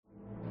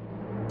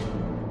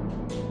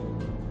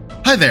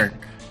Hi there,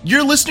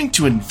 you're listening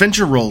to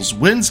Adventure Rolls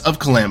Winds of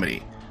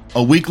Calamity,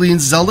 a weekly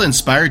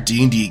Zelda-inspired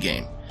D&D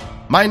game.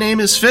 My name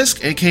is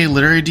Fisk, aka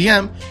Literary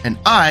DM, and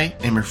I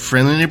am your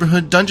friendly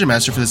neighborhood dungeon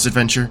master for this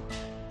adventure.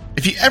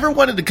 If you ever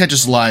wanted to catch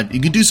us live, you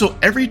can do so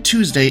every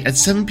Tuesday at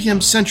 7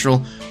 p.m.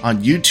 Central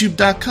on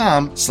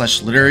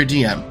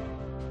youtube.com/literarydm.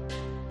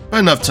 But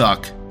enough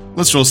talk,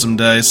 let's roll some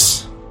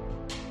dice.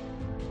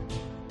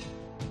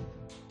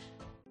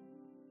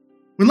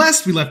 When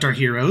last we left our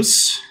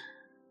heroes,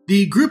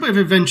 the group of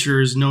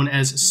adventurers known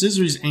as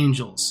Scissor's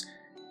Angels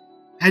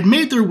had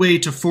made their way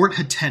to Fort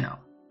Hateno.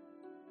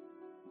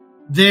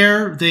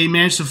 There, they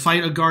managed to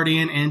fight a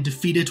guardian and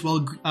defeat it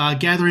while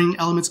gathering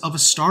elements of a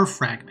star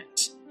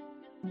fragment.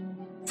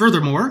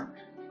 Furthermore,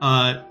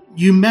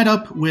 you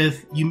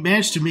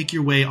managed to make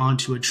your way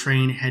onto a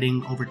train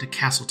heading over to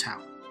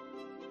Castletown.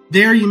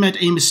 There, you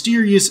met a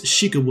mysterious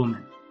Sheikah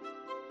woman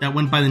that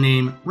went by the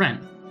name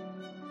Ren.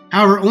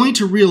 However, only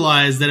to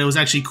realize that it was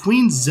actually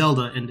Queen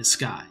Zelda in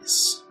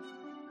disguise.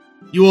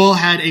 You all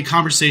had a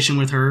conversation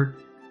with her,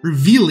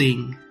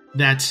 revealing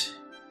that,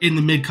 in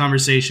the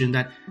mid-conversation,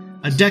 that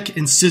Adek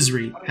and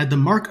Scissory had the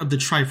mark of the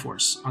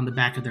Triforce on the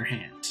back of their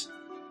hand,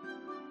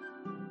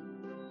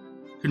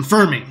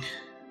 confirming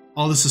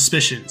all the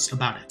suspicions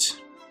about it.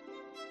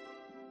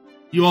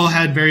 You all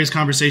had various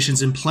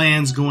conversations and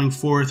plans going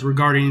forth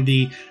regarding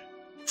the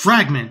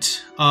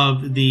fragment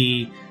of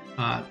the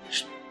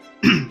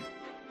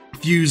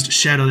fused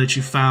shadow that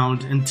you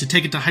found, and to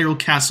take it to Hyrule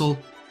Castle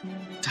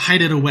to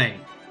hide it away,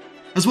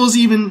 as well as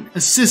even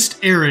assist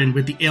Aaron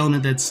with the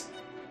ailment that's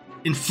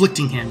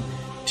inflicting him,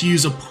 to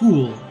use a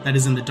pool that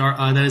is in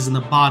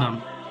the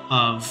bottom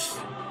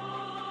of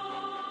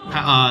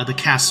the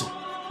castle.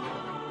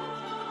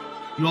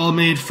 You all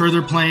made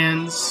further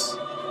plans.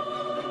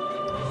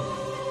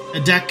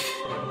 Adek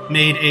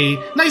made a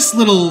nice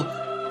little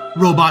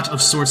robot of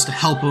sorts to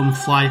help him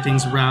fly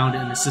things around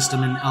and assist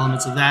him in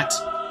elements of that.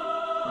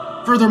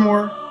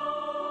 Furthermore,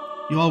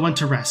 you all went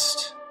to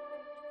rest.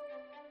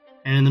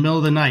 And in the middle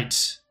of the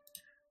night,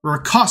 were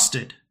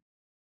accosted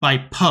by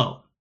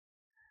Poe,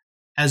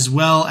 as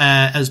well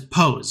as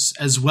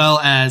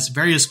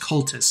various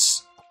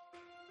cultists.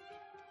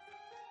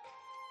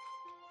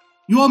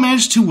 You all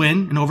managed to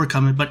win and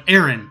overcome it, but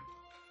Aaron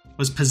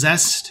was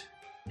possessed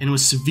and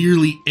was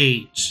severely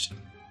aged,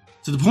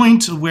 to the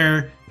point of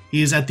where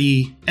he is at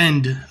the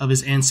end of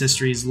his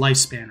ancestry's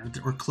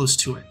lifespan, or close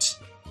to it.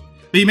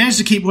 But he managed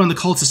to keep one of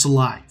the cultists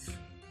alive.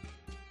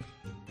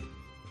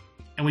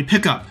 And we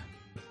pick up.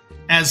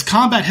 As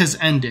combat has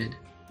ended,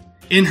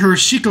 in her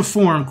Sheikah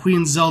form,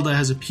 Queen Zelda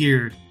has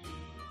appeared.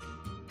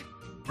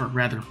 Or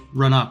rather,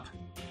 run up.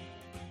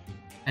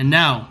 And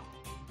now,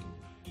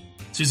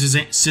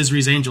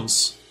 Scissory's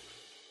Angels.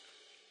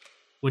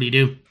 What do you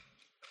do?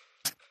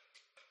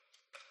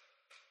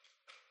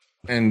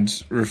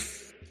 And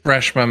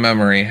refresh my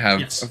memory.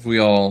 Have we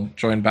all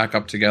joined back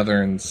up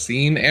together and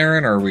seen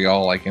Aaron, or are we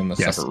all like in the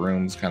separate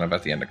rooms kind of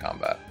at the end of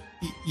combat?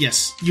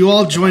 Yes. You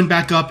all joined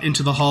back up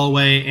into the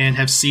hallway and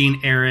have seen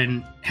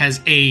Aaron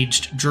has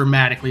aged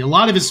dramatically. A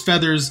lot of his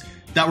feathers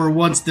that were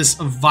once this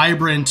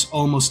vibrant,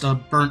 almost a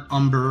burnt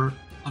umber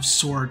of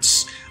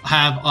sorts,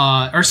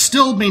 are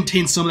still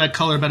maintain some of that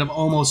color, but have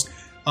almost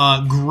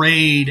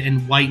grayed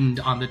and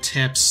whitened on the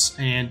tips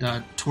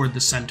and toward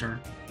the center.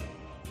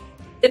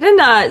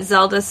 Didn't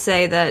Zelda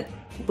say that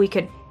we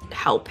could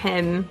help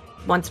him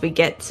once we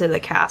get to the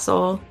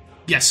castle?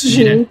 Yes,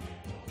 she did.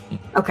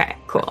 Okay,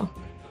 cool.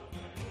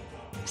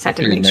 Just had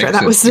to make sure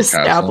that was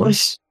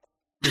established.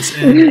 Yes,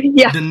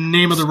 the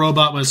name of the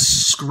robot was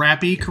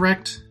Scrappy,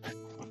 correct?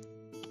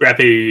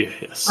 Scrappy,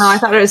 yes. Oh, I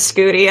thought it was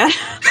Scooty.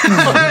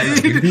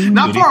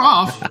 Not far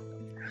off.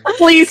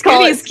 Please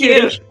call it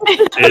Scooty.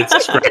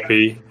 It's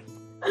Scrappy.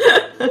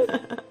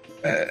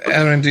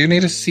 Aaron, do you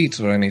need a seat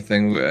or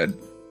anything?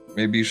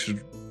 Maybe you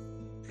should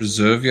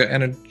preserve your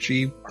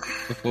energy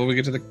before we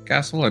get to the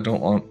castle. I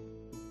don't want...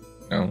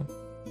 No.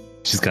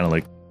 She's kind of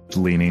like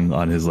leaning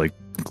on his like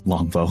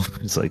longbow.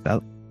 It's like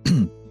that.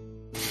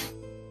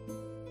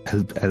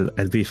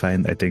 I'll be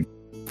fine. I think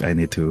I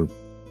need to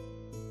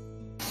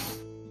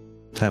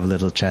have a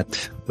little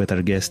chat with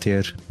our guest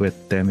here, with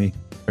Demi,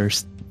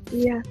 first.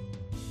 Yeah.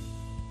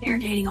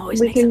 Irritating always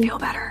makes him feel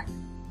better.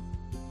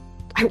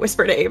 I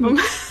whisper to Abram.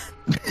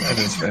 That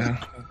is fair.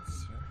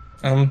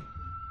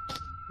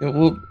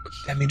 Well,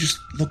 Demi, just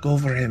look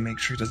over him, make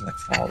sure he doesn't like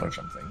fall or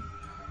something.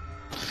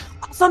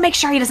 Also make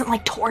sure he doesn't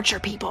like torture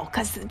people,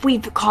 because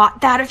we've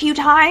caught that a few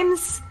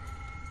times.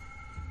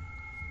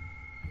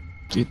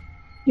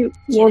 You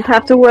won't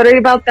have to worry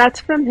about that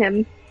from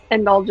him.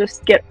 And I'll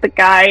just get the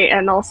guy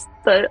and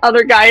the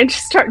other guy and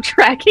just start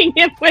tracking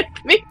him with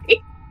me.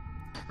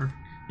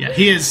 Yeah,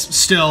 he is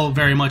still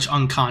very much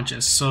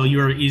unconscious, so you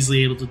are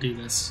easily able to do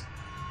this.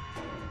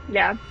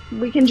 Yeah,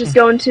 we can just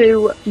go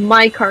into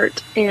my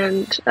cart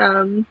and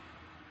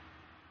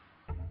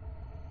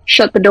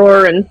shut the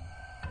door and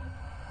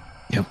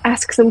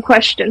ask some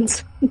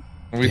questions.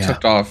 We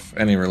took off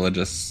any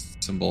religious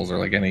symbols or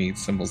like any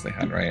symbols they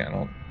had, right? I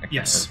can't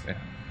yes.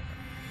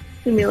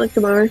 You mean like the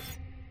Mars?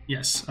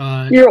 Yes.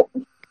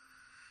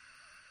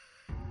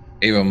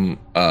 Avum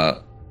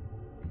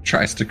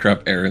tries to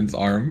grab Aaron's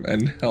arm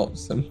and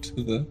helps him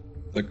to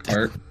the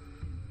cart.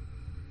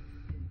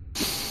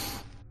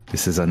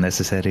 This is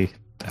unnecessary.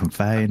 I'm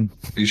fine.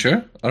 You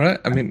sure? All right.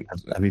 I mean,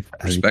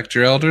 respect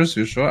your elders.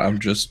 You sure? I'm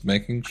just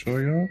making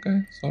sure you're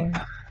okay. Sorry.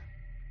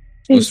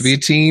 Supposed to be a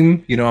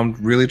team. I'm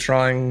really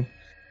trying.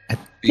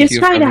 He's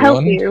trying to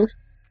help you.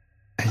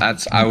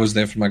 I was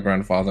there for my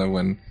grandfather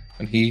when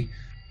he,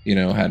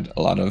 had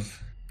a lot of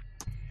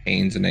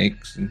pains and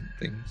aches and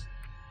things.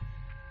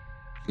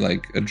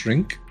 Like a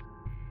drink.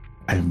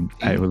 I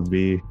will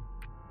be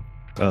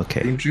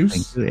okay. Green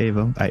juice. Thank you,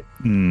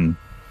 Avum.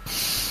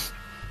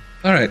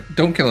 All right,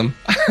 don't kill him.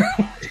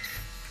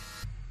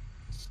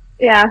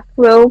 Yeah,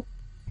 we'll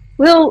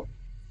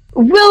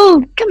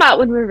come out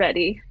when we're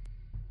ready.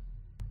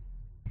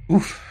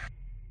 Oof.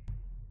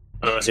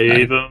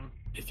 Hey, Avum,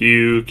 if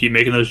you keep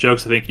making those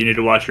jokes, I think you need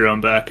to watch your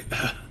own back.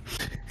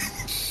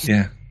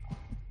 Yeah.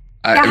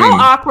 How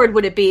awkward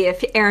would it be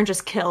if Aaron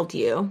just killed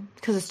you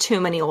because it's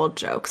too many old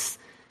jokes?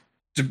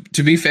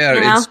 To be fair,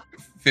 it's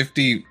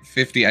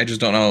 50-50. I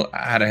just don't know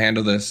how to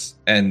handle this,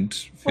 and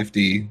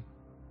 50.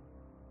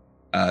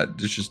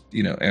 It's just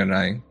Aaron and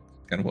I,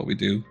 kind of what we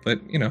do.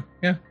 But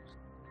yeah.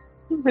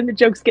 When the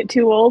jokes get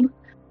too old.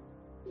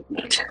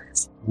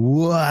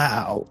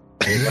 Wow.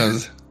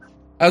 That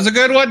was a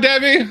good one,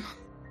 Debbie.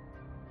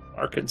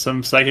 Marking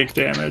some psychic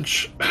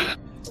damage.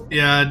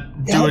 Yeah,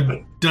 do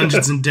a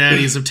Dungeons and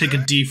Daddies of take a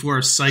D4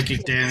 of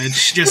psychic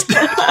damage. Just.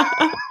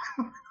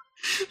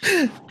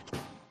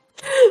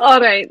 All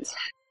right.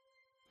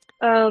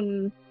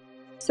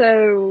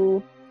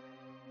 So.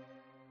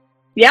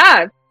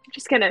 Yeah,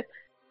 just gonna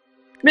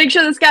make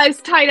sure this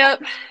guy's tied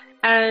up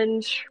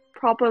and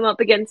prop him up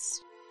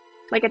against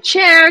like a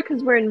chair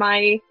because we're in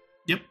my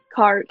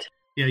cart.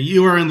 Yeah,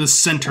 you are in the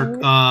center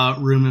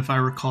room, if I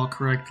recall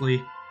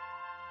correctly.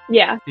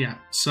 Yeah. Yeah,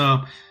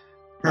 so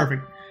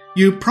perfect.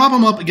 You prop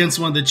him up against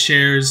one of the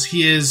chairs.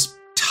 He is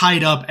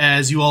tied up,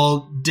 as you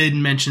all did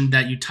mention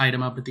that you tied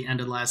him up at the end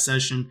of the last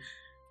session.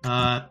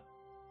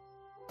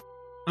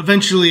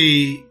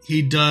 Eventually,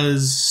 he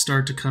does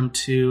start to come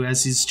to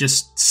as he's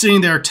just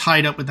sitting there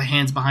tied up with the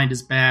hands behind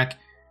his back.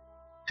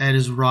 Head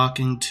is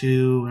rocking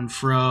to and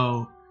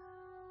fro.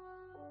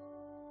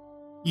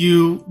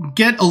 You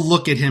get a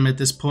look at him at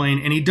this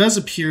point, and he does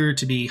appear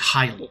to be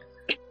highly.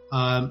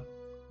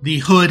 The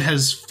hood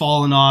has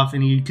fallen off,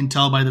 and you can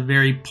tell by the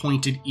very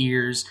pointed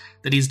ears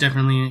that he's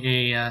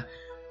definitely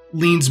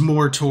leans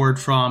more toward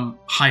from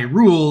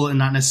Hyrule and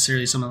not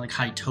necessarily something like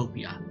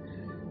Hytopia.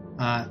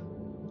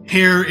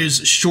 Hair is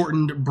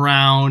shortened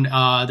brown.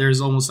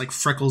 There's almost like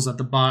freckles at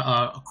the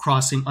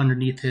crossing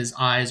underneath his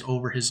eyes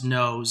over his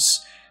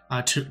nose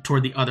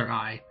toward the other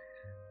eye.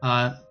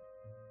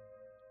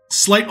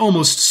 Slight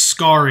almost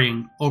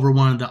scarring over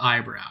one of the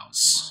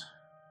eyebrows.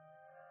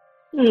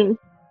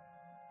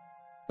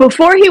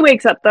 Before he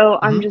wakes up, though,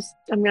 I'm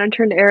going to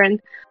turn to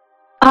Aaron.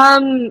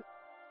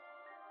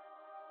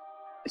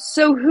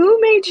 So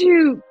who made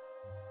you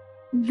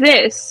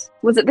this?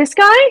 Was it this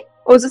guy?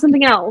 Or was it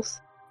something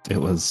else? It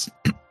was...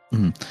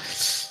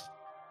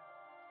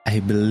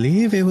 I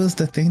believe it was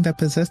the thing that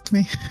possessed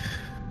me.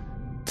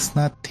 It's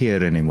not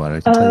here anymore,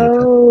 I can tell you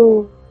that.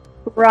 Oh,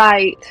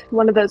 right.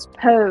 One of those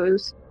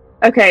pose.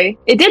 Okay.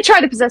 It did try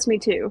to possess me,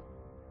 too.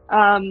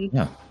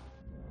 Yeah.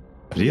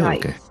 Are you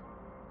okay?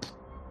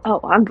 Oh,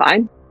 I'm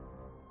fine.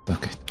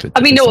 Okay.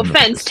 I mean, no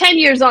offense. 10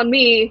 years on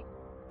me,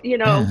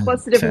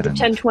 what's the difference of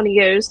 10, 20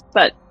 years?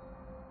 But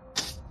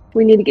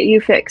we need to get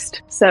you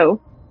fixed. So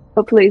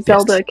hopefully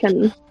Zelda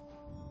can...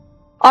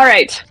 All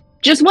right.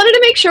 Just wanted to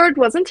make sure it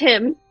wasn't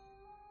him.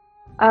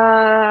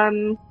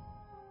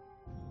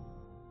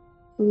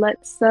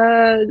 Let's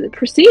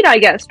proceed, I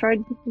guess. Try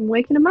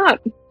waking him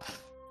up.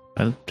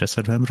 Well, just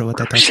remember what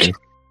I taught you.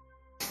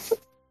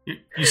 Did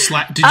you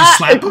slap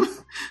him?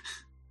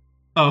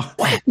 Oh.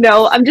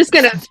 No, I'm just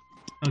gonna...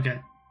 Okay.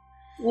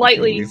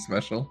 Lightly.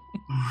 Special.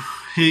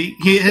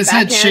 His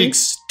head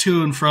shakes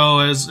to and fro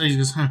as he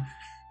goes,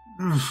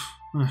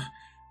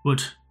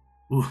 what?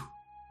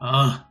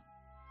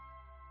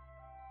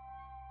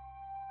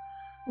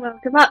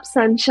 Welcome up,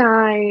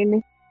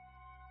 sunshine.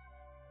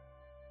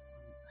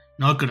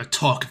 Not gonna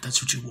talk if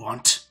that's what you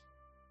want.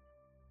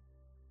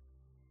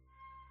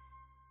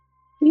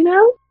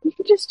 You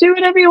can just do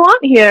whatever you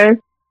want here.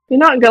 You're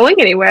not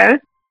going anywhere.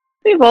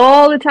 We have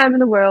all the time in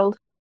the world.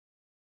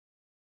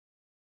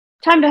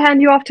 Time to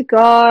hand you off to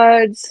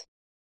guards.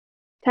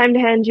 Time to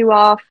hand you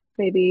off,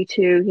 maybe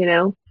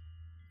to,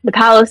 the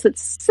palace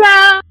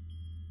itself.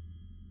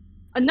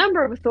 A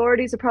number of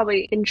authorities are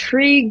probably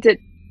intrigued at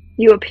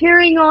you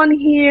appearing on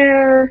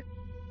here.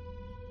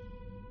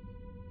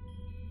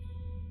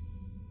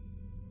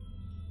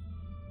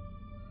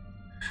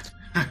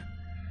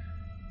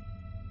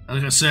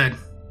 Like I said,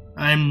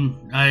 I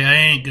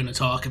ain't gonna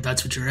talk if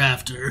that's what you're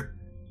after.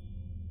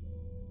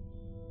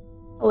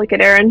 I'll look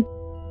at Aaron.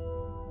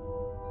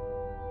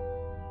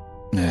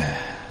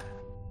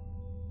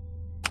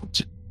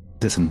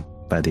 Listen,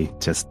 buddy,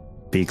 just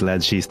be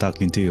glad she's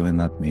talking to you and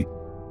not me.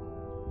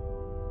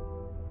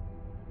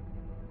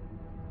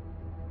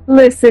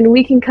 Listen,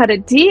 we can cut a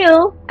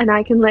deal, and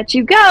I can let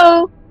you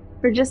go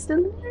for just a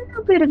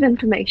little bit of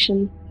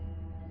information.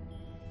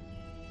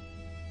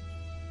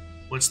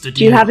 What's the deal?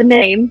 Do you have a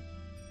name?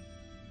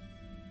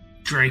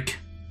 Drake.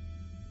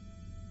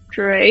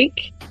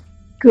 Drake.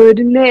 Good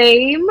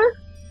name.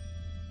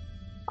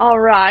 All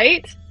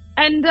right.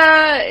 And,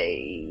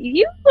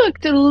 you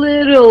looked a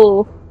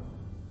little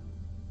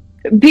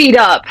beat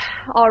up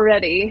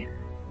already.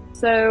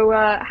 So,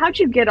 how'd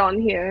you get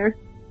on here?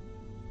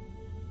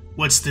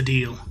 What's the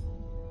deal?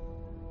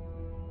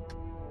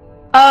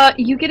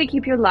 You get to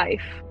keep your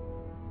life.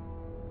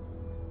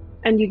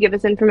 And you give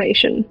us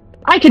information.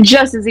 I could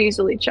just as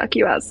easily chuck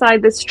you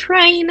outside this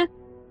train.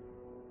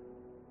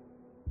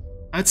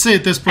 I'd say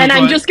at this point... And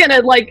I'm just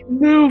gonna,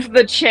 move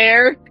the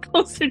chair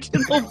closer to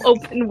the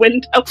open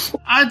window.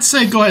 I'd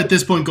say go ahead at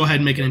this point, go ahead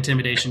and make an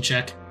intimidation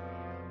check.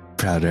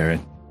 Proud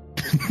Aaron.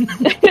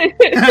 Aaron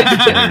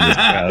is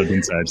proud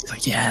inside. It's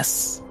like,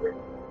 yes.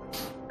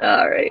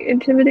 Alright,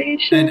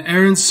 intimidation. And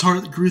Aaron's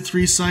heart grew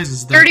 3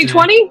 sizes. Dirty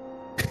 20?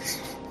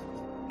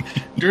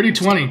 Dirty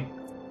 20.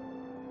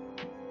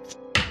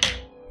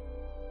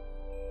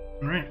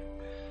 Alright.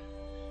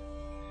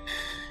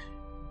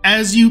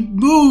 As you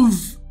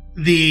move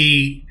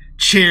the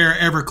chair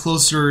ever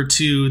closer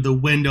to the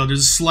window, there's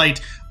a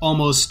slight,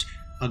 almost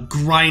a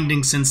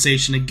grinding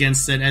sensation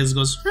against it as it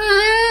goes,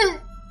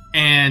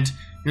 and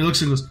he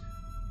looks and goes,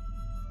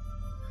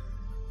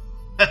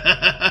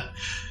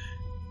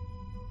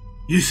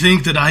 you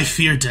think that I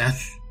fear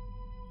death?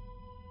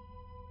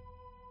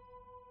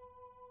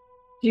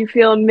 Do you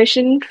feel a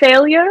mission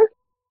failure?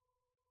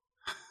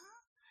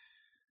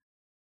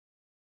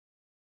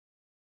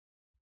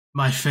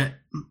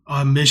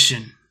 Our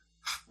mission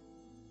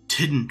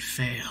didn't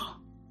fail.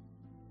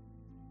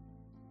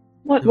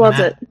 What was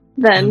it,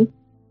 then?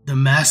 The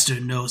master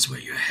knows where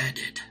you're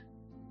headed.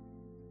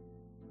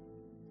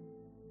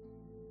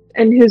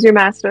 And who's your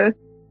master?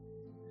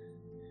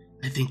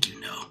 I think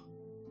you know.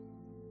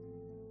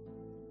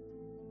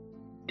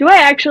 Do I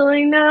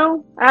actually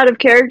know? Out of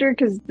character?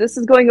 Because this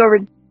is going over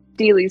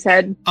Dealey's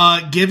head.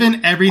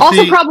 Given everything...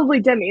 Also probably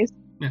Demi's.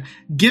 Yeah.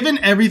 Given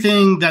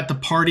everything that the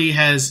party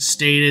has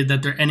stated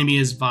that their enemy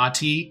is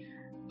Vati,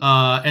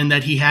 and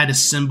that he had a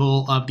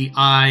symbol of the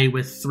eye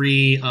with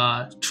 3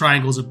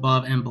 triangles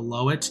above and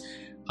below it,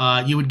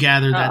 you would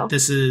gather that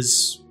this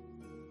is...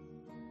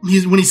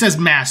 when he says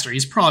master,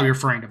 he's probably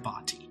referring to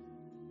Vati.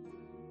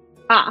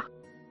 Ah.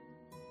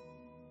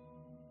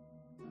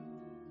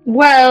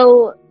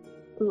 Well,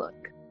 look.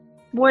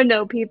 We're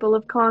no people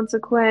of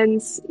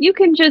consequence. You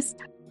can just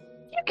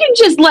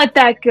let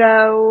that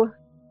go.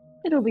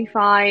 It'll be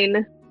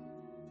fine.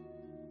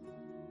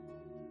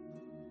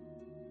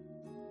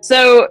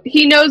 So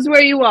he knows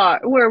where you are,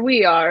 where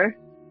we are,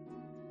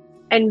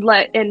 and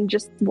left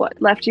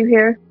you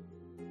here.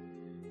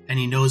 And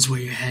he knows where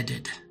you're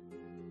headed.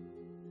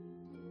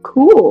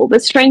 Cool.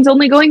 This train's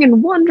only going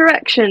in one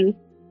direction.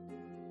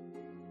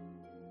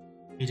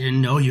 He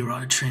didn't know you were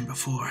on a train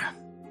before.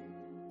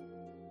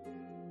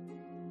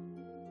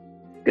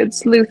 Good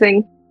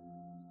sleuthing.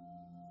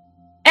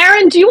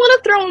 Aaron, do you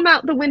want to throw him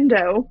out the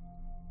window?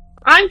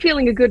 I'm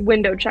feeling a good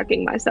window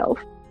chucking myself.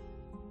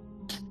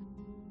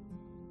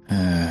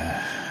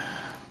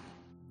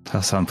 How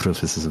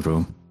soundproof is this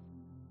room?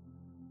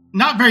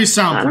 Not very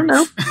soundproof. I don't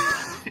know.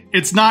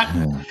 It's not.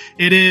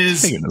 It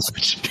is.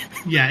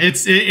 Yeah,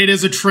 it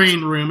is a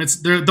train room.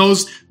 It's there.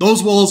 Those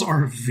walls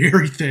are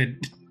very thin.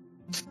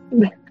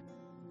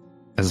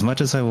 As much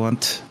as I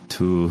want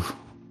to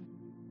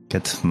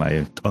get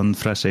my own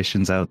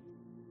frustrations out,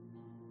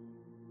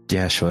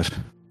 yeah, sure.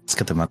 Let's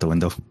get them out the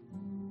window.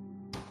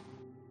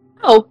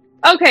 Oh,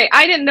 okay.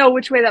 I didn't know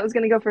which way that was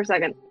going to go for a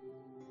second.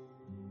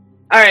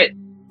 All right.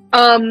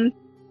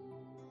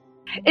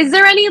 Is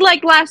there any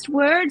last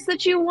words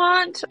that you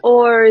want,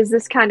 or is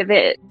this kind of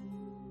it?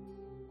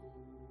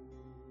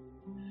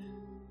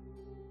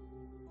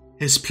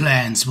 His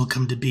plans will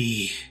come to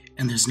be,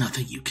 and there's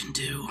nothing you can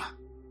do.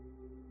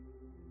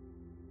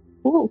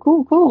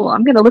 Cool.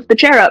 I'm going to lift the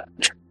chair up.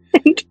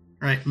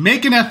 Right.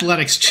 Make an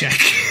athletics check.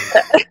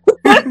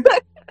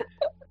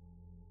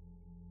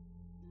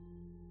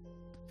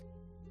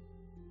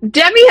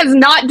 Demi has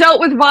not dealt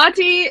with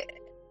Vati,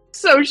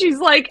 so she's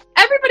like,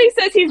 everybody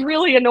says he's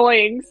really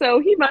annoying, so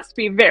he must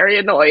be very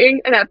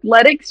annoying. An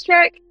athletics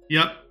check?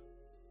 Yep.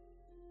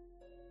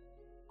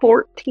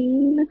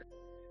 14.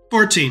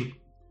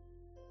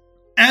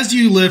 As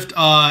you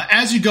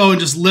as you go and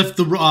just lift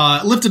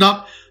it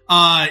up,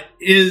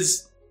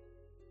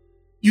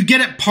 you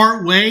get it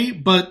part way,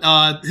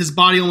 but his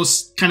body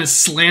almost kind of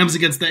slams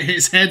against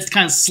his head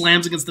kind of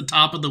slams against the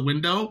top of the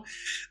window.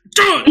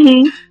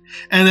 Mm-hmm.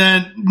 And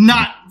then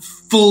not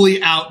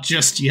fully out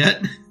just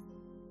yet.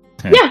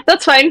 Yeah,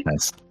 that's fine.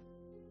 Nice.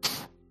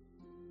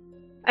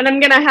 And I'm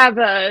gonna have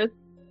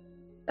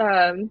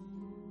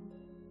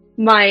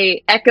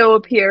my echo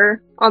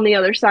appear on the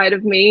other side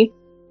of me,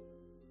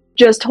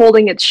 just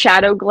holding its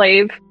shadow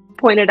glaive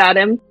pointed at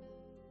him.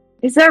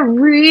 Is there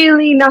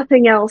really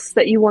nothing else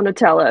that you want to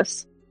tell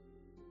us?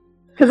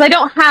 Because I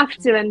don't have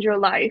to end your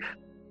life.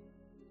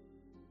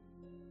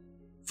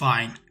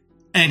 Fine.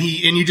 And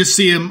you just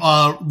see him,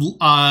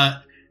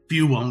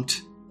 you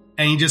won't.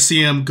 And you just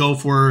see him go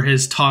for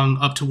his tongue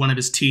up to one of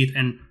his teeth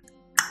and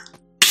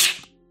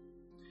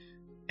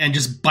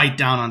just bite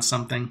down on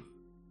something.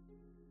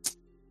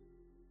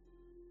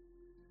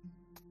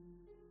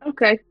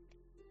 Okay.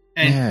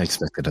 And, I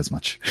expected as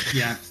much.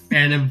 Yeah,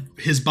 and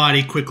his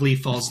body quickly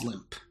falls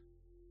limp.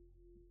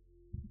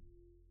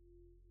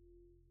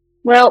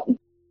 Well,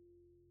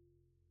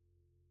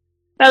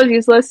 that was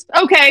useless.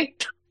 Okay.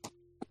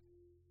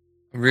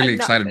 I'm really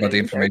excited about the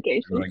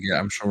information we're going to get.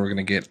 I'm sure we're going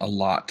to get a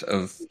lot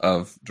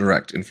of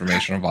direct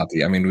information on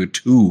Vati. I mean, we have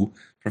 2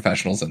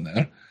 professionals in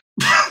there.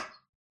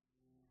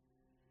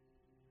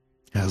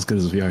 Yeah, as good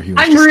as we are,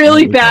 I'm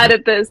really bad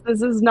at this.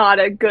 This is not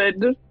a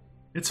good...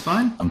 It's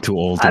fine. I'm too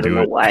old to do it. I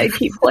don't know why I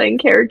keep playing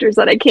characters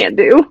that I can't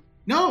do.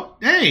 No,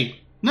 hey,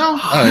 no.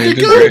 Oh, you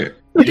did great.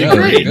 You did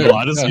great. Well,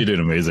 honestly, you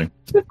did amazing.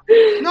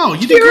 No,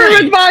 you did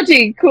great. With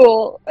Vati,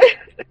 cool. I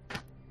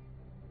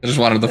just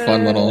wanted the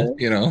fun little,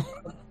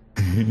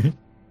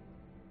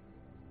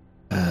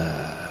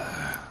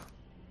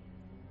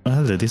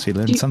 Well, at least we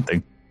learned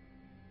something.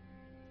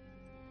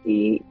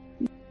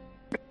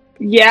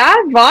 Yeah,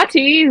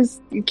 Vati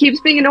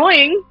keeps being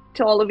annoying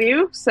to all of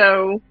you,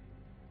 so...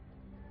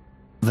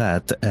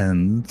 That,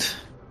 and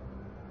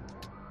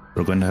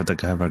we're going to have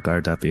to have our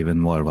guard up even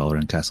more while we're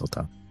in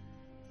Castletown.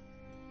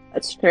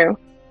 That's true.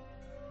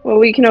 Well,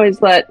 we can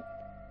always let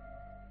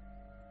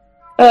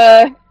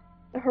Her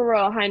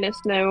Royal Highness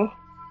know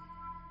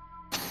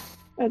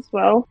as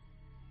well.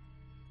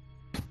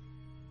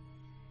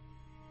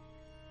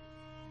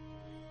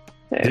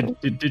 So.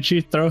 Did she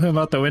throw him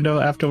out the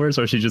window afterwards,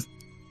 or she just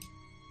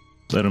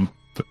let him...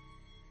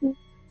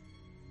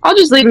 I'll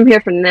just leave him here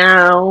for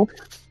now.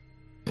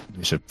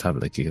 We should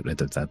probably get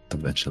rid of that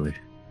eventually.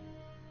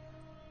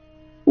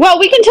 Well,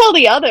 we can tell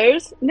the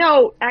others.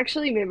 No,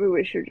 actually, maybe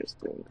we should just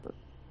do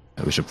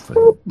that. We should...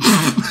 All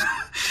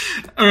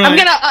right. I'm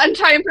gonna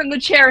untie him from the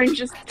chair and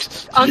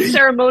just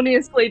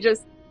unceremoniously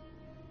just...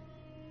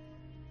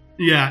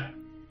 Yeah.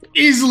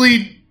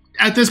 Easily,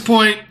 at this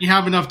point, you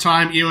have enough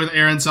time, even with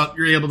Aaron's up,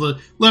 you're able to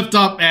lift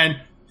up and...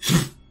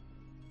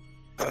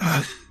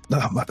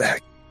 No, my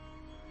back.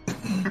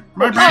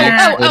 My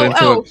back. Split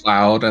into a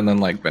cloud and then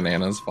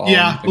bananas fall.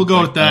 Yeah, we'll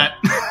go with that.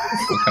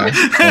 Okay.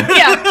 Cool.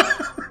 Yeah.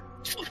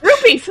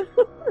 Rupees!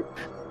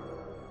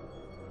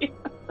 Yeah.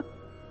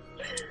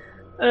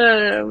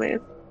 Oh,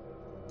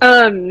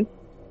 man.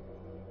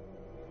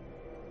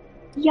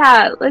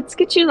 Yeah, let's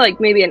get you,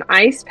 maybe an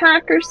ice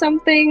pack or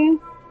something.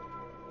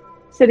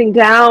 Sitting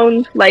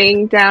down,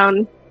 laying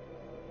down,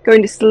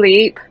 going to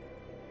sleep.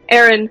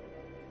 Aaron,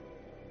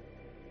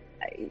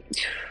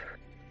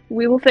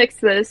 we will fix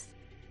this.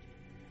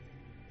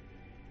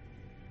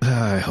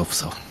 I hope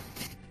so.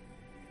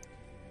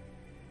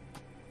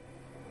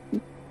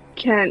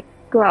 Can't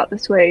go out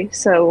this way,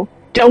 so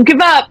don't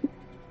give up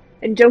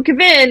and don't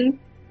give in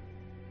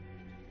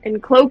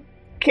and clutch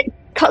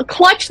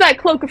that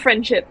cloak of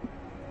friendship.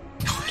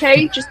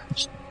 Okay?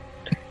 just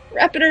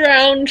wrap it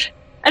around.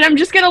 And I'm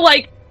just gonna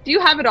do you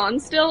have it on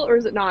still, or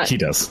is it not? He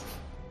does.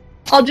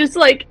 I'll just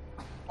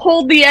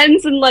hold the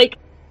ends and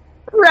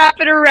wrap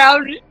it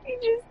around.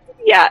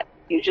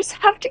 You just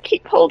have to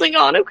keep holding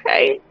on,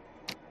 okay?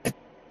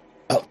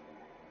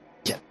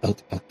 Yeah,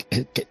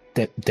 okay.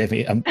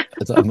 Debbie, I'm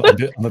a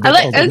bit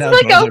older now,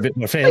 so a bit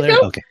more failure.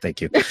 Okay,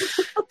 thank you.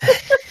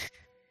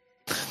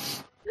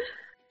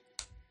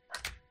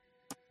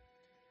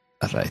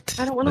 All right.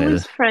 I don't want to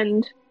lose a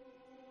friend.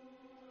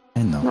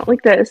 I know. Not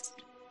like this.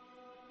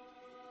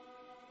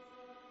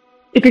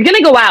 If you're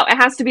gonna go out, it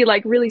has to be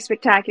really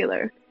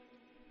spectacular.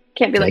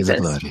 Can't be like this.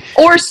 Glory.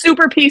 Or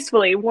super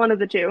peacefully, one of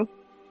the two.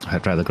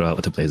 I'd rather go out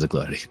with a blaze of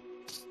glory.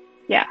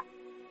 Yeah.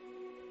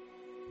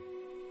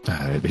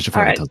 Alright, we should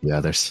probably tell the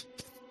others.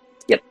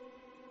 Yep.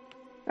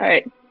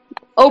 Alright.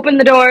 Open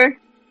the door.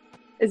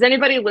 Is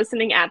anybody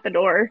listening at the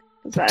door?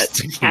 Is that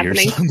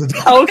happening?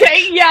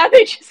 Okay, yeah,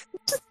 they just...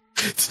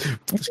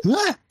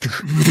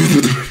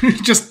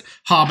 Just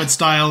Hobbit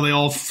style, they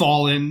all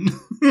fall in.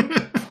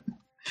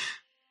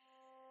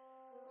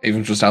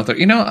 Even just out there.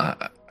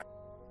 I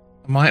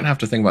might have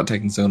to think about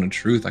taking Zone of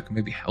Truth. I can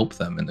maybe help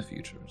them in the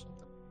future or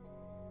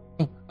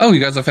something. Oh, you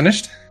guys are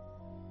finished?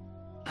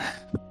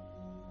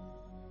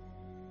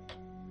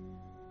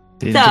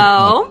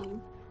 So?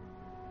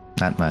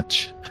 Not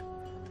much.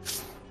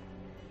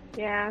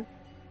 Yeah.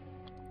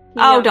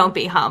 Oh, don't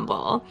be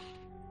humble.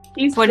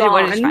 He's what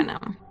gone. Did you find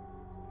out?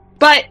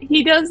 But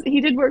he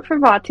did work for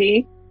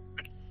Vati.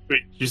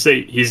 Wait, did you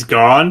say he's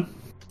gone?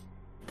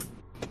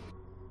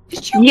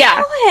 Did you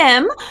kill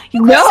him?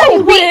 You said he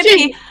wouldn't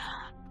be...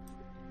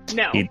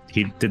 No.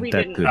 He did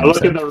that good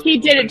himself. He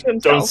did it to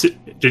himself.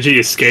 Did he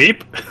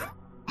escape?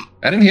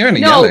 I didn't hear any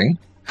yelling.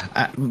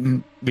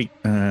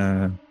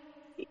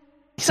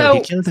 So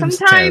he killed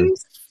sometimes...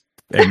 himself,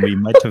 and we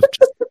might have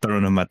just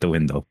thrown him out the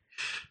window.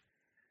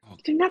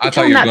 I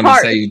thought you were going to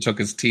say you took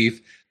his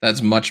teeth.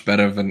 That's much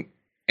better of an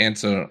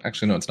answer.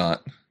 Actually, no, it's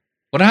not.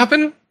 What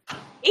happened?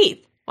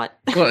 Teeth. What?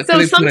 Well, So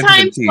they put it into the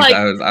sometimes, teeth. like,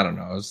 I don't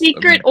know.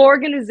 secret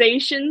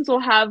organizations will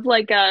have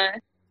like a,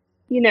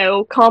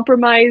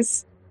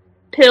 compromise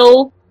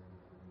pill,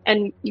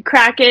 and you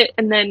crack it,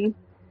 and then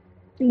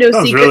no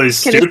Sounds secrets really can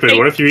stupid. escape.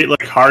 What if you eat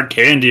like hard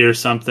candy or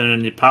something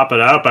and you pop it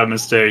out by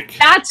mistake?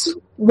 That's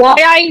why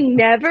I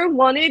never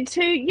wanted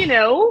to,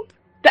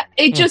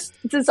 it just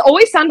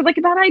always sounded like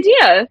a bad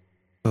idea.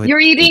 Oh, You're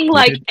eating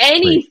like wait.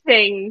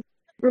 anything.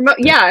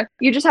 Yeah,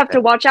 you just have to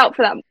watch out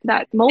for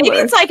that molar. Maybe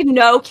it's like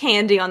no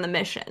candy on the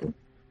mission.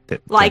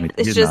 Like,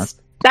 it's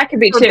just that could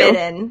be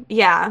forbidden. too.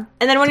 Yeah.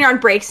 And then when you're on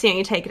break,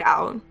 you take it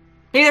out.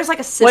 Maybe there's like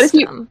a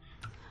system. What if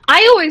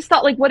I always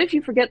thought, like, what if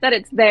you forget that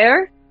it's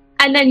there,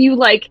 and then you,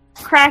 like,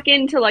 crack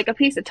into, like, a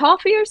piece of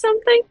toffee or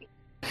something?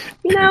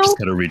 You know? It just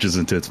kind of reaches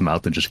into its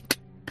mouth and just...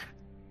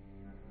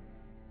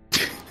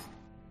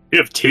 You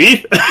have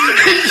teeth? Yeah,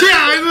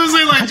 I was gonna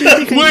say,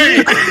 like,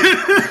 wait.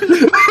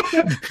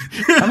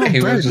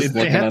 He was They just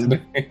looking have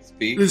under his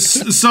feet.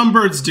 Some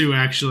birds do,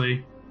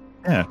 actually.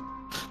 Yeah.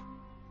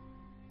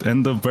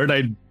 And the bird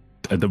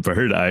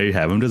I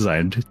have him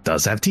designed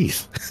does have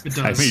teeth. It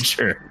I does. made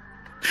sure.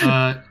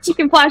 You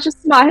can flash a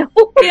smile.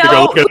 You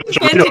know, look at we've the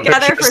been tornado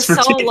together for pictures for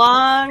so teeth.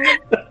 long.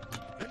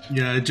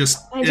 Yeah, I just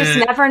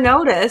eh, never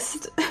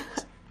noticed.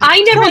 I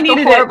never Like a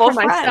needed it horrible for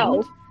friend.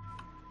 myself,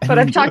 I but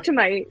mean, I've talked to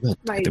my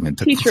them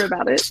into- teacher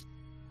about it.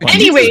 Well,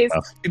 Anyways.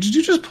 Did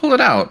you just pull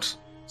it out?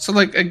 So,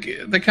 like,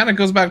 that kind of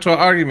goes back to our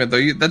argument,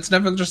 though. That's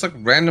never just, like,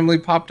 randomly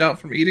popped out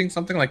from eating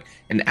something, like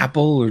an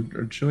apple or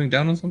chewing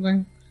down on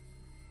something?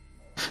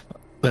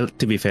 Well,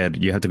 to be fair,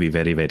 you have to be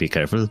very, very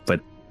careful, but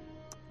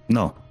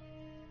no.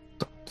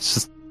 It's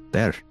just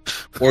there.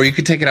 Or you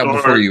could take it out Or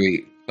before you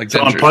eat. Like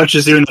Someone dentures.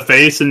 punches you in the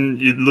face and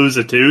you lose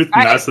a tooth,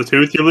 and that's the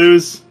tooth you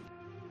lose?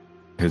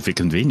 It would be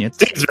convenient.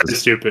 It's really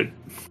stupid.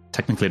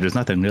 Technically, there's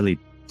nothing really,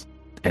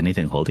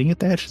 anything holding it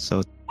there, so...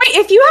 Wait,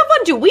 if you have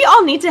one, do we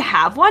all need to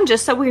have one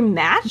just so we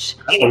match?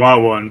 I don't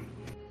want one.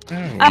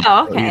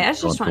 Oh, okay. you I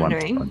was just don't want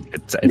wondering. one.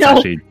 It's No.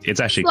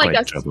 actually Like quite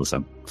a-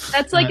 troublesome.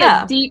 That's like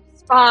Yeah. a deep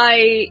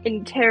spy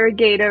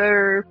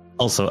interrogator.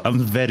 Also, I'm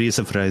very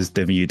surprised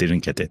that you didn't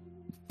get it.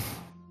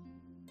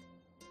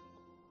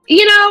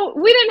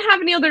 We didn't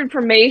have any other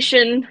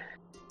information,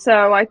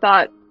 so I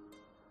thought,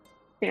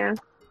 yeah.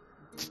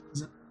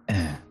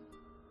 Eh.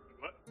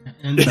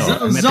 and No, Zelda, I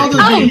meant Zelda,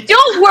 it. Oh, being,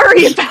 don't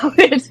worry about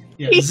it.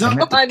 yeah, He's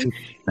Zelda, gone.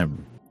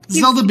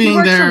 Zelda He being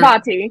works there. for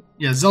Vati.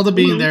 Yeah, Zelda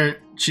being Mhm. there,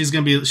 she's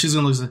gonna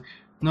look like,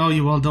 no,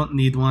 you all don't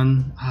need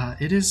one.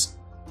 It is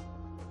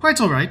quite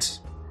all right.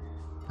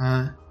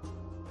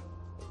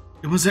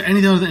 Was there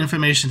any other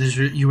information that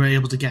you were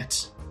able to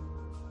get?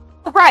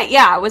 Right,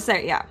 yeah, I was there.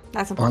 Yeah,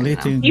 that's important. Only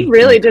to know. thing He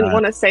really didn't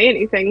want to say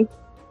anything.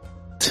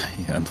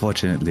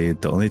 Unfortunately,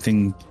 the only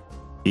thing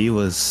he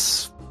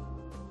was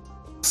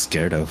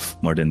scared of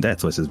more than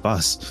death was his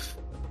boss.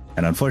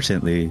 And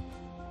unfortunately,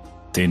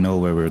 they know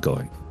where we're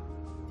going.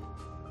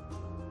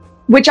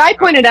 Which I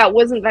pointed out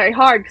wasn't very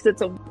hard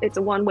because it's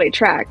a one-way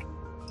track.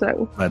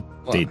 So But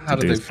Well, how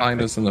did they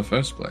find us in the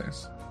first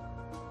place?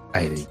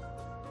 I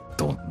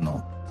don't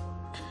know.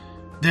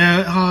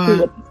 There who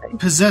would say?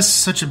 possess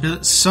such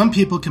some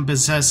people can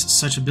possess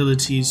such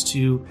abilities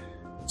to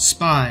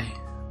spy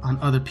on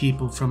other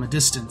people from a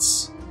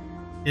distance.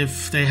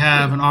 If they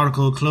have an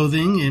article of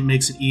clothing, it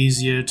makes it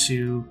easier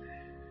to,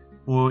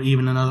 or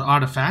even another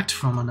artifact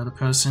from another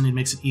person, it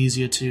makes it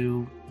easier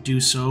to do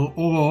so,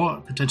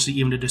 or potentially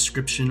even a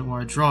description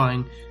or a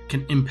drawing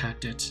can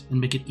impact it and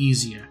make it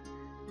easier.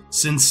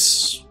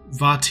 Since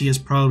Vati has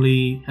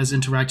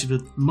interacted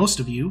with most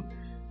of you,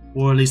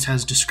 or at least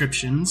has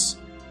descriptions,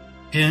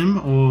 him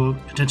or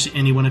potentially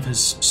any one of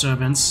his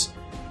servants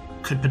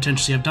could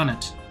potentially have done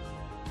it.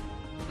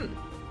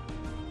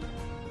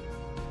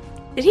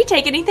 Did he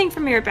take anything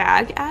from your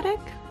bag, Attic?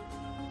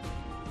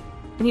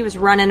 When he was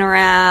running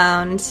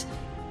around.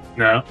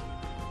 No.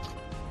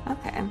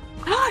 Okay.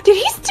 Did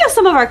he steal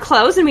some of our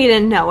clothes and we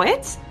didn't know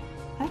it?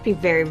 That'd be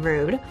very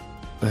rude.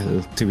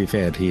 Well, to be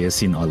fair, he has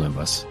seen all of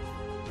us.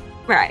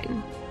 Right.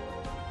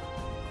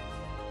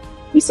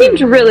 He seemed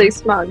really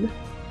smug.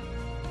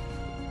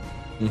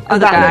 Oh, the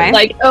about guy? it.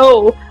 Like,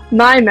 oh,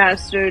 my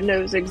master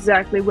knows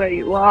exactly where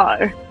you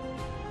are.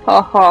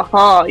 Ha ha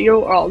ha,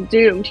 you're all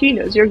doomed. He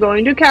knows you're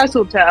going to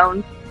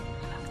Castletown.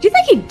 Do you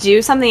think he'd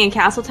do something in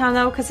Castletown,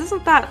 though? Because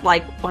isn't that,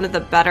 like, one of the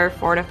better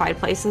fortified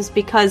places?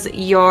 Because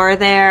you're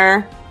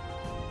there.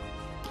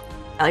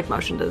 I, like,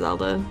 motion to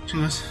Zelda. She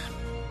goes,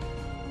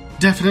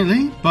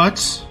 definitely,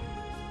 but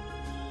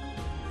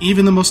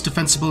even the most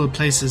defensible of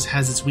places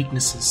has its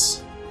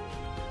weaknesses.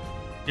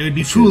 It would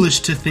be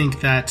foolish to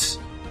think that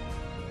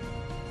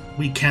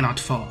we cannot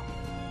fall.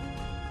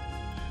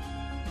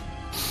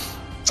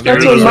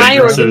 That's Those what my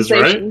weaknesses,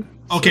 organization.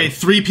 Okay,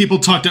 3 people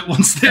talked at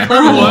once there.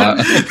 Uh,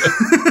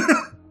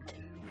 What?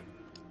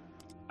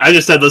 I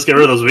just said let's get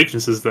rid of those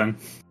weaknesses then.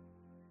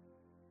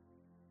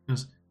 Oh,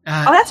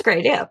 that's a great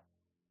idea.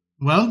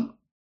 Well,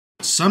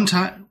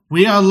 sometimes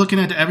we are looking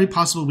at every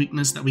possible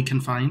weakness that we can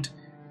find,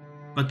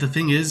 but the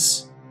thing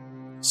is,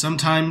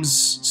 sometimes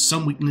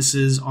some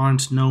weaknesses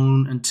aren't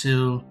known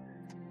until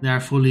they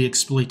are fully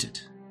exploited.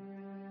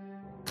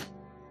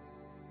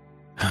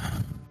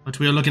 But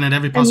we are looking at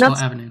every possible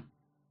avenue.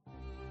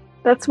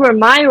 That's where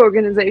my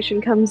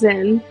organization comes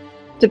in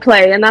to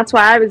play, and that's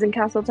why I was in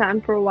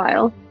Castletown for a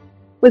while.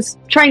 Was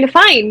trying to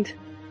find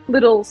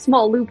little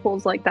small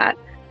loopholes like that.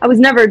 I was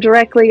never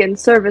directly in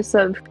service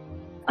of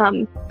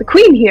the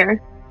Queen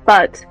here,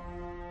 but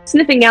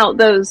sniffing out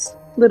those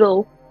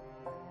little,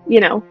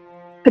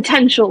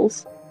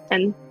 potentials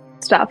and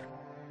stuff,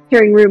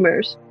 hearing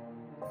rumors.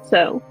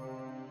 So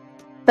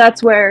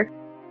that's where,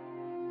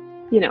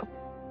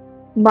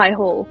 my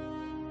whole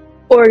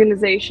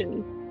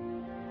organization,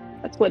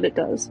 that's what it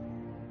does.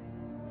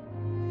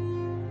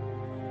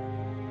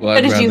 Well,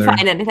 But did you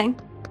find anything?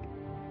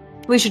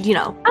 We should,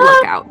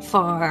 look out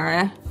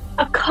for...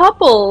 A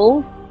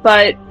couple,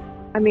 but,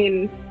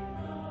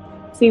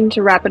 seemed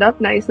to wrap it up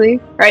nicely.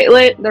 Right,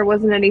 Lit? There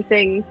wasn't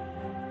anything...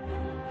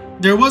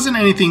 There wasn't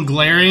anything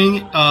glaring.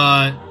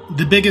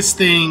 The biggest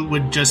thing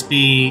would just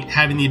be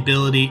having the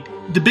ability...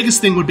 The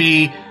biggest thing would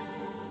be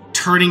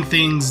turning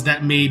things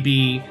that may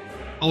be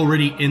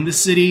already in the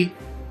city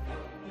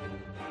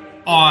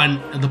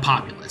on the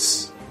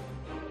populace.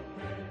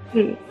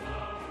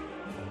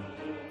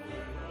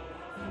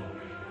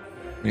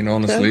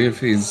 Honestly, if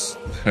he's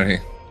very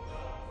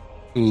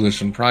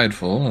foolish and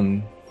prideful,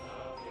 and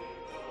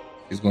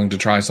he's going to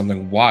try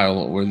something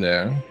while we're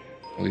there,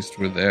 at least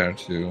we're there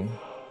to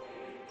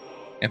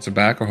answer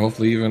back or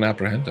hopefully even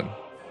apprehend him.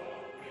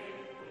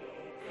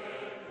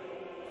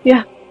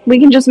 Yeah, we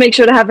can just make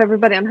sure to have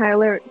everybody on high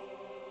alert.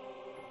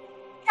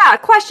 Yeah,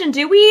 question,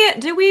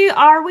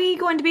 are we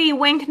going to be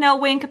wink, no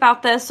wink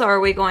about this, or are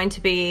we going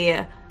to be,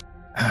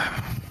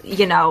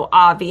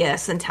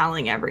 obvious and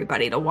telling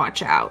everybody to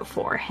watch out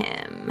for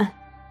him?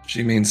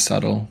 She means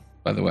subtle,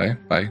 by the way,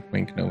 by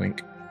wink, no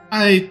wink.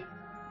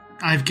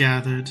 I've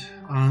gathered.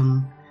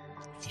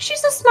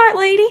 She's a smart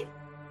lady.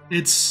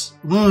 It's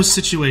one of those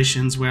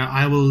situations where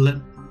I will let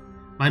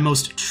my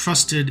most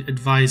trusted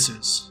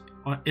advisors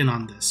in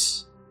on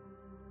this.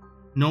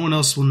 No one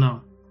else will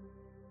know.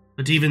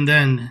 But even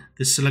then,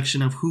 the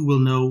selection of who will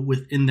know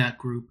within that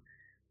group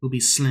will be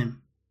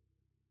slim.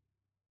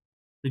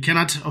 We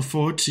cannot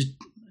afford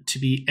to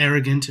be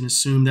arrogant and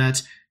assume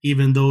that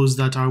even those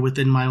that are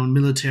within my own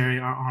military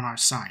are on our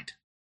side.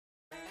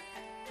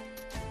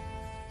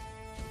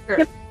 Sure.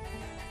 Yep.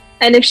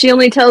 And if she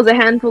only tells a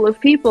handful of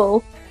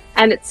people,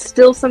 and it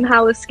still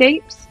somehow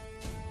escapes,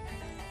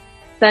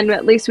 then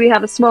at least we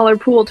have a smaller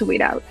pool to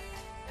weed out.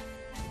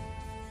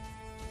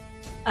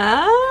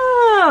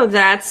 Oh,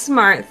 that's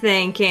smart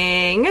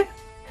thinking.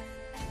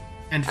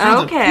 And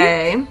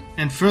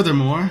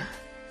furthermore,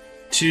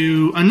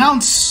 to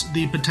announce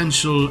the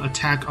potential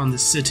attack on the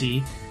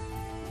city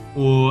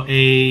or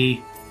a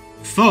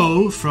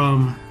foe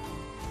from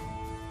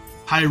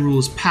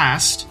Hyrule's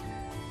past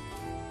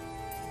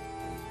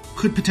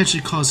could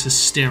potentially cause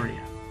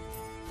hysteria.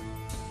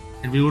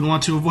 And we would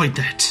want to avoid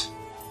that.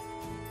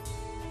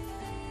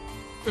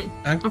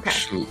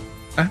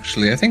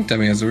 Actually, I think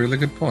Demi has a really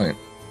good point.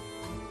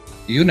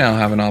 You now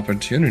have an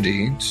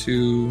opportunity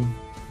to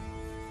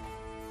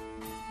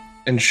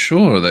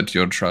ensure that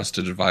your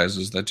trusted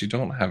advisors that you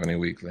don't have any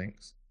weak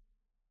links.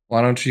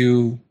 Why don't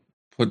you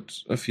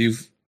put a few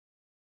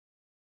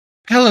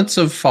pellets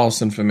of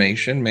false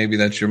information, maybe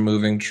that you're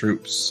moving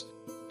troops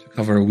to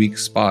cover a weak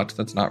spot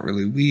that's not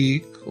really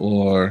weak,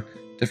 or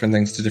different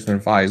things to different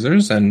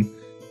advisors, and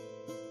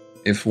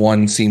if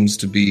one seems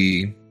to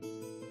be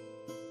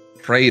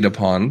preyed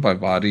upon by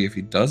body, if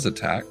he does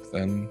attack,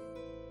 then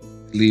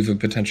leave a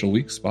potential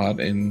weak spot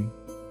in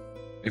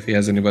if he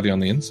has anybody on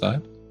the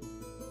inside.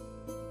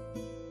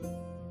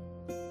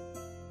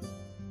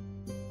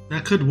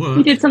 That could work.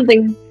 We did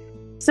something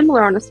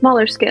similar on a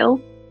smaller scale.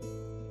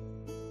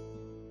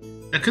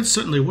 That could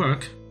certainly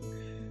work.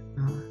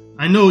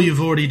 I know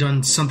you've already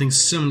done something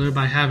similar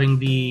by having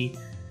the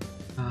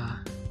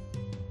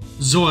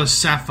Zora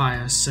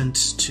Sapphire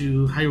sent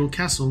to Hyrule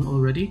Castle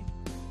already.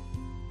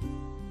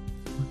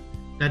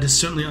 That is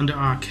certainly under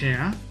our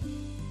care.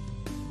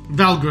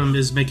 Valgrim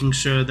is making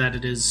sure that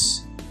it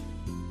is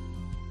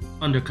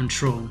under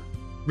control.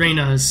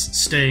 Reyna is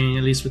staying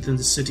at least within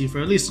the city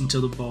for at least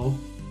until the ball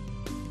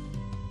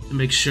to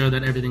make sure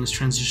that everything is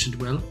transitioned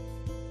well.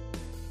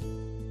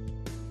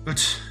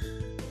 But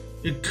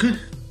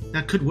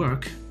that could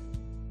work.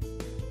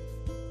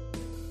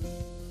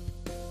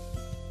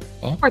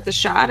 Worth a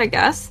shot, I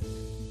guess.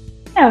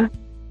 Yeah.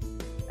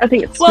 I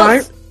think it's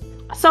smart.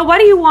 So what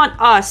do you want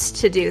us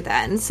to do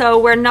then? So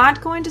we're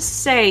not going to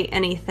say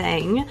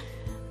anything.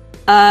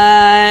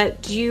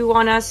 Do you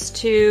want us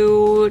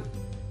to...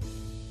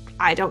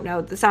 I don't know.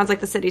 It sounds like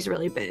the city's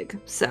really big,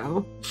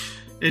 so...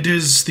 It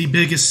is the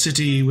biggest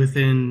city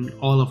within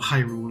all of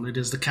Hyrule. It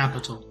is the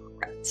capital.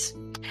 Right.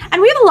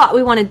 And we have a lot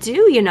we want to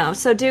do,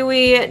 So do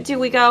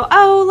we go,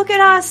 oh, look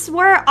at us,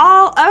 we're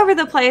all over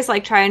the place,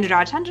 like trying to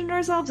draw attention to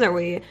ourselves? Or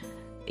we,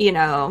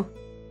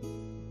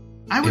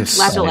 I would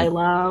have to lay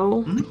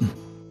low.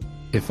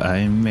 If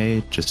I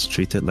may, just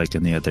treat it like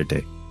any other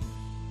day.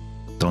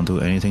 Don't do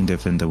anything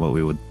different than what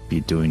we would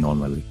be doing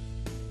normally.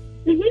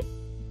 Mm-hmm.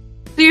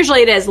 So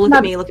usually it is, look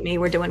at me,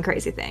 we're doing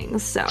crazy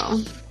things. So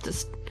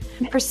just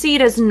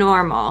proceed as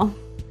normal.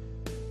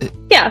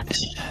 Yeah.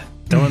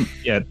 Don't.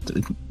 Yeah.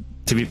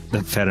 To be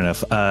fair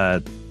enough.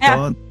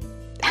 Don't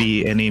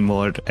be any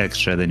more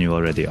extra than you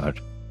already are.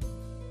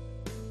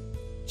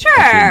 Sure.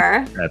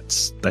 I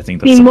think that's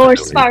Be the more better way to put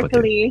it.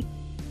 sparkly.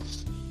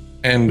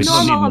 And We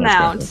don't Normal need more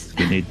amount.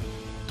 sparkle.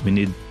 We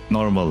need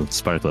normal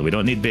sparkle. We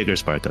don't need bigger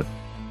sparkle.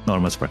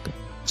 Normal sparkle.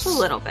 It's a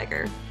little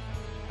bigger.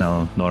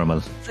 No,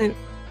 normal. So,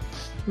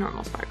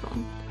 normal sparkle.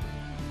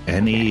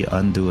 Any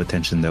undue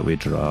attention that we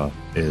draw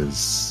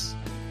is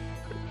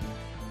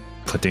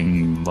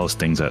putting most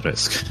things at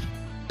risk.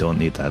 Don't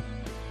need that.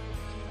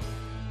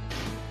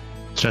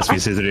 Trust me,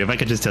 Scissory, if I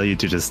could just tell you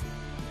to just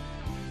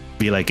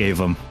be like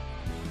Avum,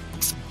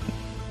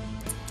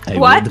 I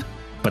What? would,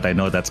 but I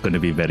know that's going to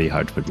be very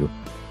hard for you.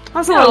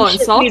 That's a little Oh, shit, me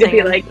to insulting.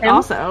 be like him.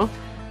 Also,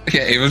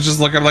 yeah, he was just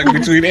looking like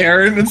between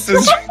Aaron and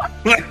Scissor.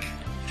 Like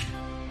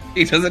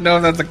he doesn't know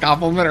if that's a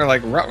compliment or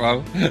like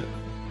ruh-roh.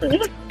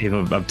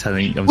 Avum, I'm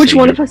telling you, Which saying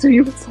one you're- of us are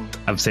you with?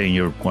 I'm saying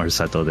you're more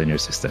subtle than your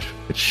sister,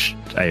 which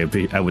I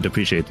would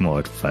appreciate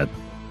more, but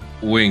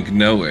Wink,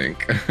 no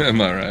wink.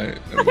 Am I right?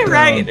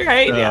 right,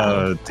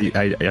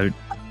 yeah.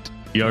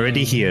 You're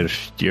already here.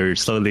 You're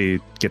slowly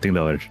getting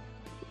lower.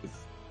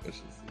 Which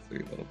is a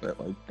little bit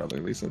like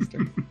brotherly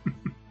sister.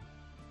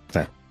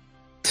 That-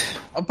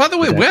 Oh, by the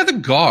way, Okay. where are the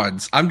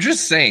gods? I'm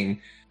just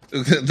saying,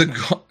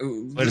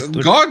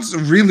 the gods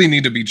really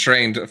need to be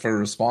trained for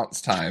response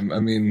time. I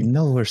mean,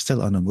 No, we're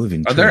still on a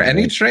moving are there train,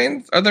 any right?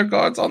 trains? Are there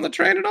gods on the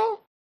train at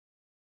all?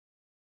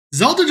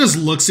 Zelda just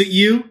looks at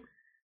you,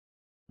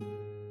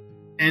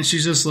 and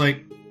she's just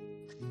like,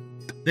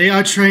 "They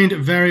are trained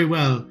very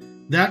well.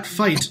 That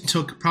fight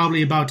took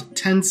probably about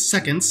 10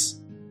 seconds,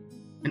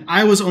 and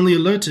I was only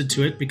alerted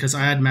to it because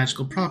I had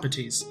magical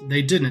properties.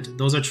 They didn't.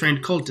 Those are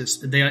trained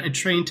cultists. They are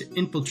trained to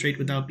infiltrate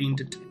without being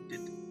detected."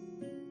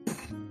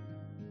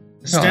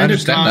 No, I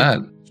understand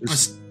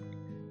that.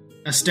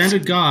 A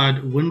standard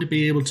god wouldn't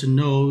be able to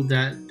know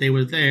that they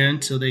were there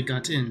until they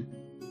got in.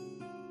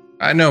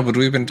 I know, but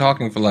we've been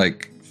talking for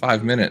like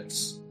 5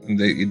 minutes, and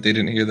they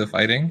didn't hear the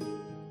fighting.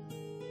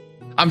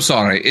 I'm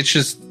sorry. It's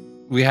just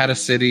we had a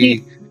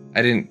city.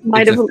 I didn't.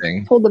 Might It's have a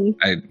thing. told them.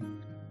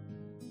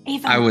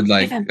 I would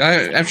like.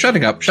 I'm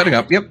shutting up. Shutting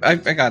up. Yep. I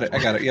got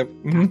it. Yep.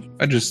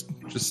 I just.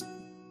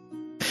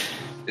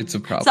 It's a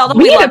problem. Zelda,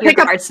 We we need to love your pick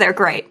up- cards. They're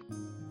great.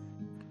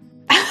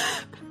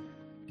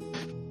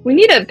 We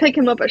need to pick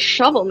him up a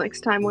shovel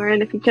next time we're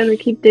in if he's gonna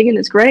keep digging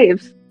his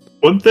grave.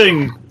 One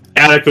thing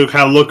Attic will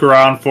kind of look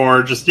around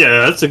for,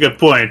 that's a good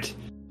point.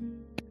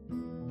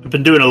 I've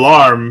been doing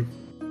alarm.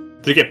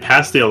 Did it get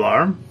past the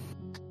alarm?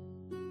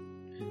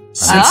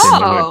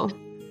 Oh.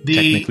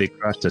 Technically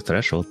crossed the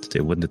threshold.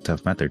 It wouldn't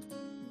have mattered.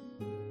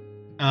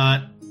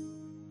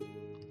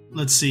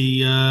 Let's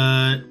see.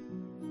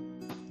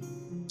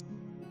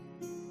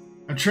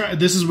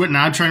 This is what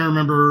now I'm trying to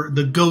remember.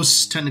 The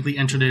ghosts technically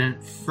entered in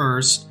it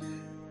first.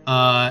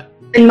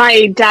 And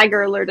my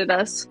dagger alerted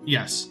us.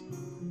 Yes.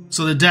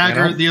 So the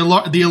dagger, the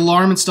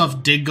alarm and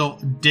stuff did go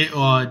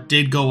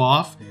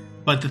off,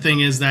 but the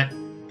thing is that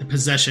the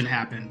possession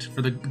happened.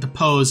 For the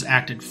pose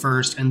acted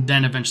first, and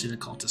then eventually the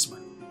cultist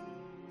went.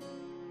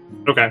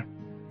 Okay.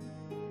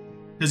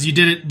 Because you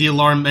did it, the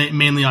alarm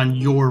mainly on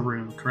your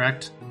room,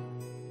 correct?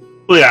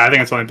 Well, yeah, I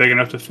think it's only big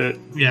enough to fit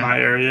Yeah. my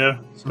area.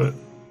 But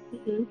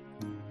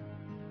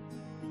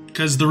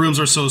Because the rooms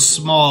are so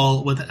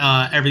small with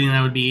everything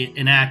that would be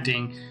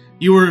enacting,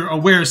 you were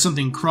aware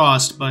something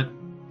crossed, but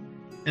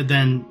it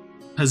then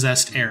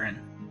possessed Aaron.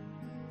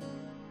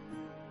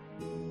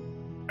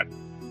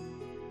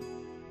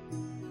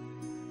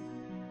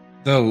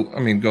 Though, I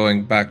mean,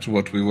 going back to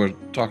what we were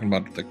talking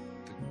about, the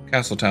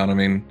castle town, I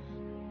mean,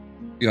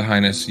 Your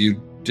Highness,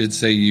 you did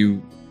say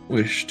you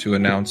wish to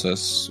announce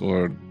us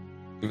or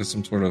give us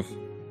some sort of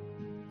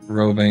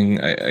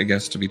roving, I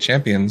guess, to be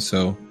champions.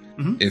 So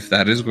if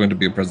that is going to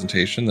be a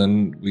presentation,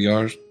 then we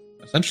are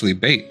essentially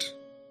bait.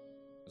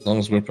 As long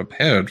as we're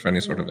prepared for any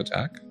sort of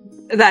attack.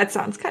 That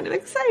sounds kind of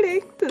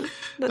exciting.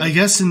 I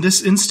guess in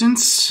this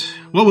instance,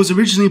 what was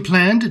originally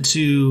planned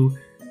to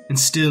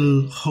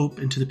instill hope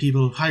into the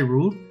people of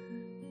Hyrule,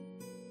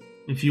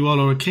 if you all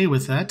are okay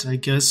with that, I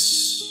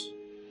guess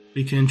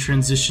we can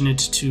transition it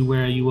to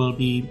where you will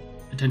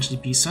potentially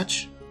be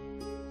such.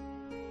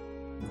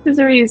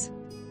 Scissory's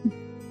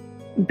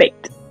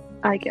baked,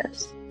 I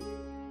guess.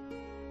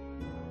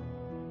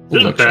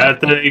 is it a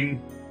bad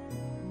thing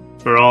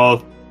for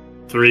all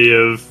three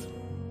of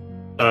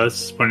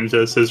us, pointing to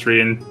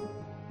Scissory and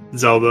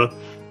Zelda,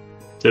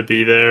 to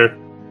be there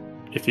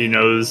if he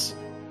knows?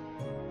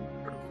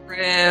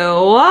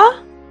 True.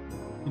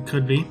 It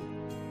could be.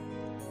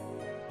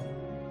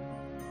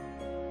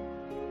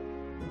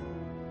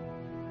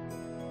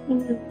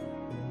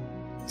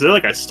 Is there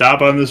like a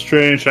stop on this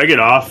train? Should I get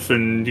off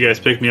and you guys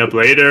pick me up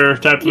later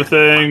type of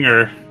thing?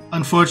 Or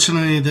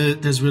Unfortunately,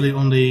 there's really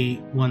only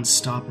one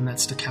stop, and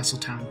that's the castle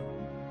town.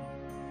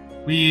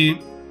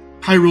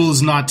 Hyrule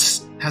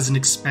hasn't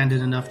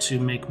expanded enough to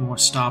make more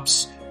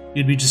stops.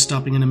 You'd be just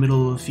stopping in the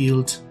middle of a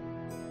field.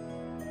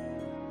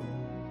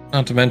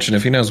 Not to mention,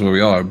 if he knows where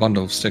we are, a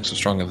bundle of sticks are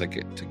stronger to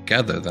get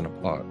together than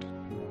apart.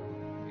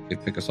 He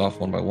could pick us off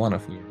one by one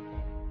if we were.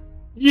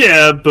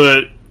 Yeah,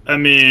 but, I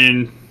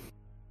mean,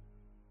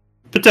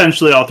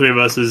 potentially all three of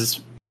us is,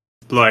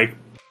 like,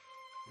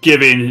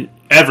 giving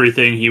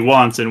everything he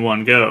wants in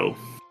one go.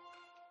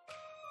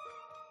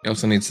 He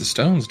also needs the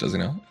stones, does he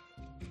not?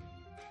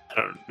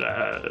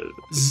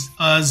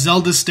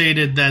 Zelda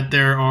stated that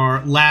there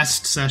are,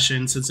 last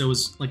session, since it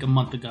was like a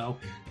month ago,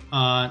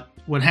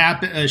 what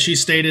happened, she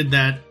stated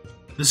that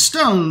the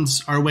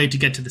stones are a way to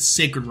get to the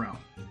Sacred Realm.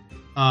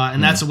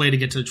 And that's a way to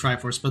get to the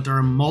Triforce, but there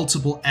are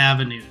multiple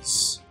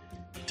avenues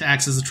to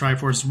access the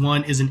Triforce.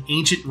 One is an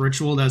ancient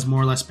ritual that has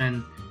more or less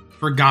been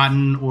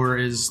forgotten or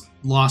is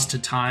lost to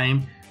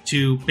time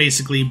to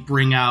basically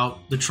bring out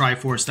the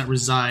Triforce that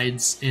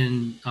resides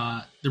in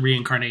the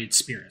reincarnated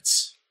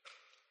spirits.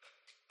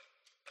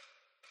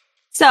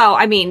 So,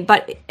 I mean,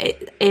 but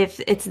if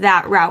it's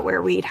that route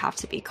where we'd have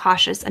to be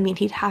cautious, I mean,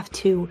 he'd have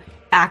to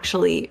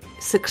actually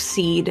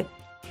succeed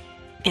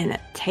in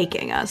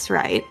taking us,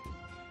 right?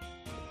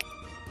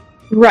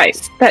 Right,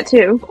 that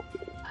too.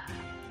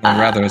 I'd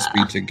rather us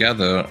be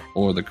together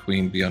or the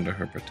queen be under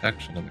her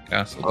protection in the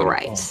castle.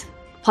 Right.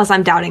 Plus,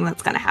 I'm doubting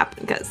that's going to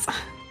happen because...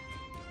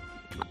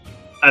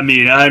 I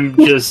mean, I'm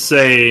just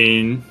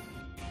saying,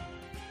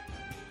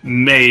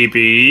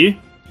 maybe,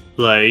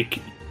 like,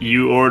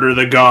 you order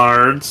the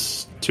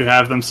guards to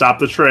have them stop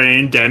the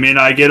train, Demi and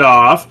I get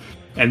off,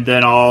 and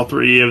then all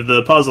three of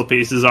the puzzle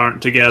pieces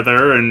aren't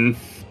together, and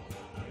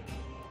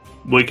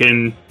we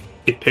can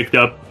get picked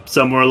up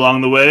somewhere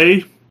along the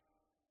way.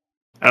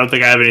 I don't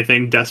think I have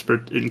anything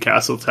desperate in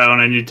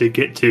Castletown I need to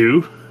get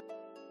to.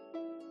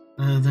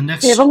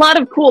 They have a lot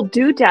of cool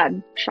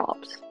doodad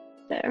shops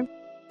there.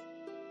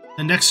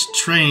 The next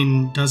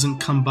train doesn't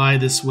come by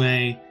this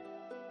way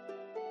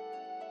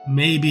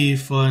maybe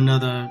for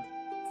another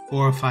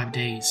 4 or 5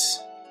 days.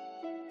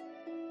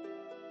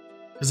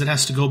 Because it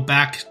has to go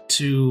back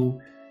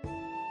to...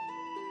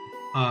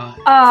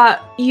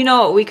 you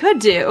know what we could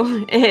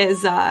do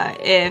is,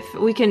 if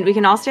we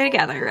can all stay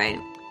together, right?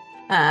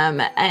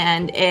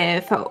 And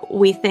if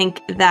we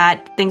think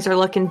that things are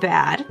looking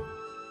bad,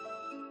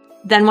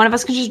 then one of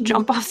us can just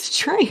jump off the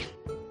train.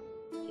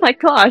 Oh my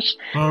gosh.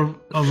 Well,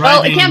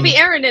 it can't be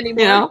Aaron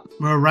anymore. You know?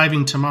 We're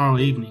arriving tomorrow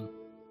evening.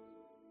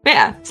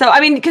 Yeah, so,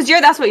 I mean, because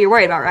that's what you're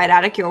worried about, right,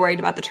 Attic? You're worried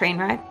about the train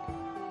ride?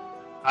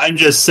 I'm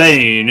just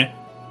saying,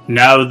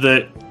 now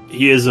that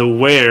he is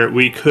aware,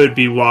 we could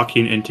be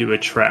walking into a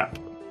trap.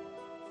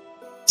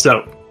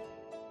 So,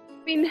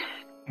 I mean,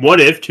 what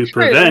if, to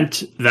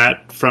prevent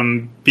that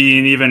from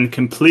being even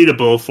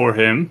completable for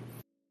him...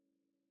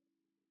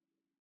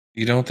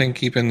 You don't think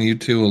keeping you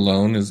two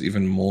alone is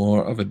even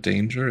more of a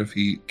danger if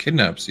he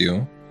kidnaps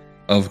you?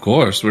 Of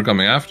course, we're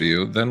coming after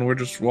you. Then we're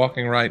just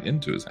walking right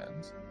into his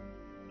hands.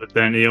 But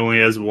then he only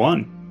has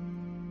one.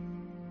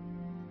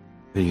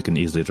 You can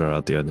easily draw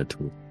out the other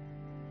two.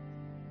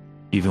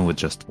 Even with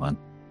just one.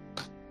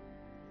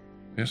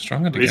 We're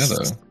stronger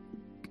together. At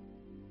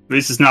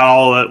least it's not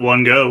all at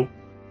one go.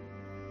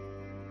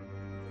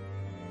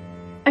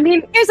 I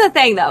mean, here's the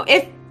thing, though.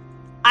 If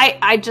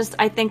I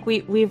think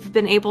we've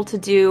been able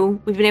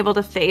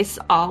to face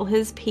all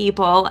his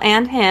people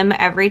and him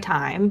every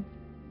time.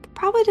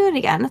 Probably do it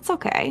again. It's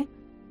okay.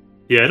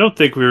 Yeah, I don't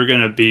think we were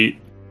gonna beat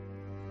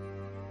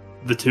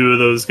the two of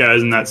those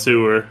guys in that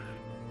sewer.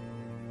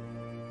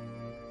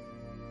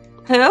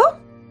 Who?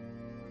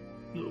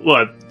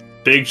 What?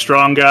 Big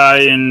strong guy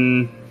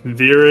in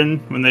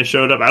Viren when they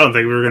showed up? I don't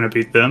think we were gonna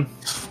beat them.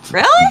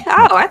 Really?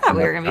 Oh, I thought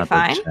we were gonna be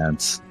fine.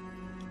 Chance.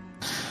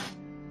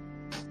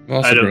 We've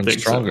also I don't grown think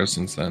stronger so.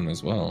 since then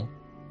as well.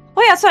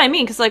 Well, yeah, that's what I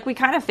mean, because we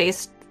kind of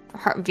faced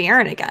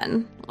Viren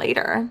again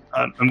later.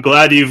 I'm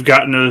glad you've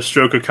gotten a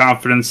stroke of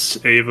confidence,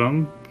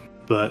 Avum,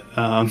 but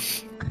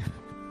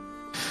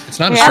It's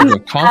not a stroke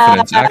of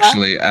confidence,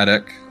 actually,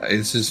 Attic.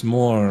 It's just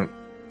more,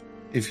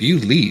 if you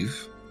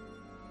leave,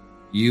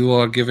 you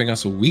are giving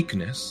us a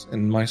weakness,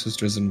 and my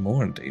sister is in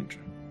more danger.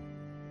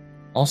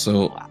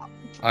 Also,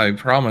 I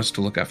promise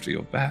to look after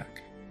your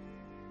back.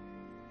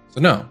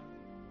 So no,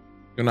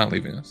 you're not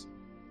leaving us.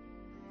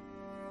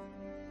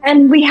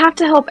 and we have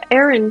to help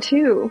Aaron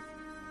too.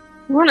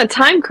 We're on a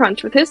time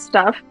crunch with his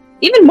stuff.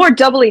 Even more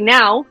doubly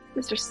now,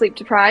 Mr. Sleep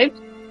Deprived.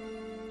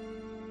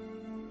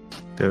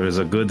 There is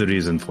a good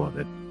reason for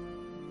it.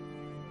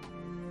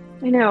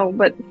 I know,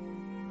 but...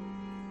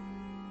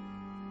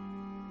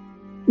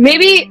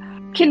 maybe,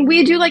 can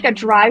we do like a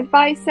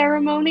drive-by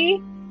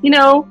ceremony? You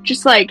know,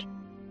 just like,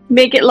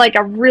 make it like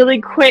a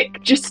really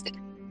quick, just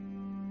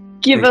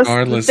give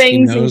Regardless, us the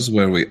things. he knows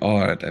where we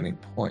are at any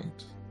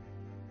point.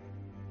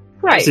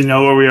 Right. does he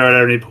know where we are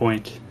at any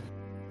point?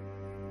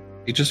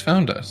 He just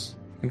found us.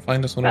 He can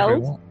find us whenever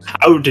he wants.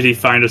 How did he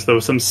find us, though?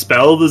 Some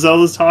spell the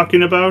Zelda's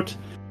talking about?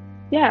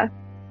 Yeah.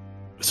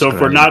 So if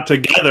we're not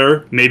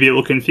together, maybe it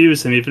will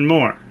confuse him even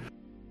more.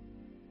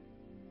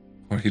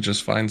 Or he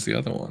just finds the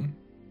other one.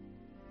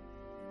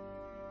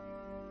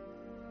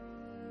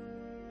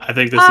 I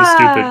think this is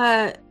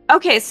stupid.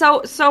 Okay,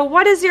 so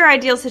what is your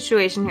ideal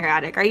situation here,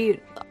 Attic? Are you...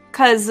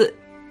 because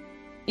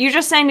You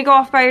just saying to go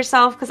off by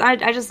yourself? Because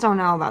I just don't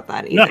know about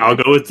that either. No, I'll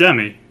go with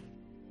Demi.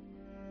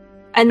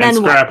 And then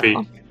Scrappy.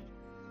 what?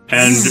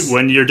 And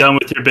when you're done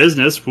with your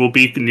business, we'll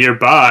be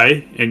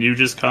nearby, and you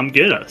just come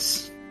get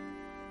us.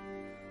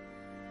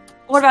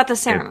 What about the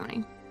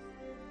ceremony?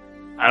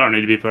 I don't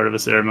need to be part of a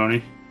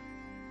ceremony.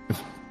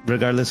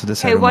 Regardless of the Okay,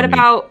 ceremony. what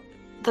about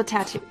the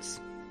tattoos?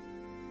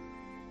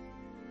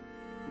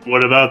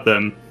 What about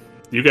them?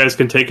 You guys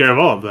can take care of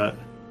all of that.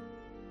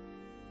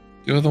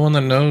 You're the one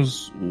that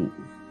knows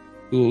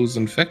who's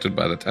infected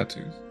by the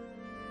tattoos.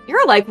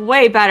 You're like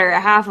way better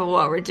at half of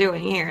what we're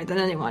doing here than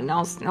anyone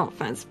else. No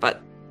offense,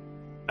 but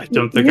I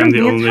don't think I'm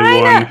the only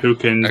one who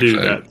can do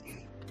that.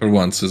 For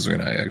once, Scissor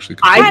and I actually.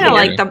 I kind of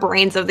like the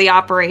brains of the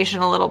operation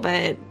a little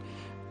bit.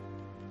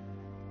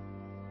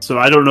 So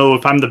I don't know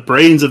if I'm the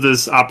brains of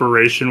this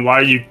operation. Why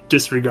are you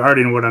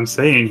disregarding what I'm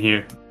saying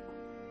here?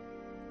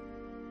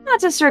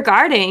 Not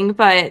disregarding,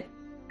 but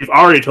You've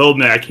already told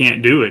me I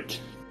can't do it.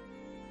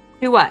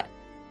 do what?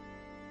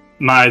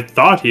 My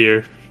thought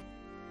here.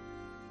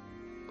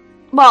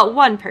 Well,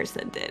 one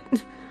person did.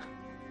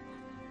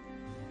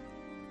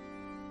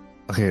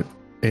 Okay,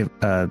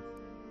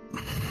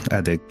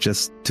 Addict,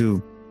 just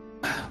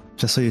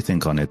so you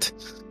think on it,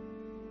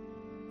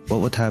 what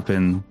would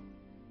happen?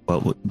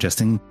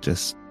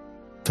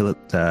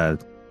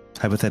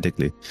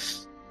 Hypothetically,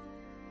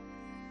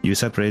 you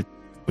separate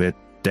with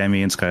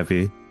Demi and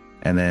Scrappy,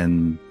 and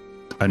then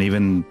an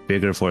even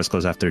bigger force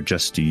goes after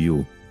just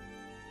you.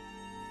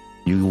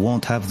 You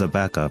won't have the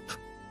backup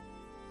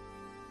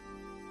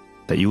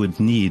that you would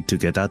need to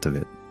get out of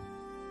it.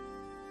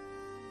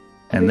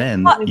 And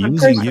then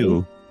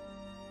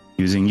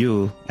using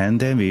you and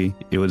Demi,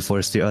 it would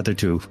force the other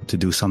two to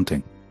do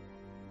something.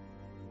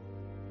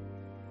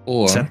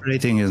 Or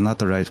separating is not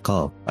the right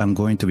call. I'm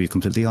going to be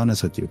completely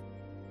honest with you.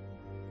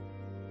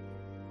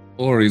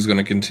 Or he's going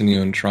to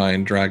continue and try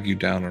and drag you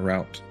down a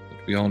route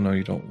that we all know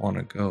you don't want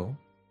to go.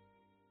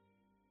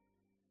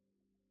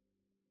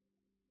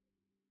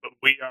 But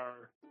we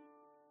are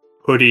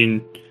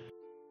putting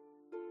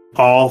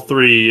all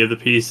three of the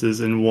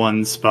pieces in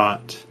one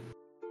spot.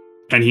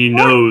 And he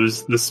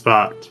knows the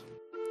spot.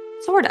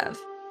 Sort of.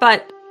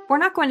 But we're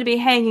not going to be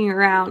hanging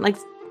around. Like,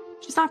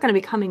 she's not going to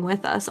be coming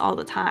with us all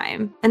the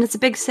time. And it's a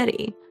big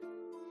city.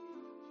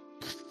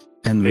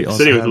 And we also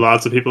city with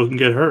lots of people who can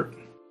get hurt.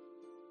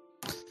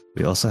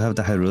 We also have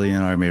the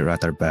Hyrulean army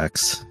at our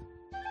backs.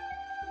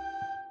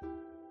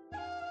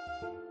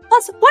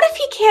 Plus, what if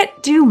he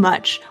can't do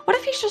much? What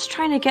if he's just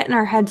trying to get in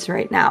our heads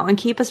right now and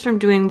keep us from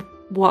doing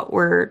what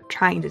we're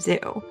trying to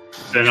do?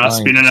 Then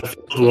us being in a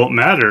field won't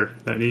matter.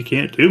 Then he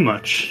can't do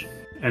much.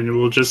 And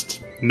we'll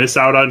just miss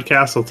out on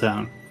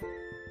Castletown.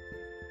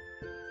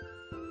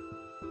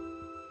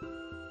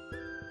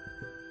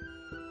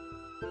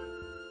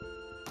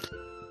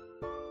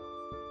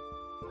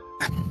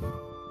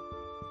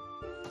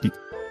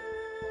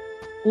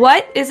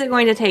 What is it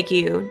going to take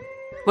you?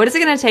 What is it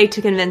going to take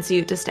to convince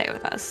you to stay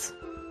with us?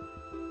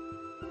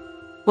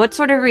 What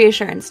sort of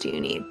reassurance do you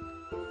need?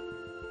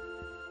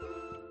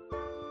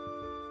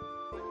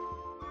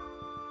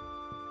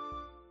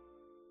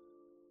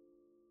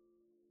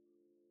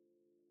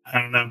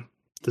 I don't know.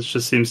 This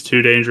just seems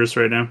too dangerous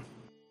right now. Do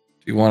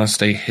you want to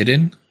stay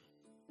hidden?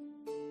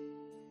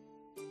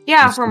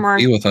 Yeah, for more.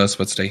 Be with us,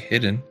 but stay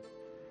hidden.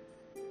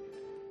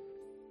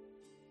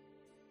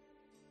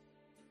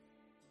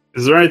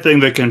 Is there anything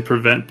that can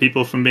prevent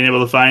people from being able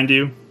to find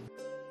you?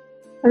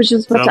 I was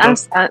just about to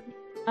ask that.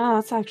 Oh,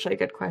 that's actually a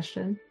good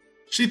question.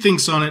 She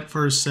thinks on it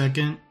for a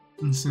second,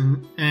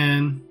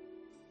 and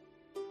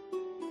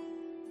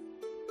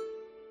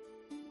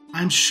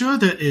I'm sure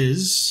there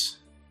is.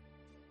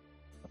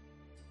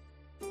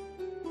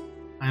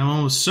 I'm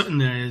almost certain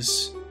there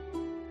is.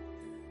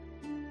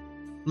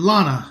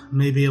 Lana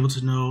may be able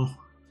to know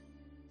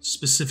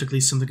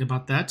specifically something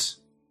about that.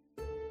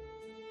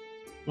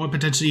 Or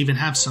potentially even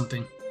have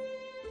something.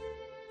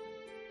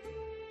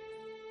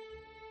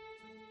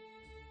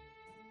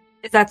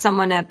 Is that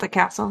someone at the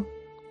castle?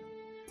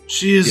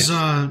 She is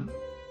a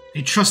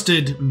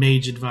trusted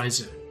mage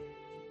advisor.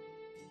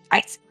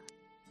 Nice.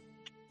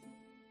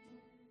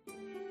 An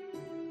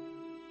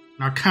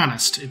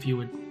arcanist, if you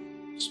would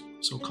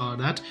so call it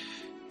that.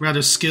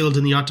 Rather skilled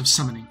in the art of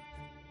summoning.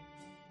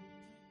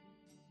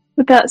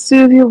 Would that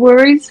soothe your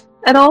worries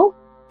at all?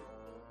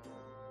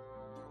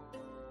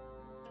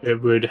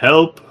 It would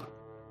help.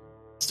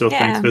 Still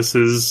think this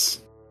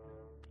is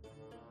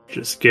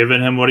just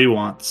giving him what he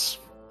wants.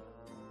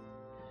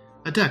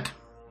 Adek,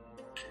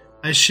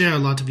 I share a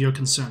lot of your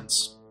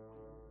concerns.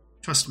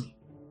 Trust me.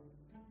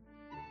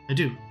 I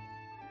do.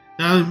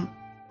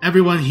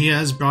 Everyone here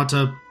has brought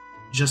up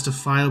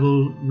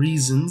justifiable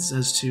reasons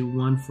as to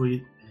one for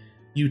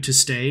you to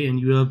stay, and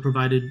you have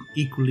provided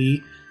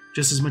equally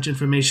just as much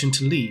information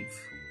to leave.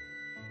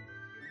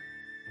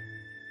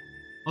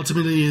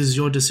 Ultimately, it is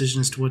your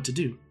decision as to what to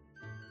do.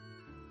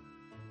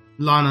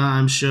 Lana,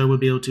 I'm sure, will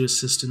be able to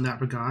assist in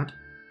that regard.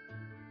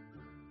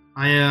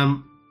 I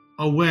am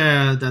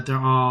aware that there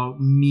are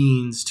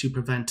means to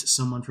prevent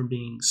someone from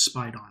being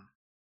spied on.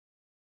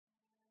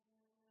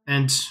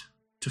 And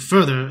to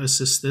further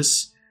assist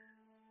this,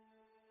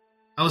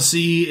 I'll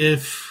see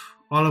if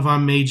all of our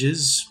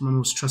mages, my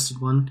most trusted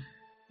one,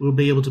 will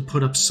be able to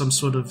put up some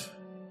sort of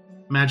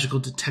magical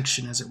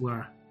detection, as it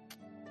were.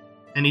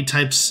 Any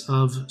types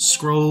of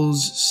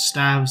scrolls,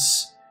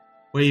 staves,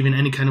 or even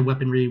any kind of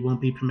weaponry won't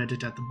be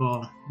permitted at the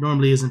ball.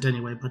 Normally isn't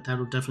anyway, but that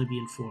will definitely be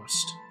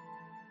enforced.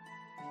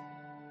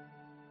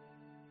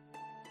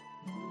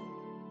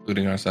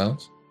 Including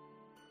ourselves?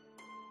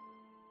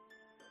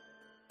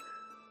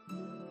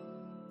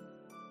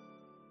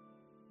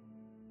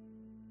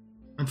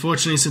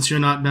 Unfortunately, since you're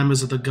not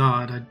members of the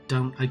Guard,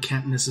 I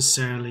can't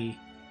necessarily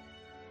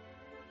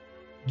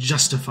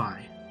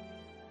justify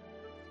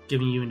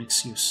giving you an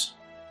excuse.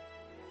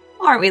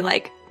 Aren't we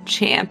like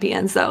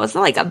champions though? It's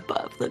not like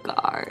above the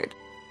Guard.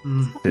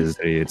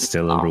 It's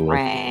still a rule.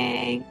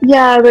 Rank.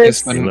 Yeah, there's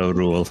Still a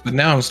rule. But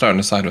now I'm starting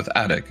to side with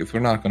Attic. If we're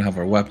not going to have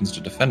our weapons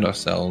to defend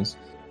ourselves,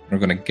 we're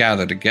going to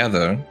gather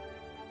together,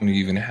 and we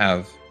even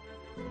have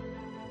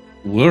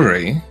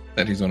worry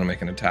that he's going to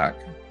make an attack.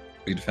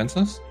 Be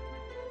defenseless?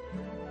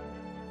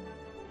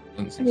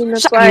 I mean,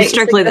 that's Should why be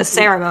strictly the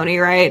ceremony,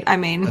 right? I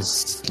mean,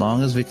 As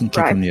long as we can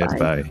keep Right, them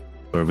nearby,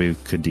 or we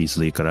could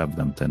easily grab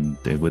them, then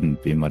there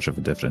wouldn't be much of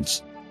a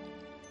difference.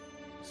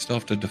 Still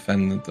have to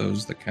defend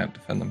those that can't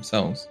defend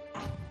themselves.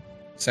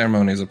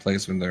 Ceremony is a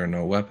place where there are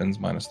no weapons,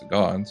 minus the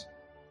gods.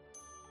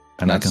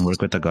 And I can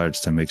work with the guards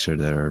to make sure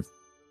there are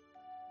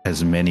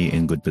as many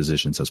in good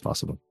positions as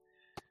possible.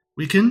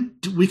 We can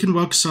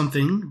work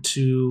something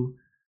to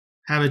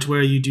have it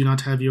where you do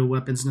not have your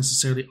weapons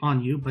necessarily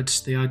on you,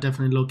 but they are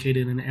definitely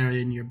located in an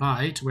area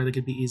nearby to where they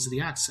could be easily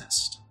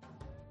accessed.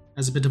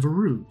 As a bit of a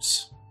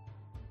ruse.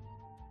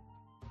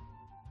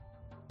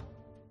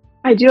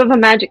 I do have a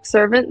magic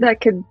servant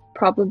that could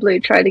probably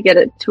try to get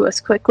it to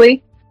us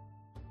quickly.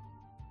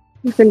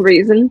 Within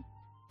reason.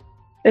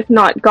 If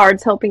not,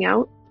 guards helping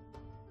out.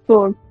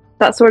 For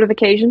that sort of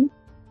occasion.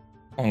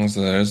 As long as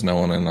there's no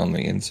one on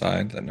the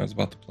inside that knows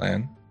about the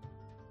plan.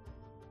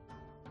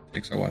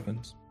 Takes our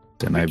weapons.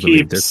 Then I I believe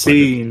keep this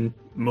seeing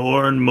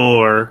more and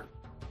more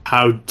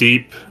how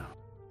deep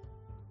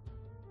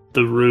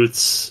the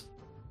roots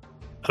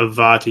of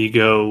Vati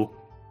go,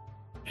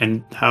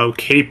 and how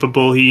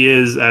capable he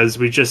is, as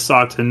we just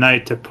saw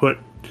tonight, to put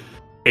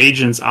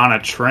agents on a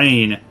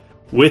train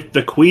with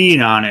the queen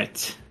on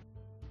it.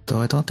 Though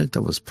I don't think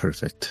that was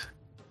perfect.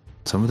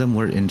 Some of them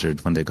were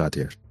injured when they got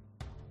here.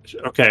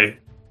 Okay,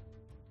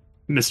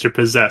 Mr.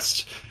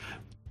 Possessed.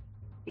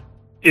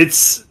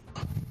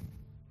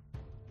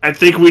 I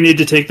think we need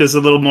to take this a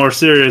little more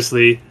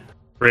seriously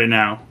right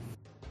now.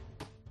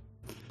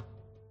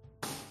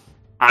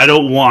 I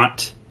don't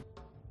want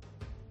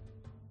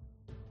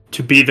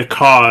to be the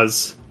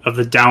cause of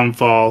the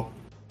downfall.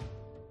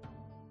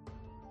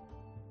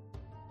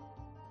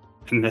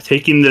 And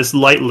taking this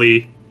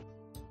lightly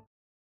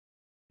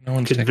No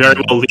one's could taking very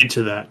it. well lead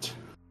to that.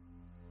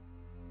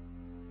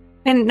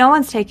 and no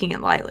one's taking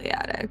it lightly,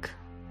 Attic.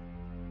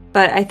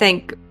 But I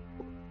think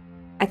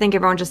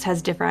everyone just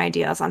has different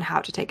ideas on how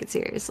to take it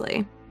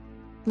seriously.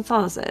 That's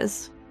all this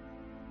is.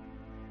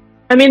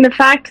 I mean, the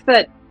fact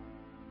that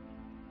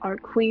our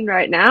queen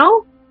right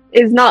now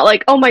is not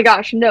like, oh my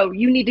gosh, no,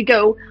 you need to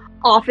go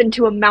off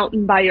into a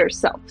mountain by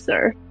yourself,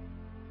 sir.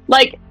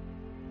 Like,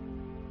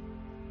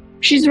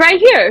 she's right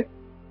here,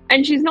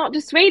 and she's not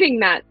dissuading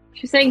that.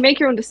 She's saying make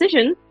your own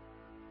decision.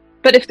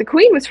 But if the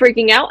queen was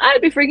freaking out,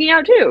 I'd be freaking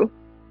out too.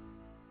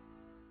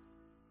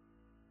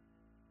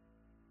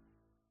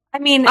 I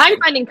mean, I'm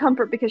finding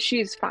comfort because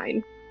she's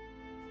fine.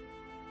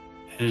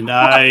 And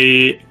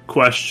I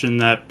question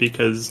that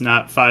because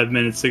not 5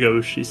 minutes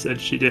ago she said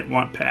she didn't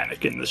want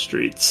panic in the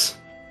streets.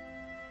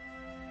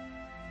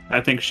 I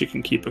think she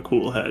can keep a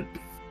cool head.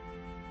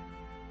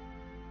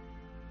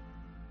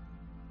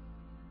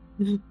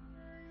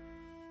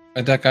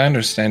 Adek, I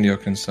understand your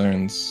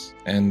concerns,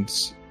 and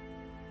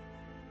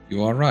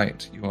you are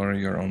right. You are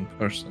your own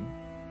person.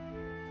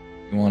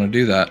 You want to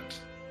do that,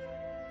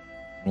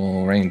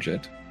 we'll arrange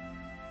it.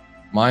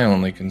 My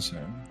only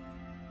concern,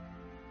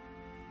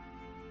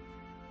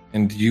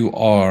 and you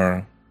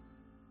are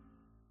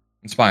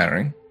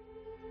inspiring,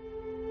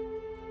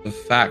 the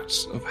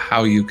facts of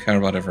how you care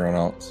about everyone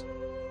else.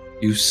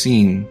 You've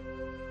seen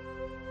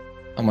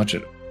how much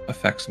it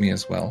affects me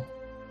as well.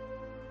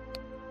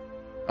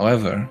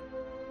 However,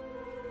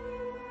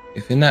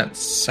 if in that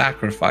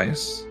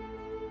sacrifice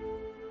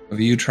of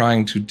you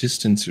trying to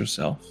distance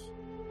yourself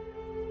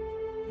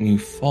and you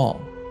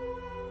fall,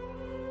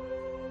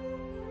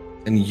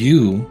 then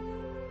you,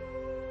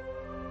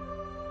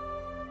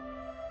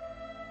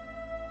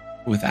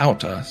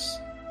 without us,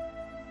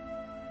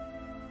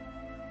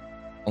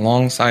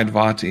 alongside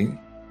Vati,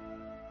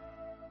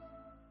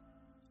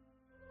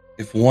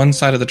 if one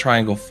side of the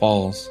triangle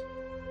falls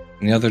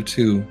and the other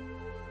two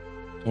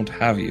don't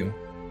have you,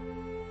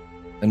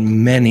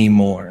 then many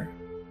more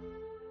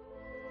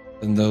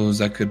than those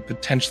that could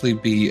potentially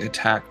be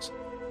attacked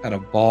at a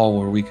ball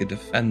where we could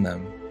defend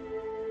them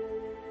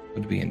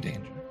would be in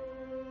danger.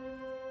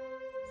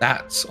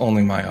 That's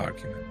only my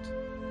argument.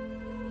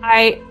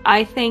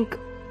 I think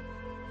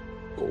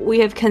we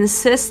have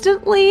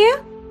consistently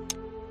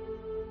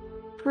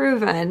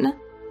proven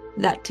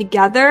that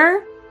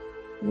together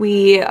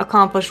we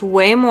accomplish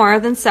way more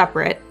than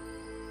separate.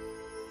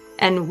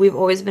 And we've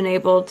always been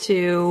able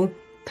to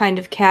kind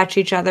of catch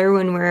each other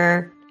when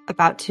we're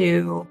about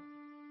to,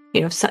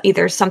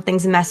 either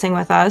something's messing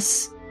with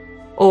us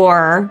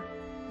or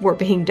we're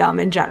being dumb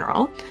in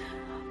general.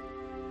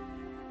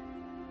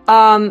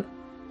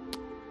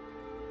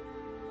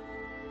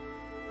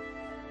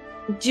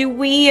 Do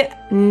we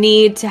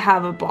need to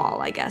have a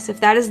ball, I guess? If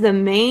that is the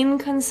main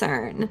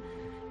concern,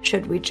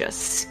 should we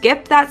just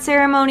skip that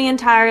ceremony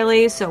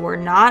entirely so we're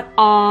not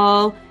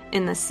all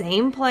in the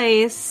same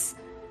place?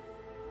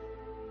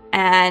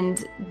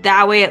 And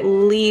that way at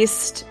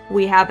least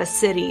we have a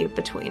city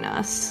between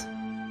us.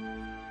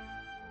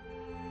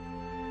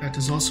 That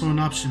is also an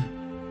option.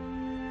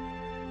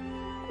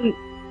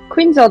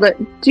 Queen Zelda,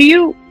 do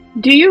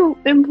you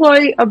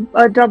employ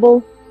a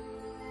double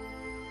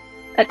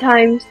at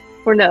times,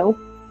 or no?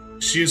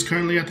 She is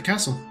currently at the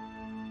castle.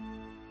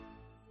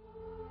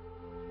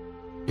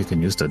 You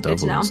can use the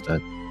double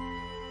instead.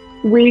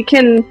 We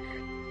can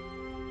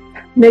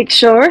make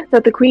sure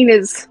that the queen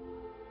is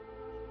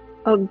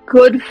a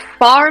good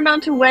far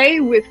amount away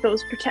with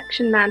those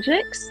protection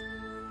magics.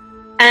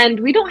 And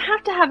we don't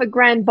have to have a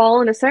grand ball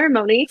and a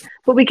ceremony,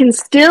 but we can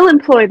still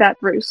employ that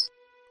ruse.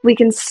 We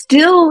can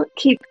still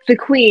keep the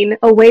queen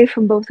away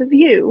from both of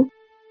you,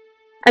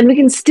 and we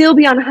can still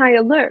be on high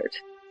alert.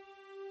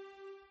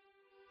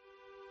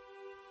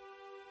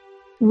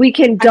 We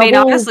can double... I mean,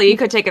 honestly, you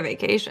could take a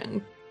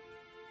vacation.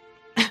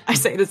 I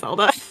say to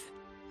Zelda.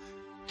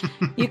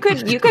 You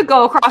could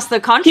go across the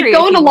country. Keep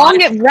going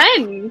along at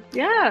Ren.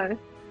 Yeah.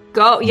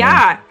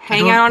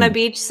 Hang out on a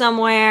beach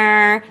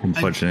somewhere.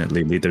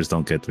 Unfortunately, leaders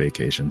don't get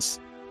vacations.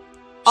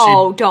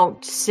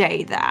 Don't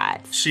say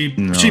that. She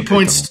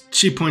points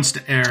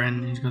to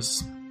Aaron and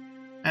goes,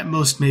 "At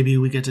most, maybe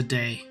we get a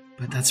day,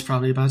 but that's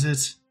probably about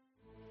it."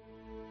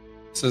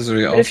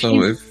 Cesare,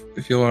 also,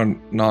 if you are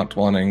not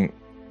wanting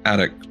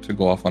Attic to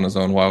go off on his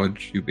own, why would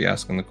you be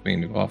asking the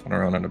queen to go off on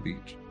her own on a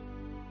beach?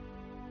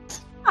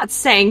 I'm not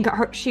saying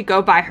she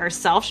go by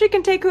herself. She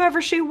can take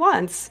whoever she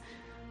wants.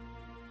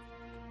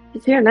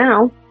 She's here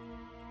now.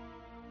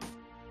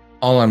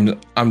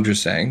 I'm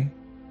just saying.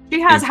 She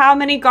has how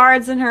many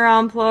guards in her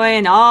employ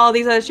and all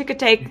these other... She could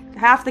take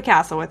half the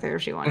castle with her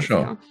if she wanted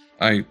to.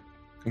 I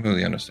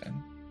completely understand.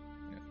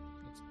 Yeah.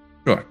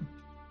 Sure.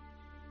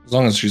 As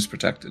long as she's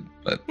protected,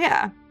 but...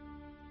 Yeah.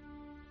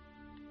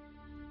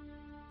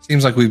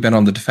 Seems like we've been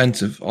on the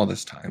defensive all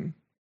this time.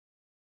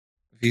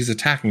 If he's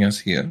attacking us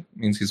here, it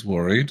means he's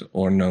worried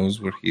or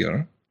knows we're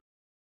here.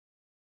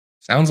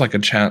 Sounds like a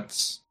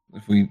chance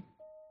if we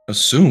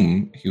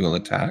assume he will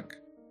attack.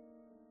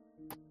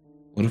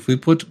 What if we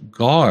put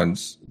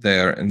guards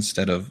there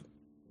instead of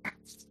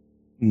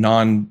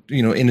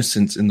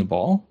innocents in the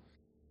ball?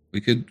 We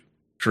could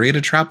create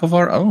a trap of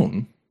our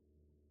own.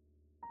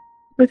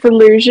 With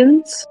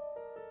illusions?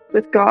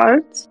 With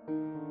guards?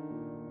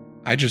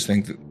 I just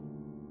think that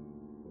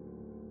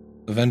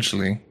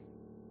eventually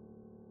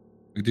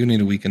we do need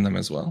to weaken them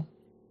as well.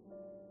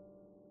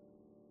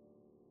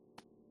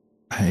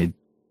 I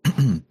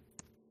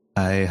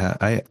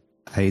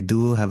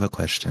do have a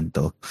question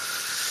though.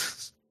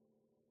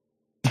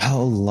 How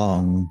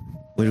long?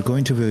 We're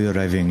going to be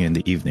arriving in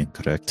the evening,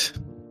 correct?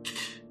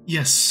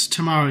 Yes,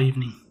 tomorrow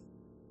evening.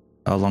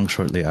 How long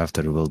shortly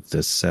after will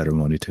this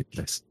ceremony take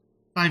place?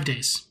 5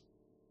 days.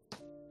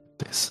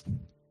 This.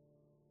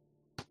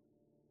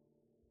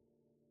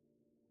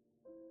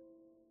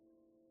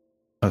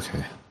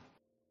 Okay.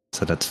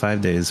 So that's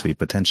 5 days we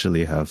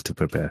potentially have to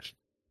prepare.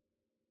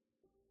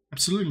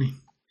 Absolutely.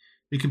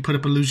 We can put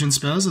up illusion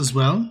spells as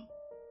well.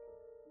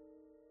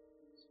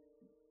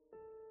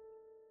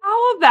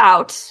 How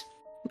about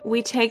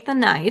we take the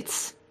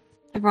night?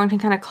 Everyone can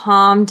kind of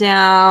calm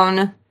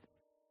down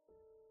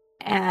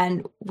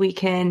and we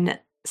can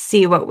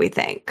see what we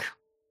think.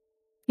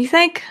 You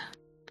think?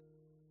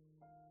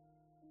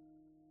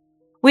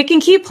 We can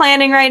keep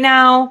planning right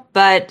now,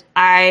 but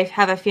I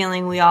have a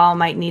feeling we all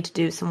might need to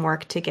do some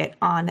work to get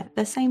on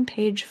the same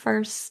page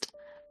first.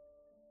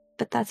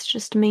 But that's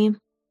just me.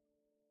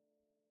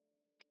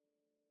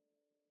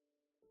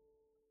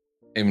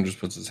 Aemon just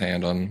puts his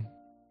hand on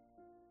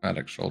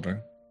Attic's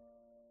shoulder.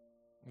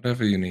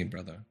 Whatever you need,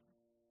 brother.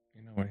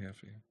 You know we're here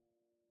for you.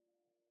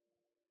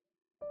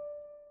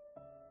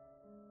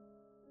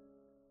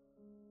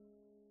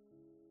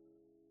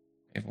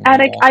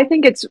 Attic, I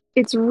think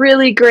it's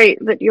really great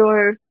that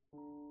you're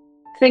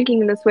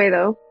thinking in this way,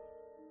 though.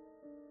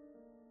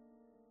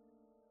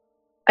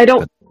 I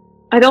don't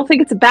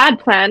think it's a bad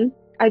plan.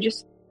 I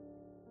just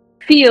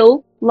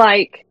feel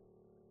like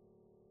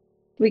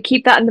we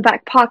keep that in the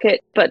back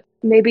pocket, but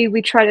maybe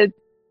we try to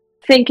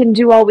think and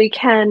do all we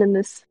can in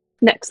this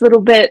next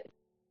little bit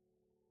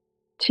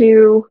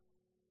to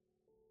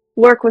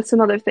work with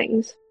some other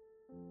things.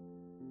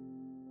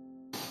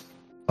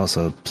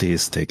 Also,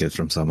 please take it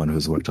from someone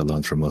who's worked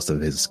alone for most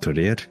of his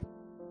career.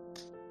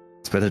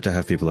 It's better to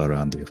have people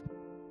around you.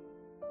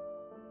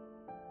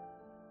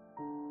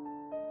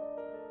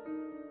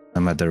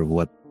 no matter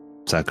what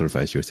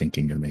sacrifice you're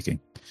thinking you're making.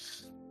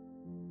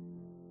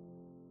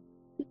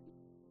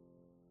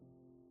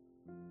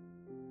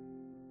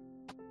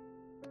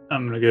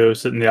 I'm gonna go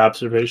sit in the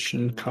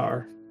observation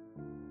car.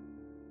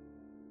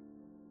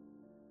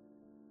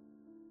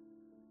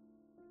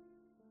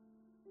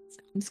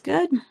 Sounds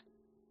good.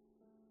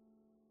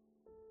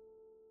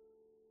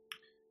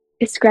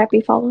 Is Scrappy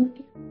following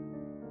you?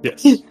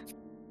 Yes.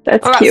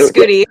 That's What about cute.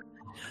 Scooty?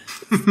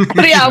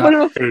 But yeah, what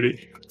about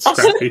Scrappy.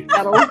 Scrappy.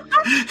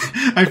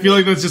 I feel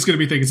like that's just going to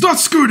be thinking, it's not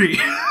Scooty!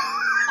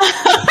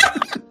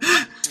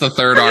 It's the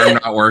third arm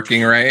not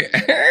working, right?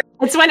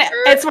 It's when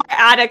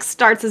Attic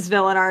starts his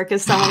villain arc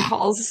as someone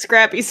calls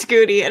Scrappy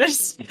Scooty, and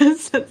it's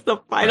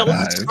the final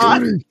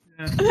shot.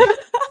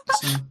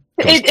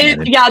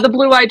 So, the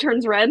blue eye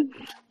turns red.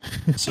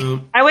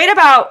 so I wait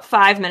about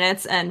 5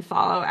 minutes and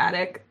follow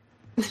Attic,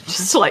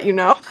 just to let you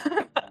know.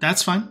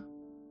 that's fine.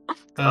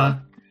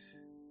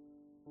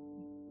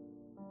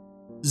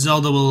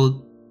 Zelda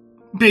will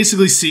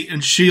basically see,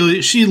 and she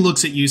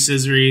looks at you,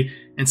 Scissory,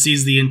 and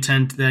sees the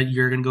intent that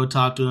you're going to go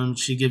talk to him.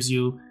 She gives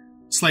you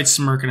a slight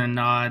smirk and a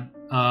nod,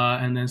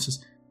 and then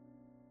says,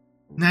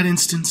 in that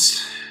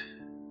instance,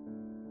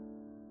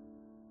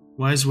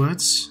 wise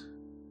words.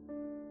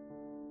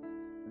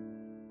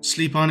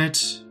 Sleep on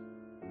it.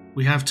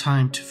 We have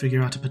time to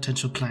figure out a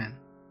potential plan.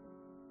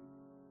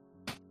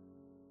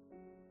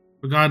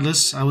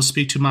 Regardless, I will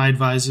speak to my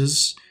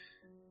advisors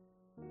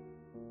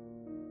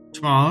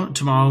tomorrow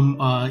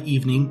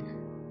evening,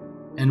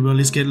 and we'll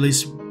get at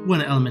least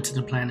one element of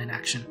the plan in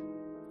action.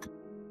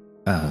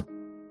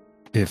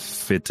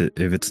 If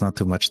it's not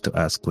too much to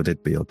ask, would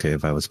it be okay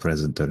if I was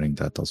present during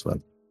that as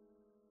well?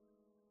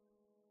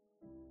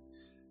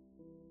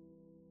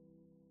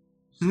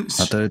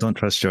 Not that I don't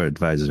trust your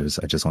advisors,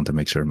 I just want to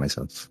make sure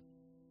myself.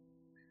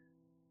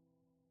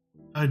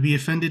 I'd be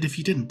offended if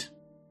you didn't.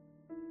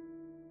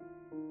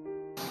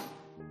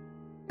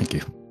 Thank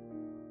you.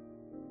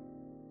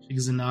 She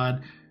gives a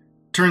nod,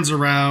 turns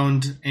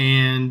around,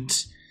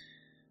 and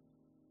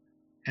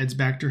heads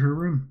back to her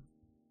room.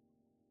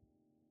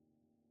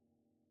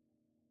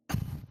 Do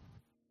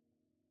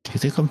you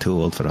think I'm too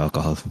old for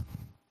alcohol?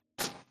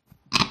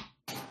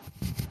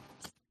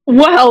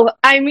 Well,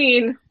 I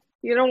mean,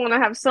 you don't want to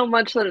have so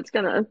much that it's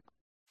gonna.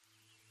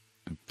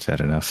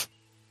 Fair enough.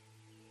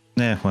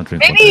 Yeah, one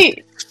drink.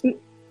 Maybe.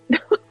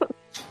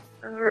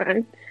 All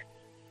right.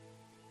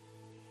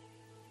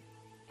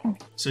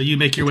 So you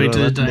make your way to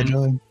the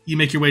dining. You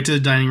make your way to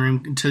the dining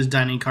room, to the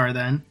dining car.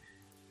 Then,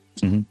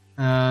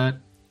 a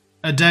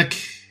deck.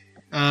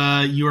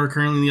 You are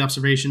currently in the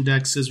observation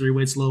deck. Scissory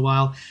waits a little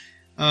while.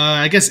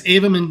 I guess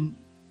Abram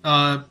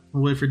and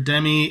wait for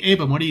Demi.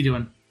 Abram, what are you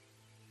doing?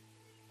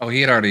 Oh,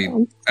 he had already,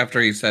 after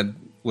he said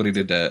what he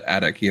did to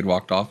Attic, he had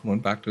walked off and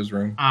went back to his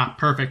room. Ah,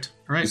 perfect.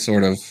 All right. He's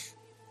sort of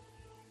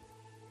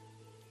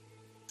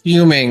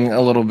fuming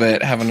a little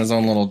bit, having his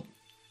own little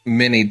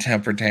mini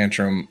temper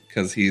tantrum,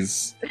 because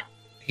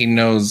he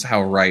knows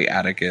how right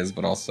Attic is,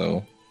 but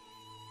also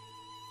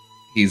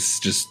he's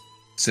just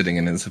sitting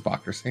in his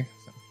hypocrisy.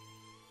 So.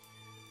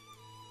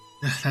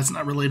 That's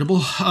not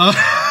relatable. I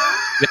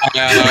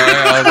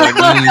was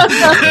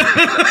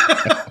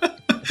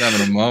like,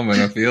 having a moment,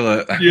 I feel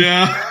it.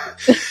 Yeah.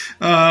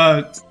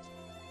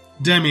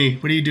 Demi,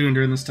 what are you doing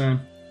during this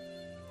time?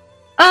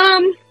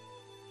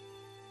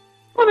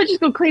 Probably just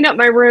go clean up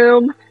my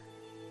room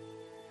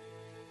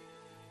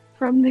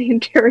from the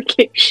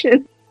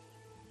interrogation.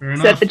 Fair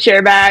enough. Set the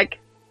chair back.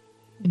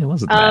 It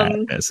wasn't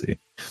that messy.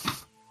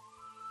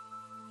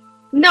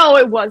 No,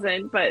 it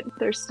wasn't, but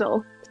there's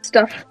still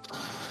stuff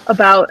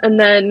about. And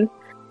then,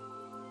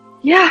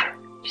 yeah,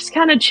 just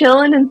kind of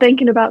chilling and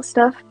thinking about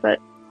stuff, but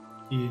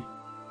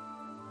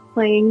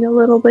playing a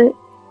little bit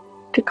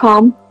to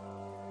calm.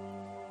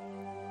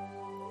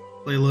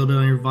 Play a little bit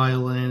on your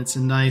violin. It's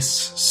a nice,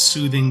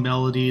 soothing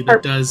melody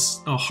that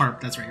does... Oh, harp.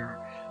 That's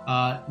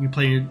right. You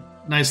play a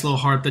nice little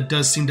harp that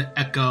does seem to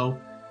echo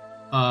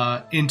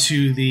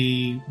into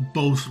the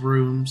both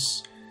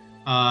rooms.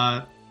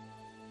 Aaron,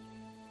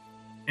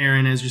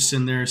 as you're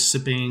sitting there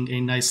sipping a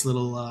nice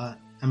little,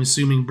 I'm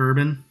assuming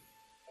bourbon.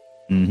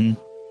 Mm-hmm.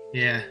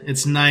 Yeah,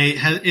 it's nice.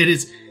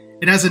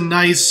 It has a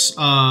nice,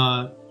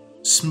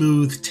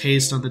 smooth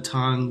taste on the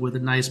tongue with a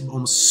nice,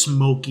 almost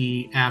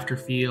smoky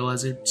afterfeel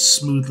as it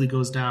smoothly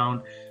goes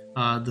down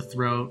the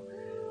throat.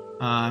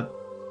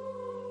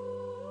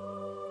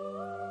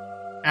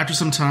 After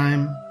some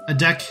time, a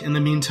deck in the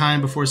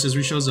meantime before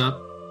Scissory shows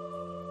up.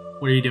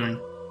 What are you doing?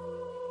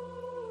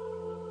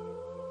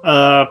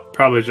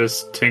 Probably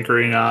just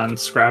tinkering on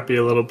Scrappy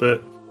a little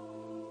bit.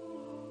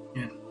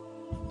 Yeah.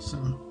 So,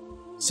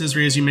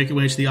 Scissory, as you make your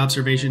way to the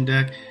observation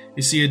deck,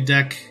 you see a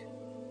deck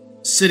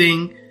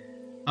sitting,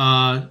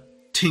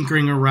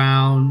 tinkering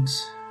around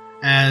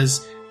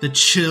as the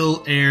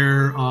chill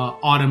air,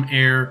 autumn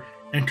air,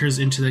 enters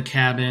into the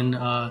cabin.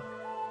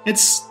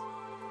 It's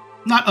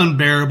not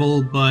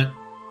unbearable, but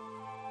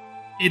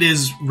it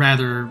is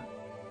rather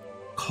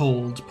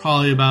cold.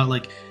 Probably about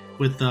like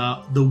with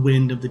the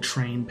wind of the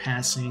train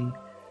passing.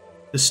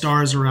 The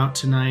stars are out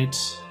tonight.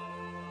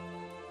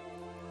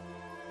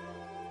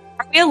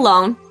 Be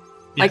alone.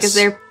 Like, Yes. is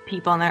there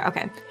people in there?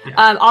 Okay.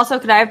 Yeah. Also,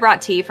 could I have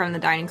brought tea from the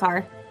dining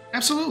car?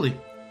 Absolutely.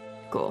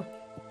 Cool.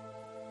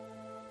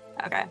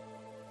 Okay.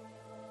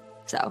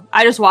 So,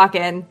 I just walk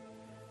in.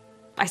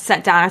 I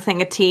set down a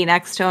thing of tea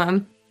next to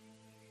him.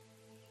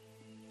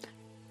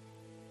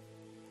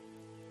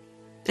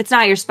 It's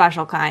not your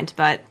special kind,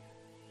 but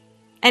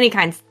any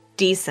kind's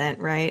decent,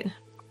 right?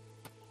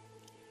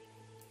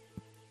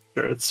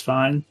 Sure, it's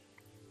fine.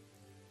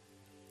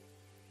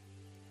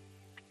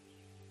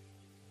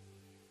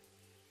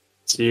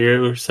 So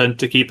you're sent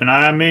to keep an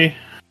eye on me?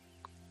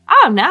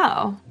 Oh,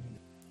 no.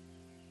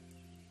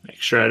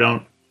 Make sure I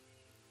don't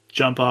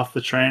jump off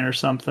the train or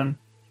something?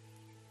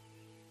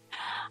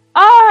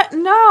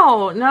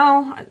 No.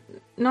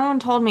 No one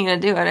told me to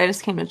do it. I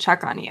just came to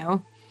check on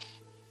you.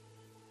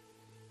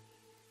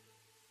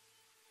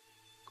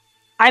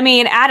 I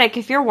mean, Attic,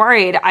 if you're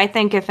worried, I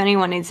think if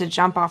anyone needs to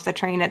jump off the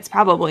train, it's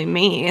probably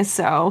me.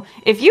 So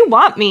if you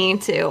want me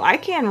to, I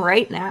can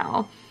right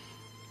now.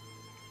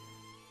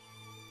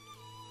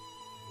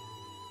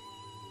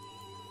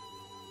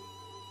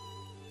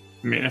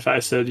 I mean, if I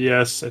said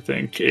yes, I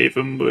think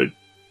Avon would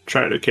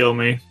try to kill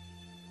me.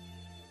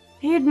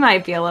 He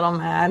might be a little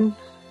mad.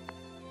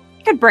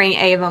 You could bring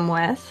Avon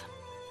with.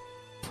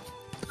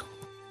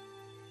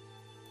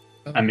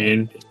 I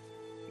mean,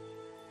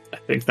 I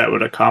think that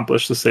would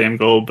accomplish the same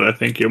goal, but I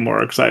think you're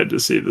more excited to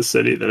see the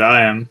city than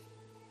I am.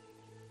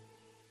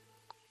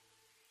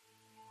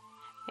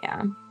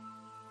 Yeah.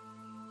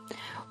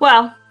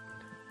 Well,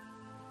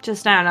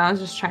 just, I don't know, I was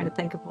just trying to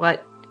think of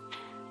what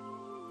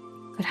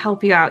could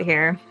help you out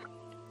here.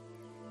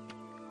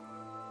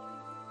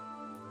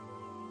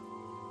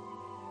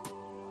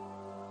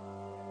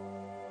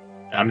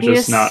 I'm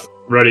just not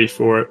ready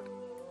for it.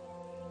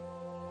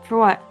 For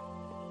what?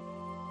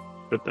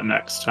 But the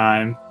next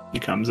time he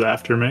comes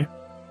after me.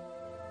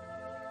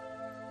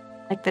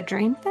 Like the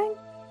dream thing?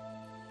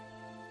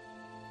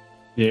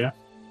 Yeah.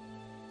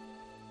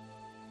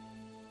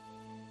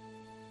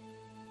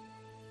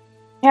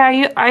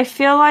 Yeah, I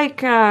feel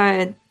like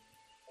I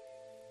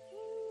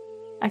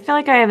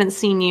haven't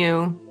seen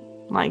you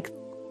like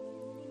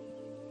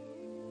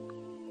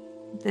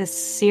this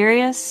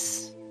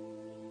serious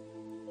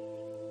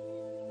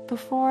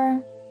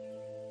before.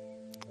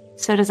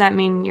 So does that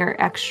mean you're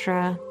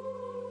extra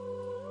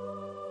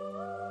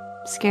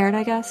scared,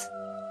 I guess?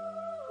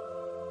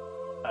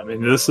 I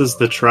mean, this is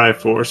the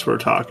Triforce we're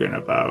talking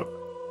about.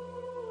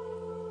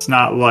 It's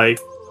not like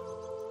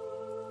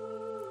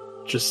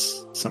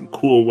just some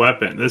cool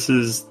weapon. This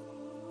is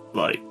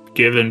like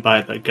given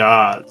by the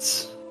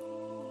gods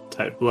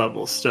type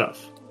level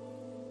stuff.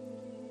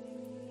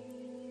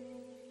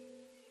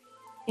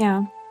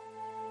 Yeah.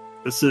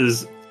 This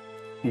is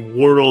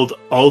world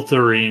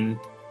altering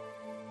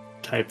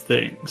type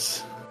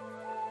things.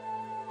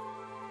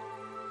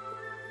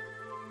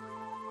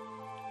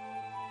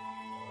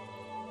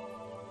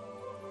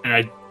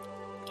 And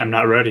I'm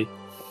not ready.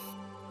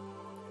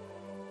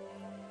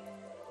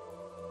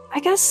 I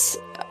guess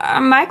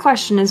my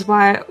question is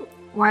why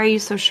are you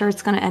so sure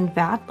it's going to end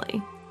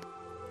badly?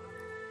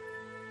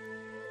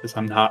 Because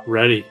I'm not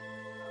ready.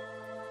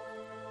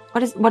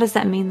 What does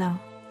that mean though?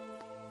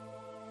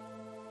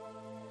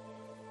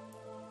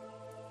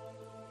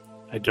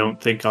 I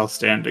don't think I'll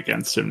stand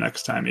against him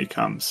next time he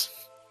comes.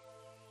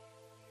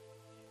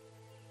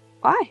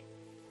 Why?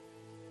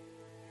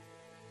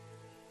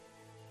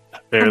 I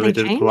barely Something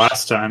did it changed? the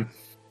last time.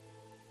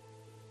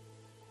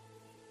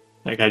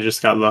 Like, I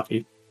just got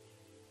lucky.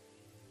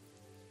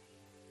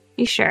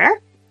 You sure?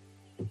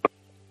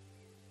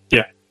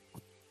 Yeah.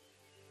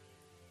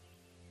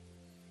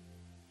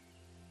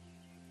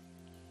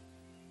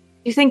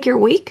 You think you're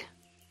weak?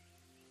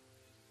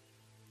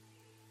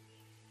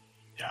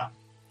 Yeah.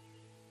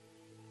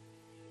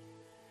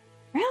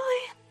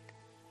 Really?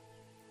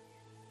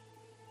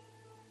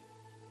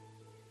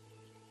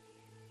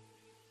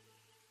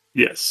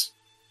 Yes.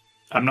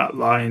 I'm not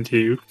lying to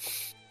you.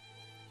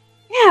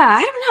 Yeah,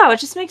 I don't know. It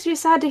just makes me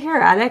sad to hear,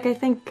 Attic. I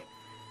think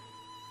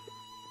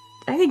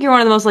you're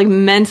one of the most like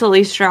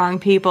mentally strong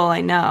people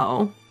I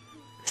know.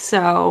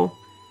 So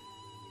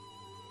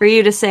for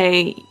you to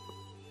say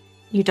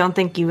you don't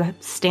think you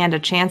stand a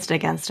chance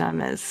against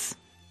him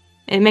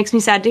it makes me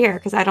sad to hear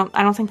because I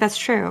don't think that's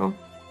true.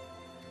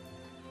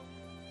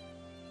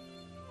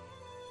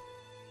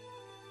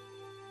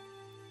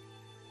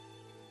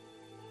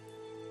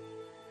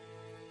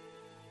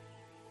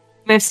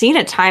 I've seen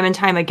it time and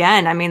time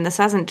again. I mean, this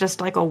isn't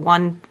just like a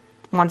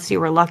once you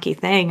were lucky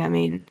thing. I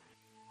mean,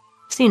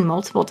 I've seen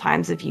multiple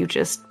times of you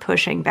just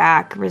pushing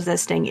back,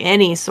 resisting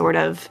any sort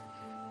of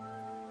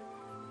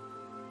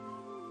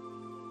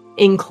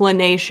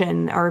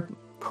inclination or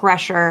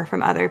pressure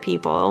from other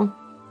people.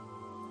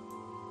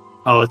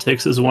 All it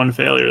takes is one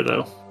failure,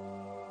 though.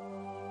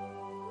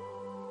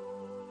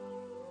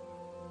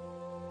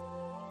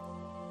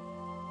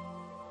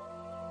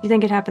 You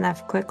think it happened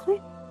that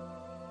quickly?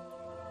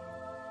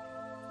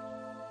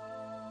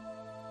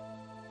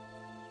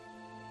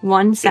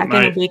 One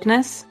second of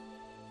weakness?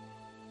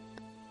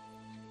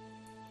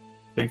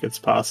 I think it's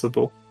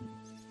possible.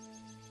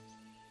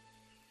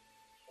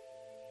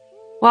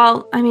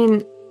 Well, I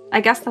mean, I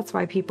guess that's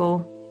why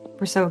people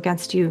were so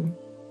against you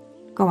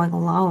going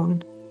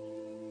alone.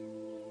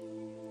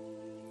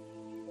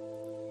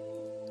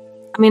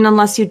 I mean,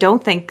 unless you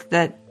don't think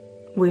that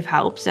we've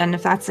helped, and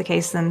if that's the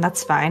case, then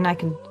that's fine. I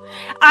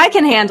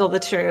can handle the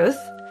truth.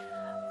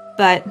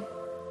 But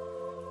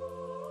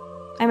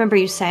I remember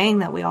you saying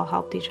that we all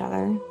helped each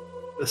other.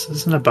 This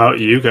isn't about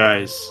you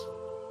guys.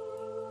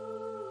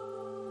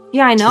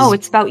 Yeah, I know,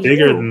 it's about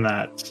bigger you. than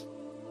that.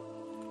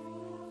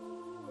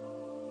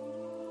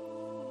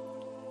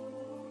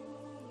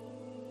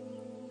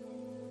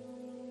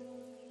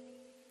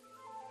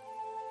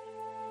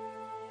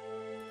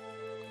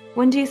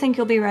 When do you think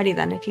you'll be ready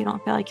then, if you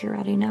don't feel like you're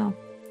ready now?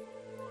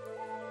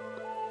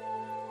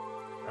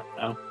 I don't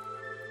know.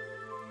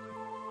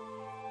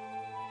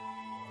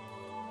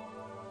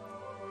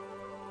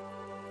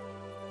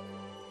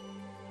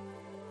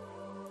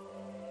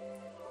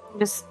 I'm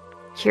just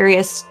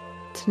curious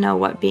to know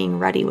what being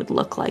ready would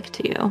look like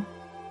to you.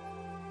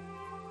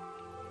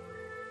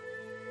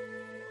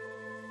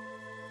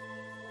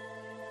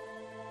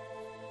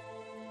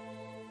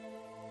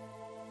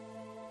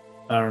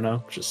 I don't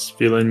know. Just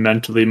feeling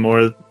mentally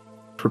more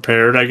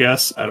prepared, I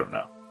guess. I don't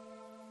know.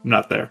 I'm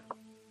not there.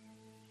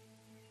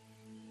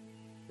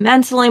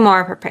 Mentally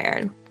more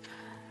prepared.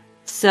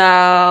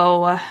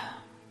 So, I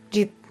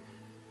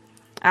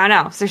don't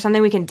know. Is there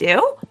something we can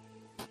do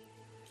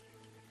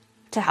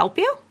to help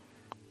you?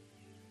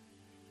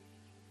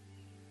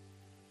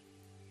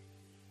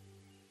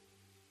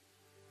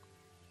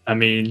 I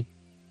mean,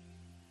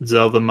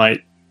 Zelda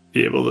might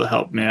be able to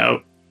help me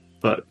out,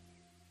 but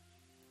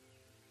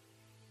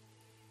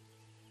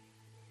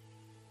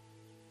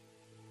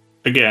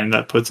again,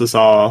 that puts us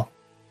all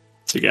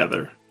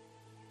together.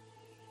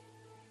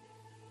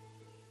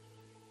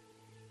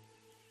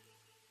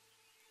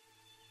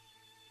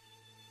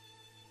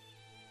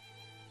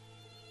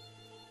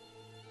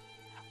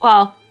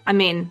 Well, I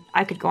mean,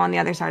 I could go on the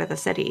other side of the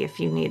city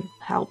if you need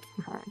help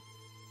from her.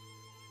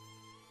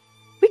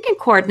 We can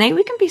coordinate.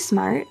 We can be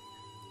smart.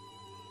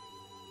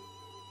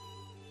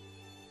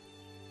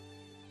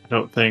 I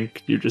don't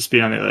think you just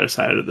being on the other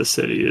side of the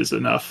city is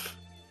enough.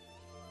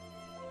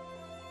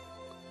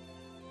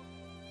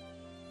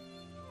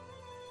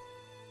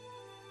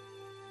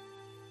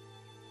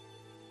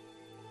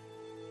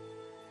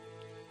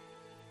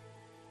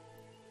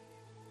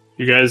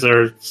 You guys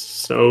are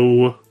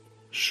so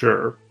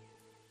sure.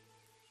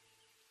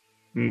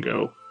 You can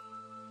go.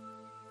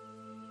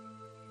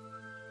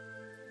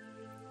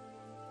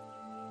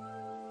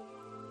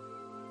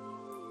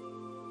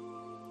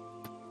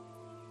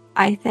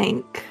 I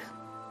think...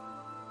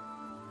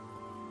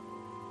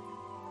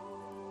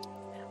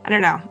 I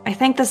don't know. I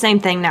think the same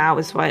thing now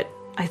is what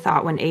I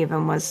thought when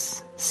Avon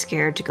was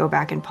scared to go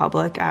back in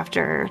public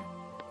after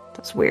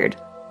those weird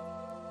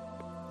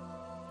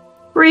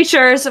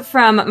creatures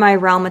from my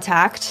realm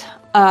attacked.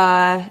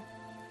 I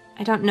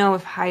don't know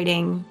if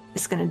hiding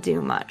is going to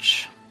do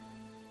much.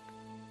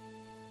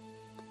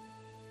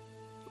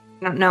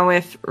 I don't know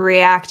if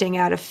reacting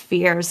out of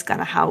fear is going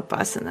to help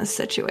us in this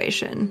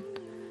situation.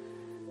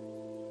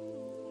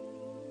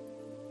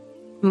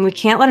 And we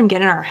can't let him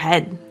get in our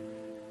head.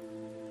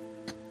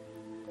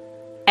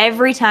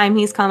 Every time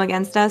he's come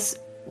against us,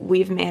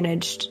 we've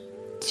managed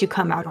to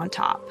come out on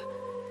top.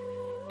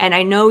 And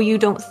I know you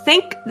don't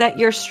think that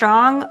you're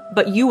strong,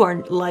 but you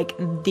are like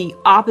the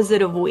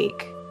opposite of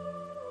weak.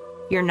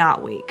 You're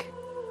not weak.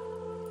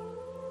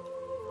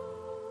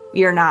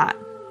 You're not.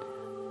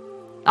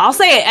 I'll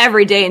say it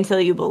every day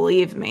until you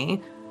believe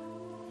me.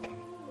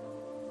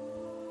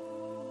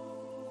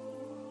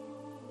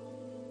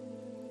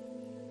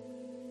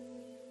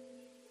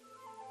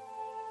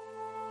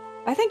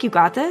 I think you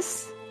got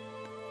this.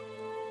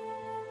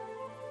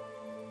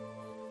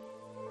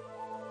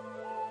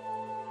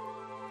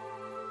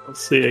 We'll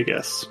see, I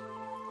guess.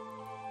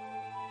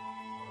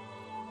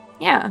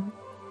 Yeah.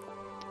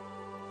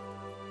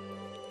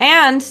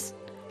 And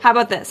how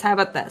about this?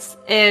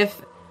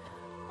 If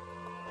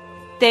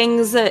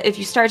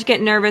you start to get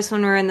nervous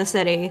when we're in the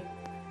city,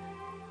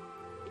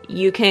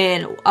 you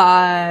can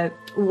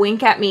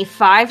wink at me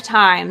 5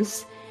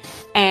 times,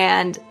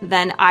 and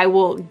then I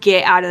will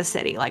get out of the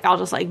city. Like, I'll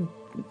just,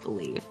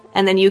 leave.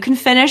 And then you can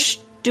finish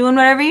doing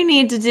whatever you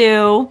need to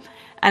do,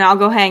 and I'll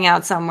go hang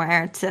out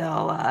somewhere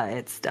till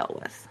it's dealt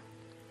with.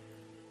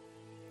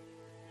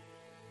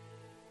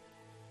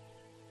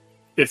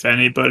 If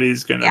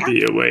anybody's gonna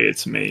be away,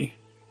 it's me.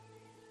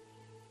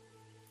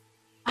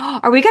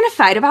 Are we gonna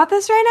fight about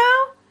this right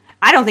now?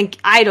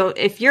 I don't.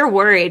 If you're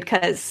worried,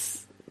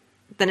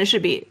 then it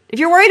should be. If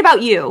you're worried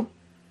about you,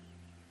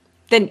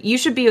 then you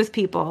should be with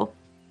people.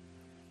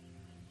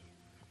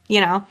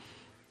 You know?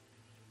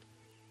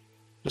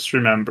 Just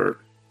remember,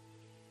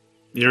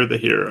 you're the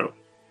hero.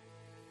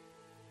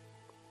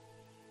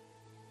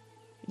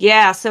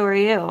 Yeah, so are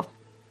you.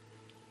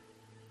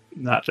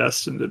 Not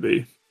destined to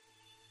be.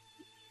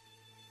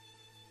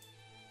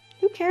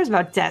 Who cares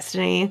about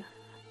destiny?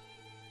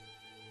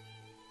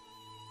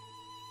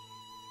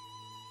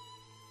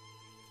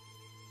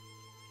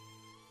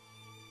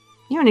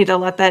 You don't need to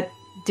let that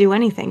do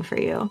anything for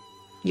you.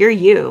 You're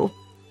you.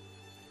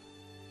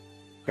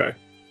 Okay.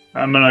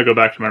 I'm gonna go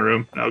back to my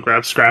room and I'll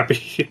grab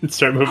Scrappy and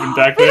start moving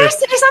back Did there. I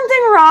say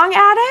something wrong,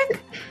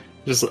 Attic?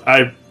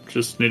 I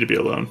just need to be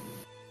alone.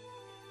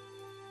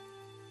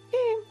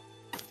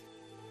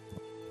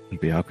 It'd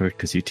be awkward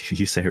because you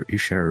share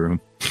a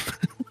room.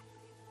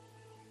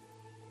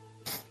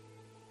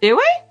 Do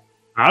we?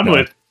 I'm No.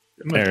 with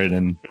Aaron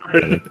and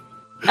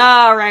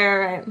Oh,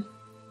 right.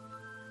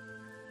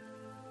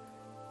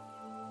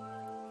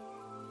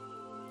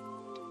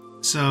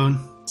 So,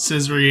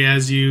 Scissory,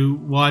 as you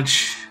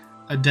watch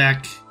a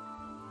deck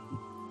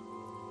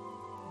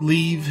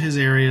leave his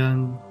area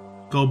and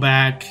go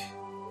back,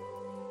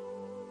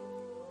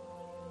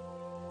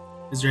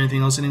 is there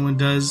anything else anyone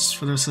does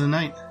for the rest of the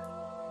night?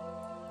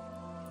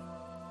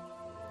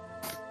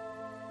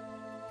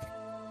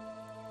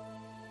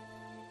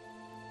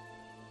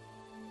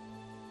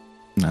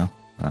 no.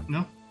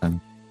 No? I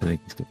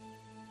think he's good.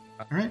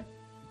 All right.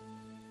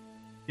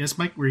 Yes,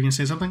 Mike, were you going to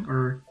say something?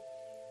 Or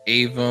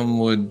Avum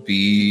would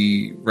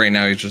be right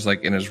now. He's just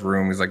like in his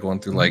room. He's like going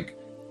through like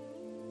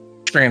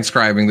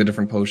transcribing the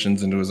different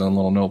potions into his own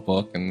little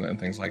notebook and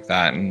things like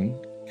that, and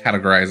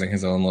categorizing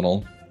his own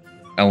little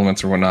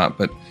elements or whatnot.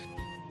 But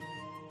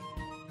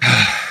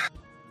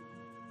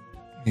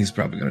he's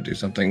probably going to do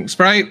something.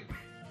 Sprite,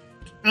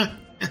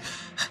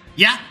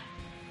 yeah.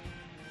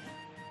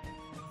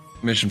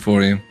 mission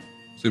for you.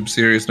 Super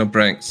serious, no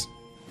pranks.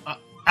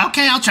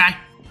 Okay, I'll try.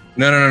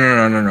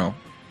 No.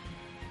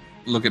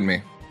 Look at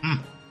me. Hmm.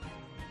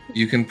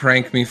 You can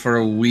prank me for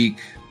a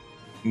week.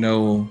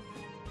 No,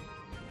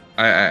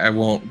 I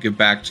won't get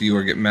back to you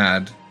or get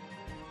mad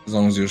as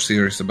long as you're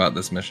serious about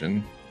this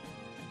mission.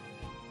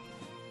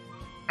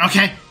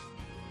 Okay.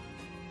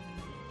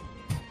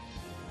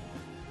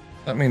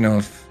 Let me know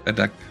if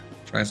Edek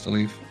tries to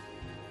leave.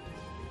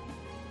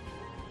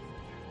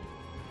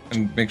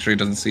 And make sure he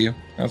doesn't see you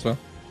as well.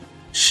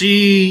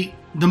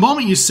 The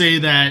moment you say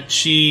that,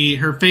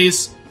 her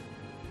face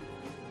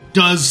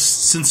does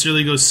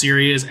sincerely go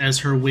serious as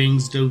her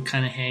wings do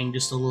kind of hang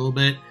just a little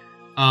bit.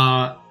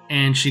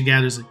 And she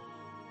gathers like,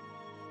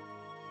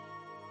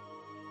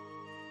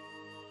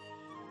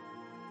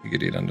 You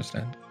could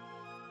understand.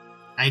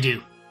 I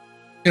do.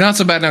 You're not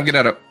so bad now, get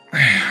out of...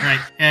 Right.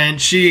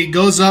 And she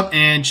goes up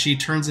and she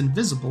turns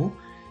invisible.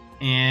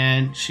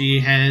 And she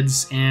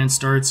heads and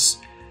starts...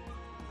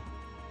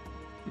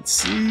 Let's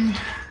see...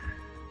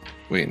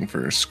 Waiting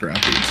for Scrappy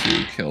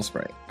to kill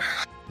Sprite.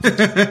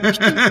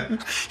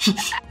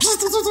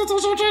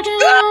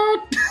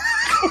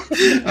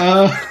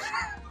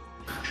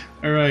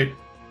 All right.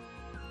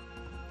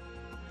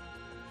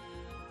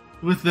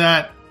 With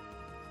that,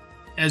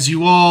 as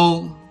you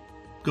all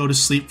go to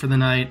sleep for the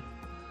night,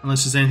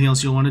 unless there's anything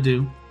else you'll want to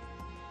do.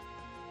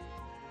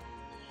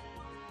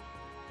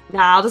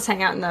 Nah, I'll just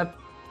hang out in the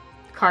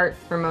cart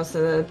for most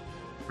of the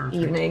Perfect.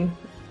 evening.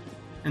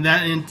 In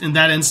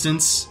that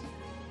instance,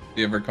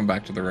 Do you ever come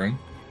back to the room?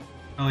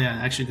 oh yeah,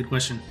 actually, good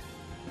question.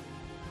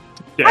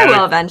 Yeah, I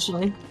will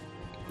eventually.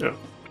 Yeah.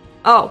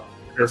 Oh,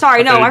 Sure.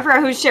 sorry, no, Okay. I forgot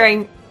who's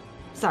sharing.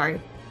 Sorry.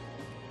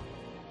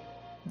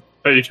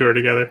 Oh, you two are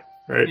together,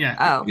 right? Yeah.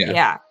 Oh, Yeah.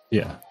 yeah.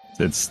 Yeah,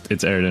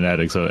 it's Aaron and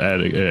Attic, so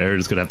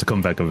Aaron's gonna have to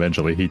come back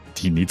eventually.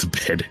 He needs a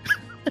bed.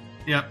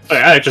 Yep. Oh,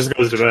 Attic just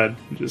goes to bed.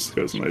 He just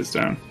goes and lays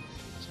down.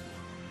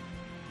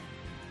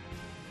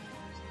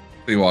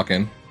 Do you walk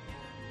in?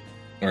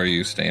 Or are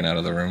you staying out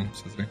of the room,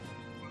 Sissy?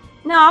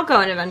 No, I'll go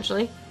in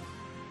eventually.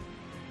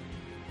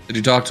 Did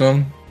you talk to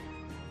him?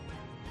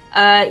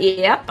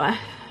 Yep. Did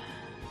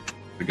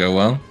it go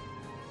well?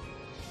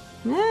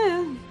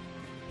 I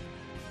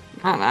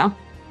don't know.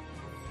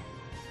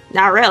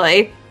 Not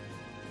really.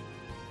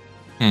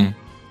 Turns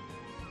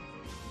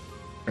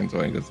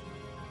away and goes,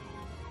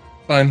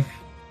 fine.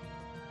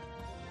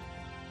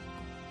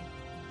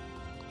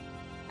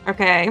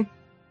 Okay. I'm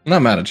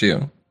not mad at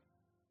you.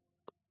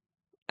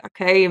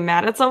 Okay, you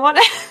mad at someone?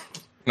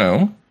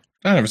 No.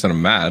 I never said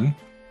I'm mad.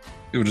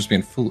 You were just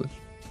being foolish.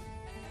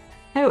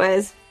 Who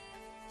is?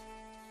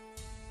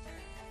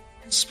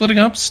 Splitting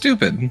up?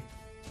 Stupid. I'm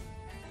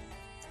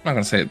not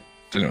gonna say it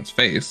to anyone's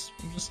face.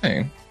 I'm just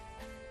saying.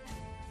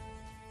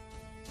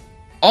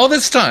 All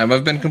this time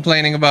I've been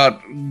complaining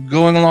about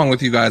going along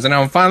with you guys, and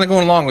now I'm finally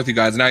going along with you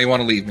guys, and now you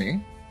want to leave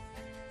me.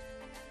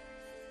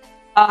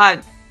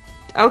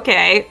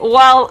 Okay.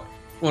 Well,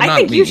 Well, I not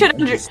think me. you should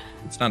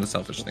It's not a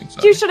selfish thing.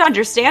 you should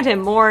understand him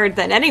more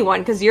than anyone,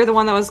 because you're the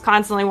one that was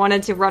constantly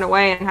wanted to run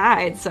away and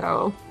hide,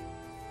 so...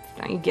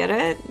 Don't you get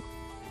it?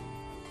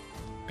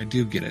 I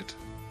do get it.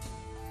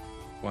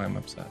 Why I'm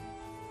upset.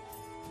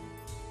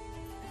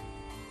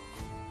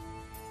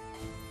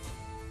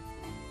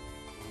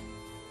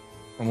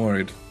 I'm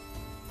worried.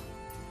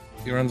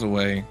 He runs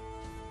away,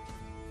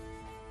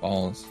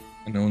 falls,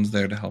 and no one's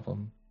there to help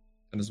him,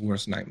 and his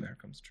worst nightmare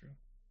comes true.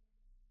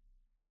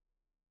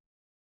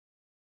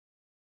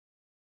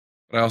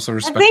 But I also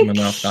respect him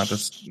enough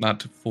not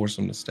to force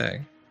him to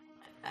stay.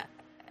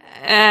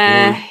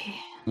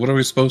 What are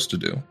we supposed to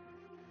do?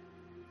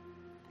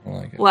 I don't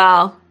like it.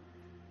 Well,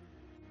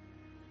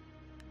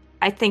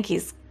 I think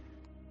he's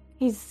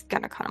He's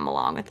gonna come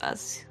along with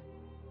us.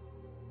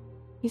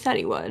 He said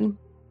he would.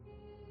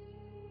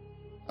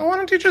 Why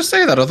don't you just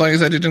say that? I thought you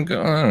said you didn't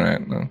go. All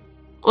right, no.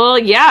 Well,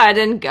 yeah, it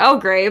didn't go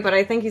great, but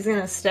I think he's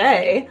gonna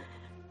stay.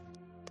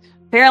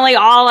 Apparently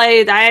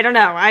I don't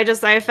know, I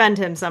offend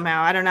him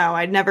somehow. I don't know.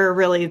 I'd never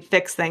really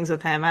fix things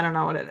with him. I don't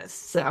know what it is,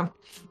 so.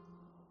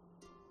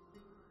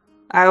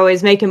 I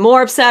always make him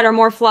more upset or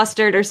more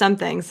flustered or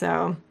something,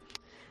 so.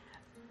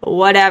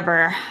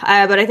 Whatever.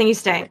 But I think he's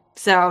staying,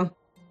 so.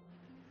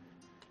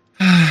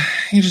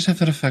 You just have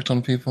that effect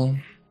on people.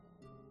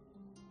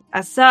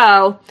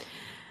 So.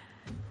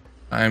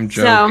 I'm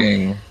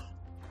joking. So,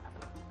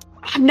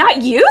 I'm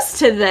not used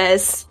to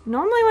this.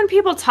 Normally when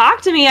people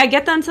talk to me, I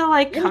get them to,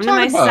 like, come to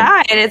my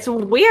side. It's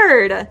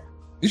weird.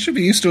 You should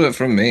be used to it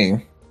from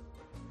me.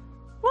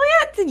 Well,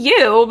 yeah, to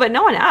you, but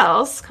no one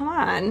else. Come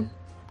on.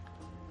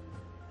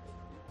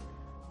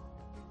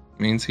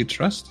 Means he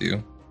trusts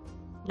you.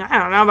 I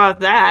don't know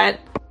about that.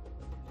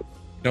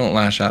 Don't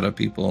lash out at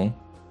people.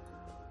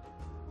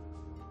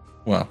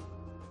 Well.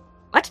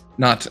 What?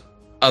 Not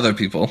other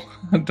people.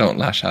 Don't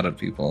lash out at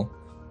people.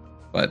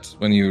 But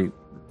when you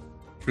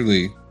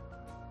truly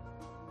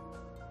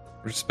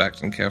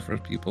respect and care for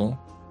people,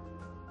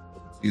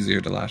 it's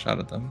easier to lash out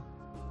at them.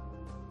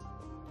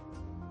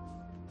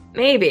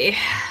 Maybe.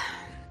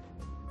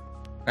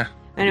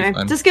 Anyway,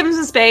 fine. just give him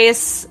some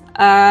space.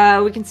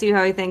 We can see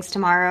how he thinks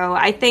tomorrow.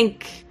 I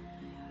think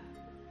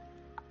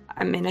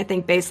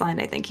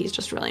baseline, I think he's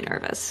just really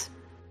nervous.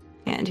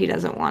 And he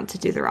doesn't want to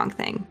do the wrong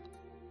thing.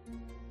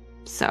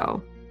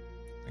 So.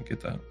 I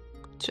get that.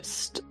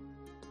 Just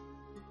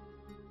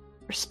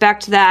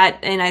respect that,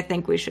 and I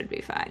think we should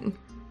be fine.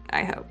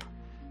 I hope.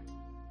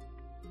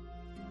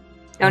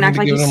 Don't act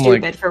like he's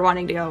stupid for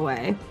wanting to go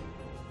away.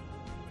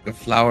 Like a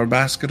flower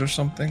basket or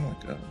something?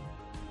 Like a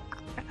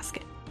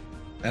basket.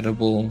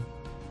 Edible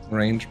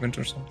arrangement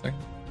or something?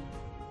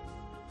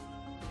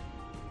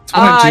 It's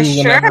what I do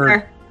whenever...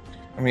 Sure.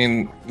 I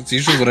mean, it's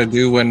usually what I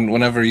do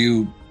whenever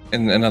you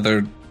and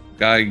another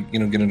guy,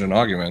 get into an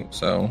argument.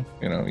 So,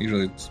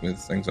 usually it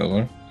smooths things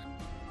over.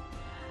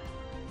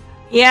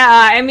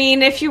 Yeah, I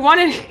mean, if you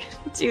want to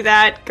do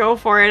that, go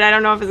for it. I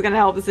don't know if it's going to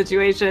help the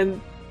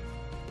situation.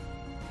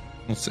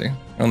 We'll see. I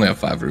only have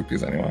 5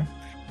 rupees anyway.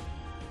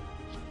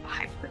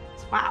 5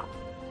 rupees, wow.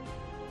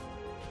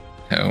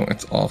 No,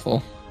 it's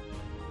awful.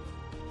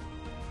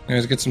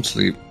 Anyways, get some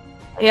sleep.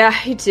 Yeah,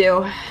 you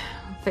too.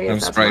 I'm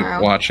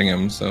Sprite watching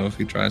him, so if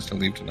he tries to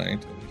leave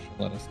tonight,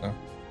 she'll let us know.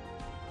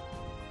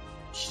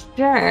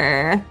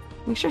 Sure.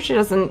 Make sure she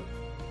doesn't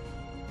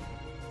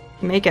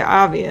make it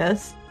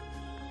obvious.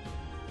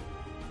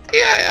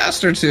 Yeah, I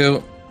asked her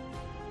to.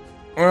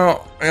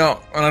 Well,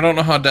 and I don't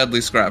know how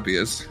deadly Scrappy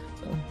is,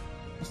 so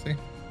we'll see.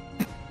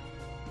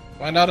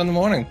 Find out in the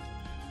morning.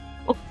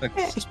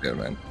 Okay.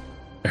 Spearman.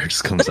 Eric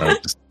just comes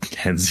out, just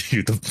hands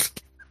you the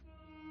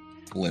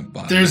limp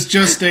body. There's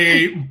just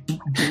a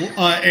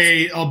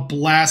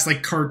blast,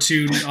 like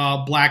cartoon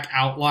black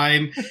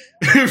outline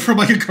from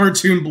like a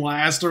cartoon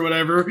blast or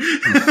whatever.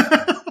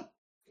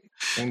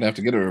 I'm gonna have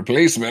to get a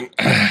replacement.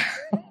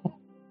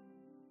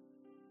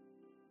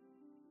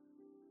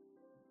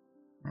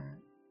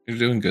 You're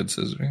doing good,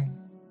 Scissory.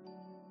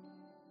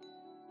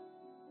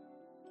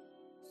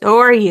 So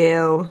are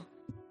you.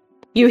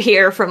 You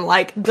hear from,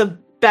 like, the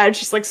bed,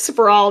 she's, like,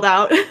 sprawled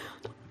out.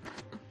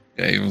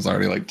 Yeah, he was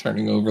already, like,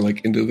 turning over,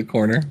 like, into the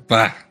corner.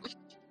 Bah.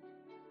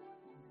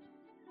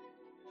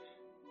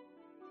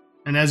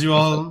 And as you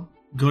all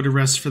go to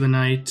rest for the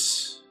night,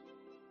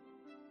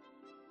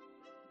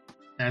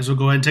 as we'll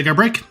go ahead and take our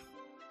break.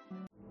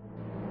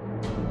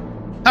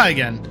 Hi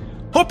again.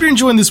 Hope you're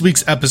enjoying this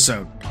week's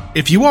episode.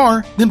 If you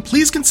are, then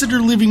please consider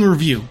leaving a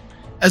review,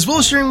 as well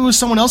as sharing it with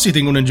someone else you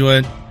think would enjoy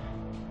it.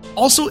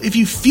 Also, if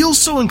you feel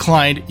so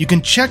inclined, you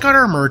can check out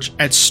our merch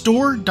at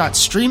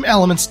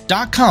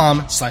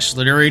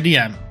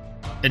store.streamelements.com/literarydm.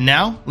 And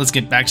now, let's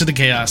get back to the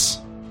chaos.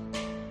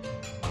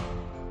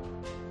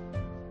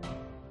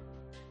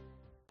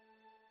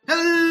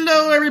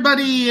 Hello,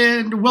 everybody,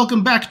 and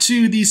welcome back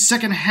to the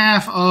second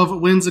half of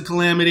Winds of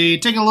Calamity.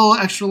 Taking a little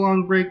extra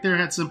long break there,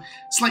 had some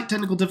slight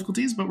technical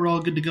difficulties, but we're all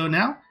good to go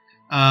now.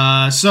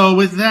 So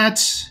with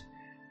that,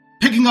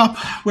 picking up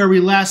where we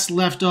last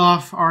left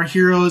off, our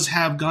heroes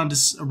have gone to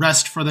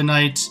rest for the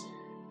night,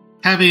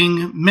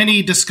 having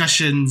many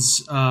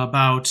discussions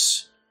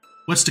about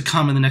what's to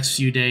come in the next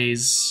few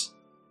days.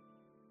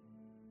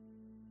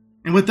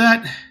 And with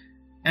that,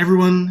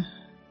 everyone,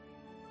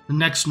 the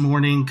next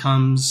morning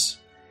comes.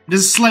 It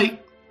is a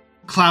slight,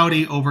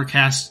 cloudy,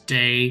 overcast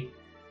day.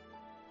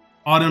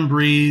 Autumn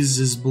breeze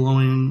is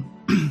blowing,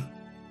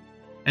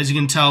 as you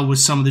can tell with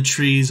some of the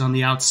trees on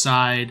the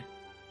outside.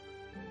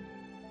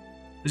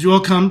 As you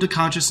all come to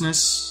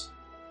consciousness,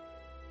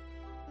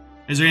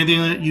 is there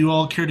anything that you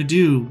all care to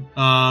do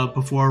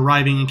before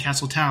arriving in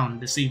Castle Town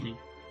this evening?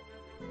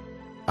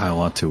 I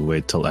want to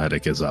wait till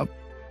Attic is up.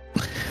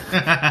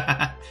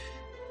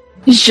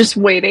 He's just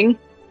waiting.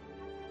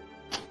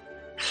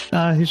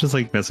 He's just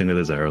like messing with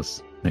his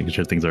arrows, making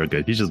sure things are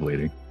good. He's just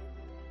waiting.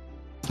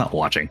 It's not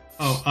watching.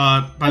 Oh,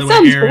 That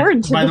sounds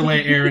boring to by the me.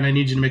 way, Aaron, I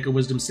need you to make a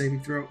wisdom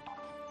saving throw.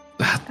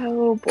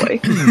 Oh boy.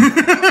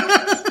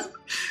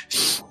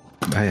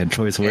 I had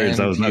choice words.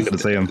 I was not going to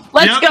say them.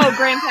 Let's Yep. go,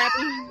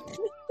 Grandpappy.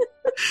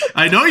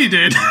 I know you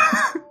did.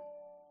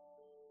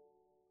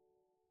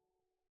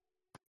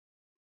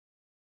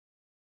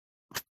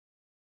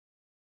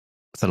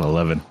 It's an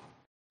 11.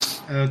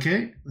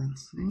 Okay,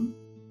 let's see.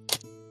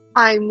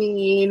 I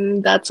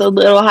mean, that's a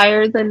little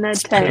higher than a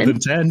Better 10. than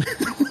 10.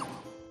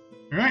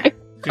 All right,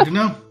 good to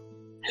know.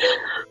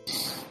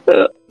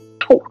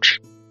 Torch.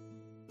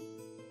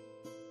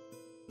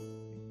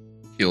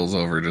 Keel's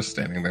over, just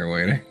standing there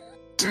waiting.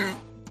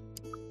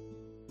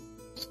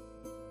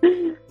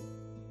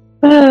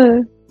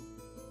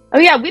 Oh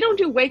yeah, we don't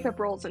do wake up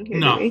rolls in here,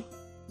 No. do we?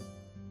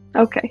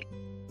 Okay.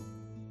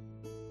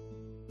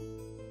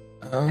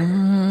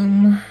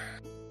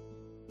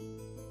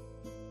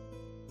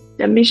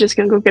 Demi's just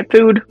gonna go get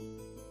food.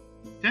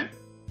 Okay.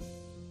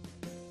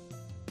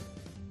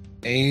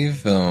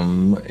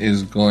 Avum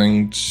is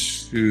going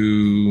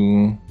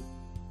to.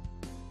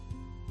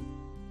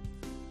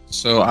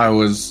 So I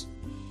was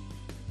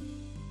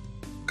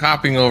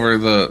copying over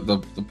the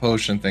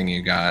potion thing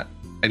you got.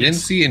 I didn't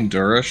see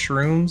Endura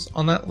shrooms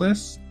on that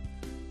list.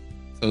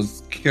 So I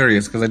was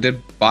curious because I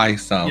did buy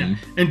some. Yeah,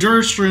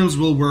 endurance shrooms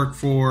will work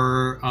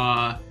for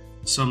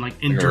some like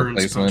endurance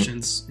replacement?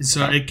 potions,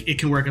 so Okay. it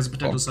can work as a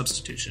potential Cool.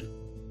 substitution.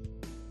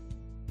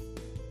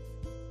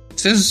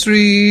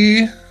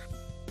 Sisri.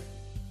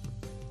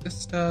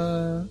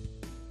 Sister.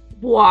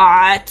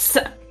 What?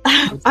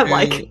 I'm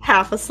like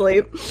half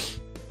asleep.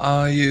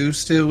 Are you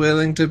still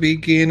willing to be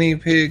guinea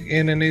pig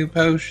in a new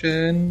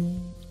potion?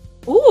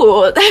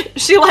 Ooh,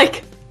 she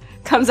like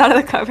comes out of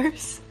the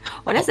covers.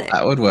 What is it?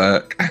 That would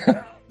work.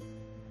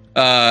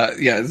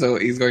 Yeah, so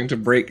he's going to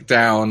break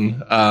down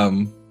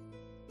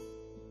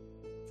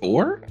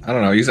 4? I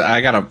don't know.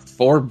 I got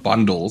 4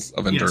 bundles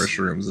of Endura Yes.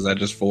 shrooms. Is that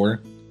just 4?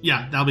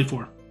 Yeah, that'll be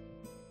 4.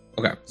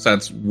 Okay, so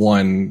that's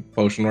 1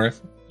 potion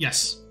worth.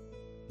 Yes.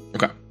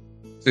 Okay.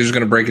 So he's just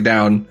going to break it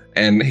down,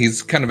 and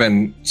he's kind of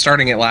been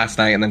starting it last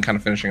night and then kind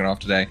of finishing it off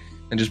today,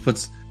 and just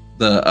puts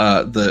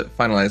the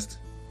finalized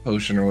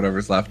potion or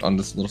whatever's left on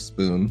this little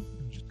spoon.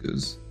 And just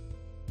goes,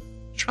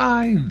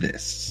 try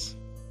this.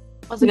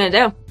 What's it gonna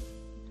do?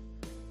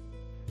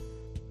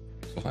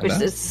 We'll find Which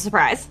out. is a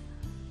surprise.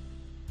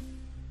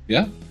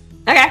 Yeah.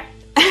 Okay.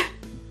 So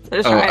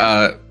just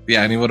try it.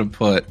 Yeah, and he would have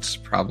put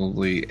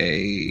probably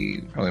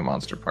a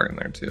monster part in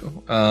there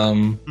too.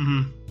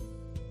 Mm-hmm.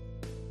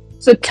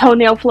 So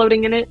toenail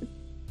floating in it.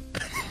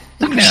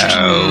 No,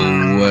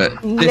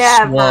 this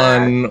Never.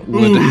 one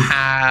would Oof.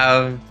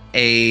 have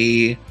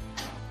a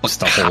Just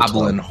the whole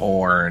goblin top.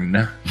 horn.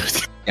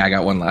 Yeah, I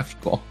got one left.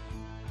 Cool.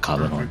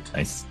 Goblin horn.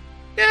 Nice.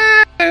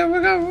 Yeah, we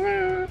got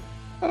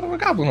a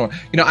goblin horn.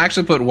 You know, I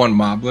actually put one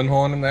moblin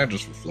horn in there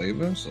just for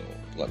flavor. So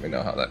let me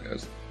know how that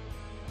goes.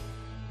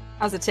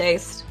 How's it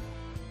taste?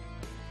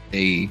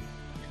 A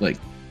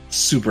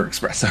super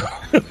espresso.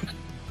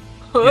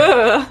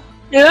 Ugh.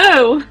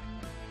 No.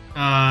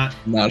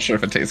 Not sure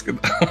if it tastes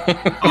good though.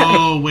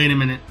 Oh, wait a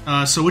minute.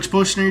 So which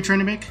potion are you trying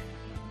to make?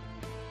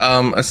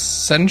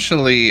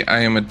 Essentially, I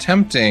am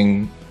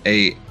attempting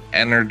a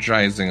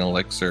energizing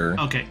elixir,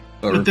 Okay.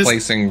 but But this-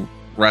 replacing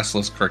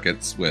restless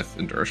crickets with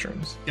endura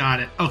shrooms.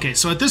 Got it. Okay,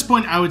 so at this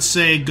point, I would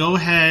say go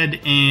ahead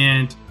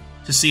and,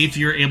 to see if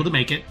you're able to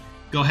make it,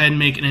 go ahead and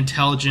make an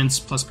intelligence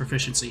plus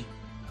proficiency.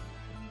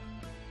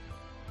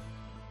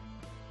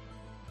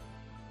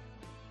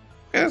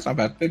 Okay, that's not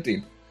bad.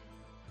 15.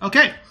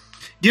 Okay.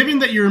 Given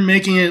that you're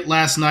making it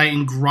last night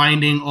and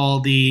grinding all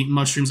the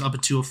mushrooms up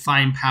into a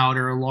fine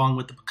powder along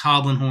with the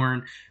goblin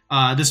horn,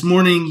 this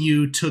morning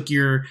you took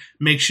your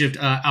makeshift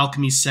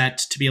alchemy set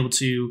to be able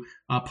to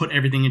put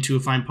everything into a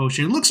fine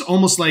potion. It looks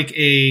almost like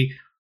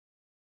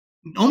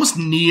almost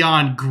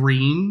neon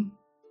green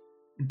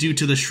due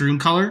to the shroom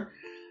color.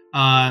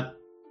 And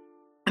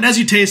as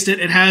you taste it,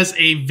 it has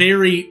a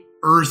very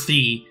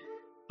earthy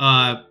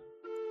a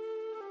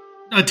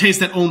taste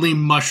that only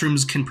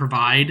mushrooms can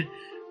provide.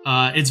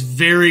 It's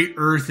very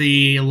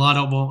earthy. A lot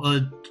of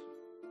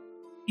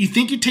you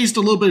think you taste a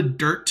little bit of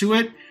dirt to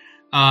it,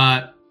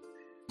 and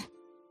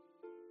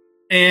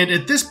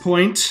at this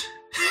point,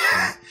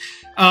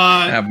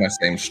 I have my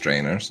same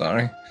strainer,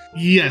 sorry.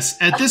 yes,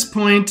 at this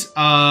point,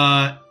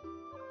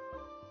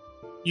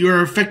 you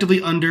are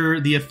effectively under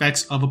the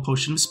effects of a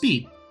potion of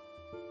speed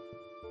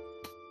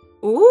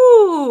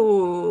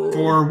Ooh.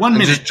 for 1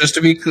 minute. Just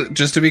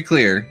to be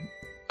clear,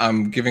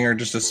 I'm giving her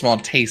just a small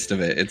taste of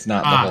it. It's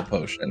not the whole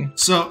potion.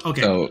 So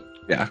okay, So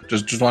yeah,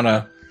 just want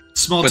to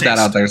small put taste. that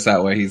out there so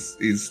that way he's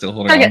still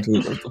holding Okay. on to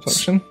the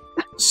potion.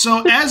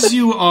 So as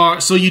you are,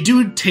 so you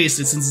do taste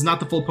it since it's not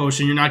the full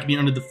potion. You're not going to be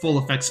under the full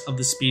effects of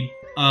the speed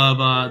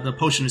of the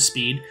potion of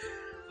speed.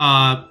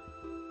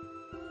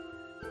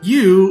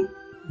 You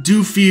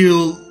do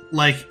feel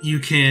like you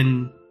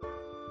can,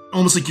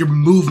 almost like your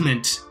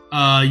movement,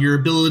 your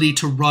ability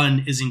to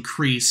run is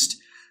increased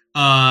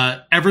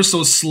ever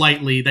so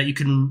slightly. That you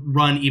can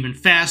run even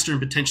faster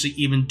and potentially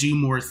even do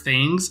more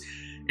things.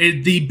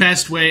 the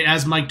best way,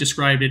 as Mike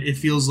described it, it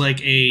feels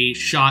like a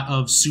shot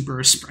of super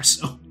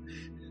espresso.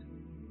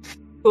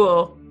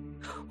 Cool.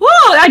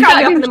 Whoa, that got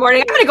me up in the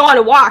morning. I'm gonna go on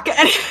a walk,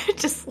 and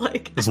just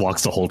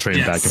walks the whole train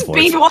back and forth.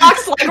 Speed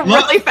walks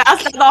really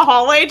fast down the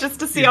hallway just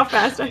to see how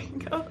fast I can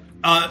go.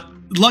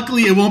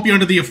 Luckily, it won't be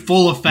under the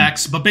full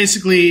effects, but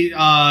basically,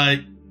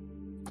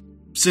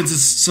 since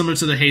it's similar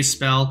to the haste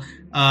spell,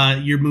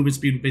 your movement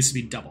speed would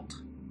basically be doubled.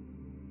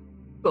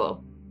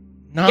 Cool.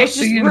 Not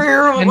the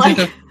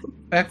intended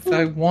effect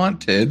I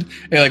wanted.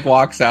 It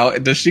walks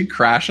out. Does she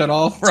crash at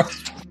all?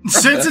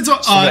 Since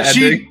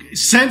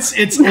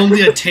it's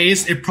only a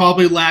taste, it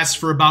probably lasts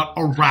for about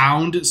a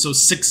round, so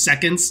 6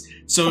 seconds.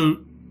 So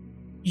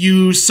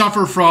you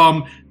suffer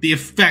from the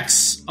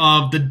effects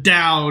of the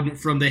down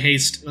from the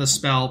haste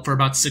spell for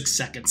about 6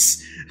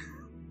 seconds.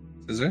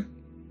 Is there?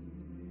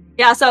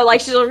 Yeah, so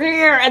she's over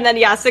here, and then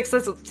 6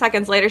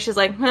 seconds later, she's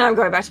like, I'm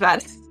going back to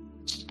bed.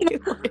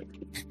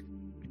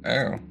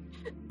 Oh.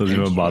 Doesn't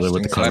even bother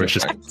with the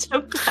conversation.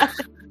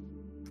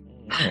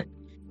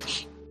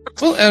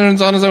 Well,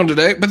 Aaron's on his own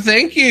today, but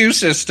thank you,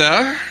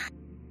 sister.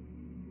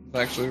 It's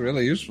actually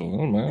really useful.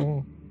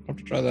 I'll have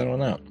to try that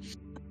one out.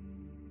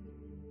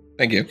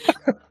 Thank you.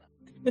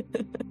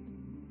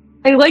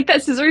 I like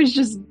that Scissory's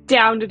just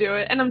down to do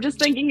it, and I'm just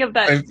thinking of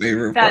that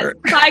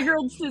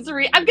 5-year-old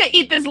Scissory. I'm gonna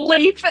eat this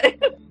leaf. I'm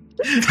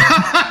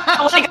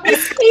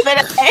squeeze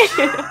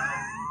it.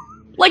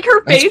 Like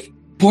her face.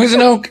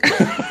 Poison oak.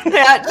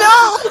 Yeah,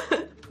 no.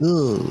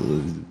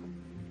 Oh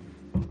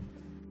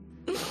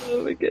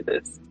my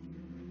goodness.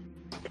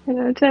 10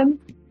 out of 10.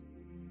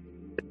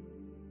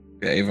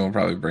 Yeah, Ava will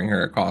probably bring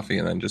her a coffee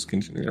and then just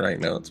continue to write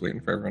notes, waiting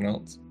for everyone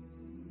else.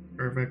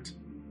 Perfect.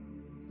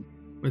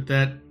 With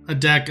that, a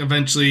deck,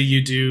 eventually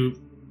you do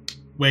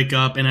wake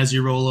up, and as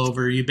you roll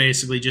over, you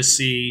basically just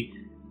see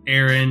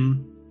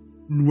Aaron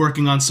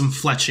working on some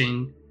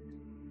fletching.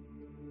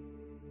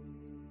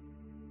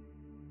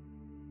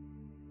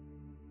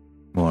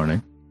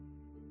 Morning.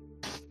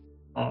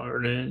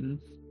 Morning.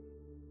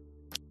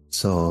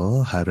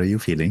 So, how are you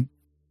feeling?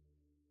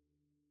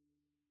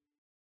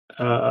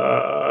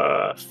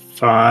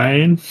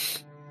 Fine.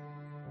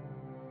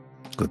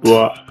 Good.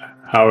 What?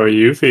 How are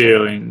you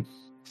feeling?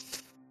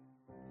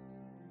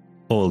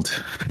 Old.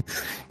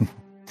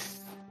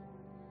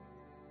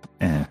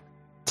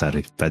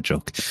 Sorry, bad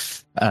joke.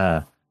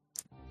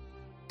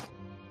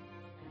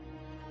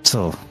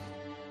 So,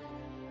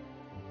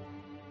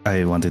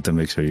 I wanted to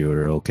make sure you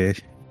were okay,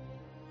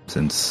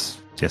 since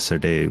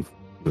yesterday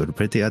we were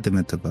pretty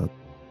adamant about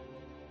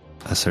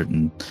a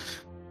certain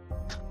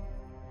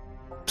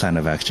plan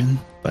of action,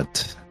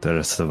 but the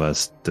rest of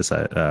us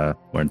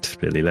weren't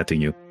really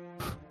letting you.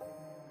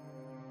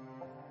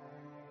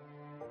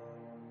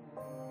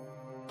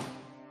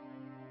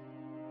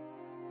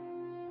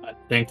 I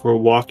think we're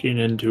walking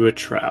into a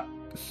trap.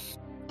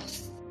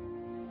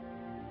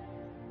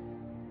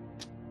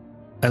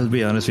 I'll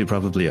be honest, we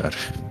probably are.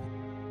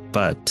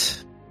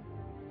 But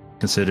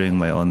considering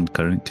my own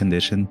current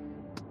condition,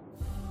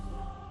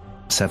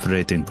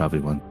 separating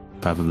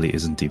probably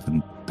isn't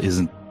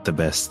the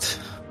best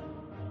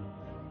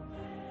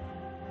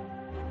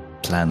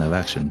plan of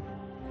action.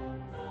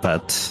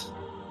 But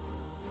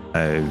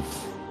I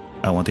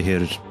want to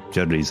hear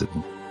your reason.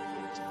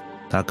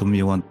 How come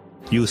you want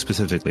to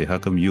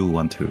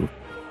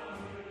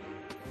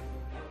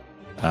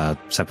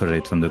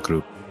separate from the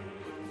group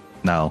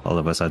now all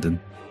of a sudden?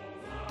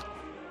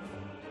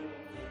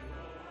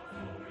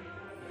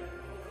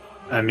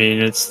 I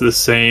mean, it's the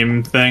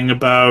same thing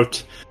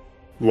about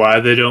why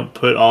they don't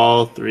put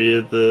all 3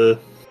 of the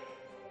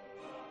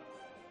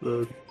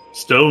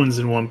stones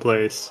in one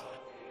place.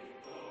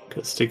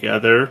 Because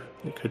together,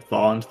 it could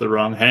fall into the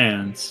wrong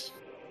hands.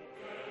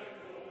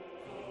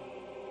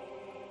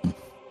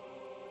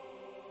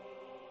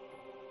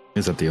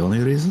 Is that the only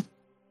reason?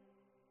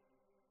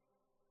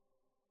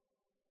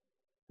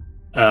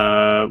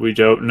 We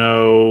don't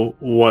know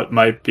what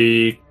might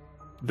be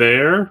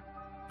there.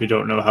 We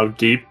don't know how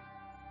deep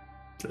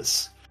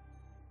this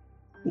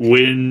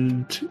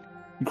wind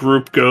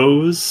group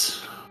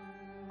goes.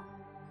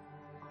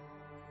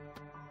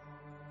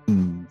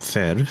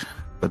 Fair,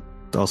 but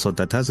also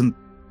that hasn't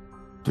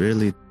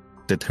really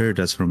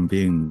deterred us from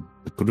being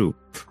a group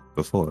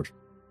before.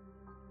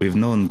 We've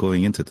known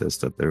going into this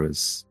that there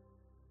was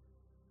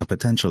a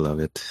potential of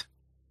it.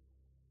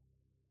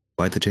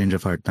 Why the change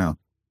of heart now?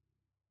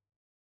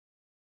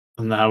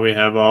 And now we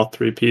have all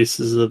 3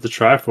 pieces of the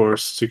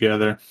Triforce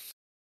together.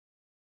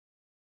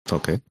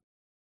 Okay.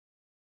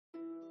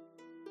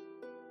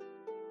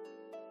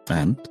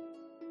 And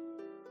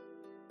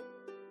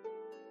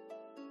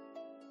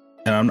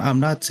I'm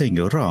not saying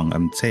you're wrong.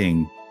 I'm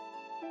saying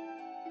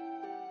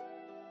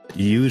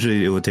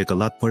usually it would take a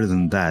lot more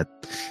than that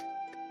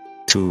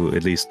to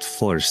at least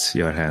force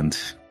your hand.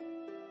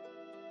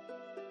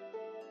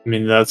 I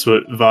mean, that's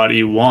what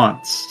Vadi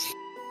wants.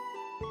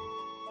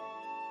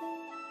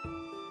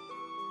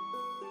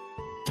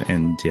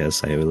 And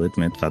yes, I will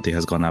admit, Vadi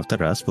has gone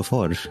after us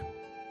before.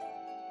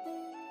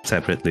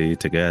 Separately,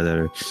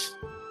 together.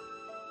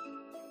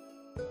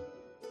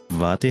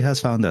 Vati has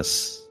found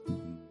us.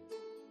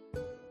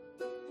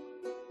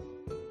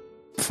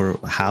 For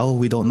how,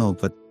 we don't know,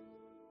 but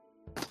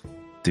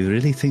do you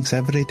really think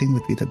separating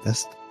would be the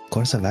best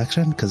course of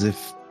action? Because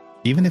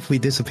even if we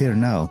disappear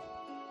now,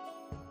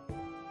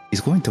 he's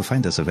going to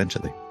find us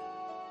eventually.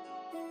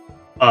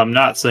 I'm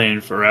not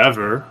saying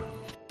forever.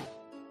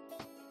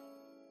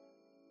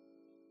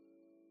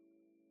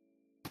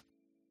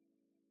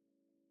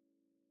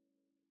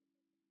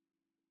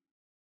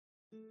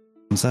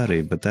 I'm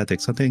sorry, but that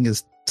something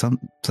is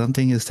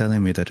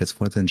telling me that it's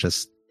more than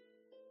just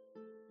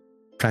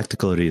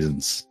practical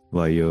reasons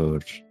why you're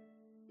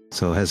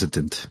so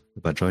hesitant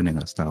about joining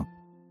us now.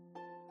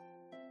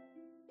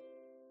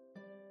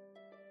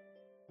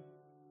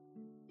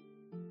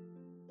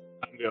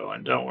 I'm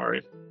going, don't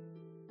worry.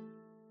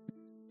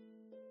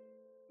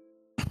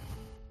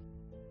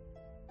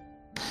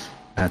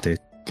 Attic,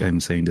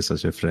 I'm saying this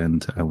as your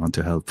friend. I want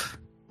to help.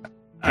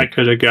 I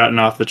could have gotten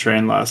off the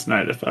train last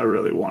night if I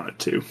really wanted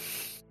to.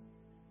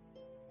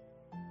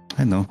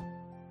 I know,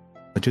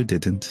 but you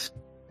didn't.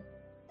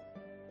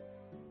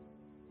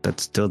 That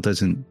still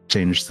doesn't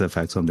change the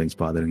fact something's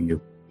bothering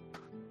you.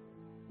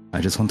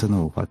 I just want to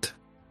know what.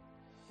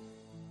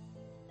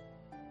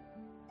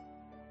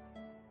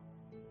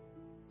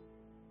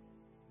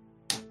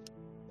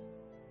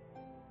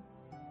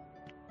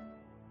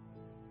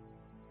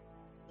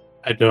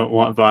 I don't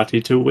want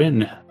Vati to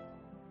win.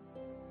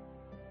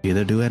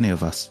 Neither do any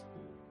of us.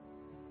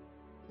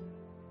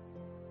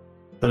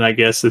 Then I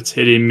guess it's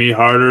hitting me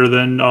harder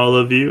than all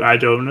of you. I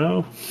don't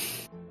know.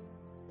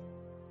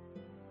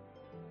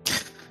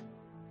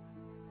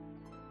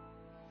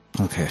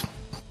 Okay.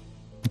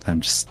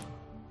 I'm just...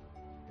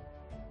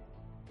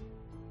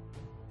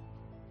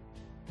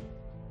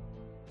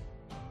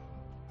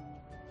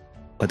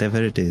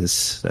 Whatever it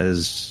is that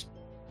is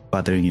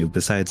bothering you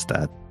besides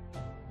that,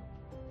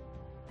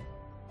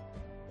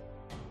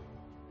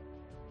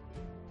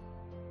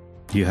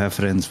 you have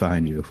friends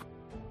behind you.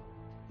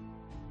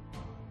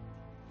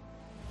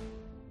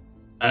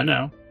 I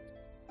know.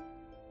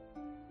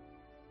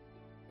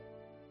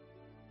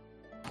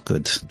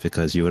 Good,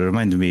 because you will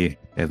remind me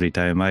every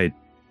time I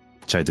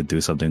try to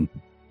do something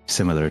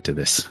similar to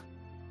this.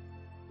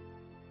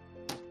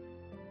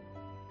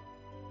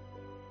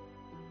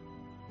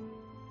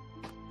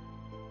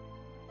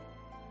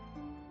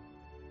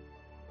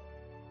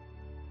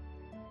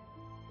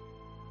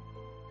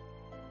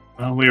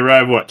 Well, we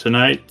arrive,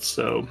 tonight?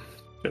 So,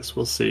 guess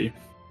we'll see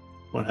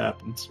what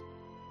happens.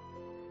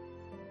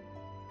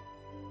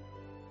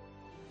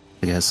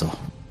 I guess so.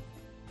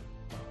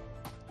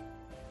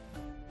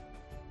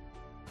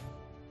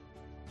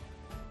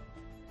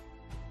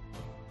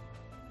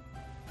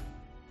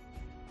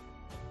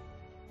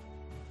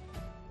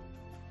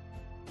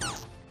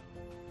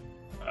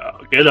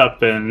 I'll get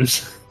up and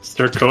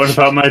start going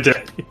about my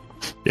day.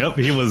 Yep,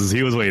 he was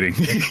waiting.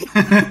 To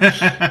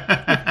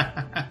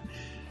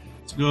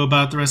go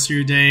about the rest of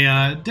your day,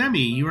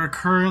 Demi, you are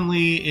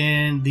currently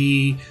in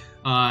the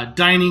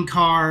dining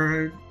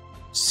car.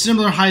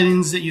 Similar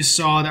hidings that you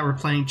saw that were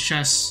playing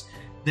chess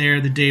there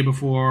the day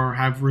before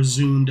have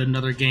resumed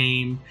another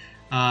game.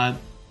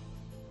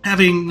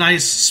 Having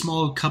nice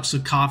small cups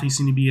of coffee,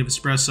 seem to be of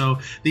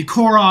espresso. The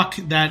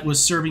Korok that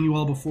was serving you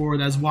all before,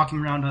 that was walking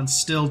around on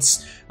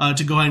stilts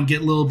to go ahead and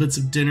get little bits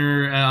of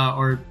dinner,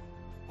 or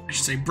I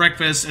should say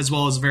breakfast, as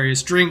well as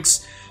various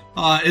drinks,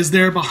 is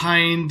there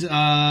behind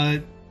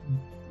and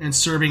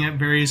serving at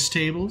various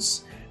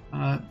tables.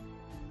 What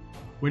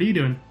are you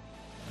doing?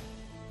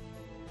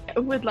 I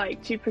would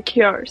like to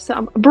procure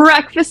some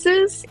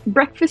breakfasts,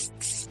 and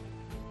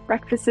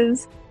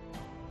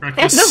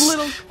a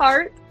little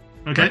cart.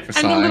 Okay.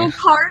 And a little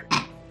cart.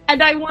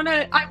 And I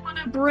wanna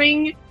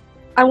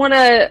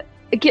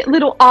get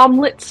little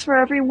omelets for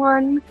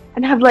everyone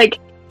and have like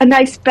a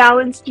nice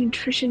balanced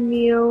nutrition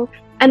meal.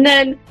 And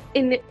then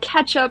in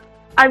ketchup,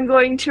 I'm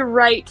going to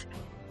write,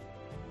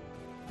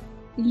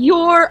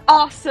 "You're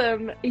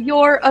awesome.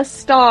 You're a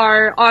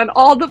star" on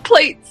all the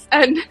plates,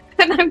 and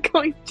I'm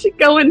going to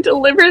go and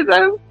deliver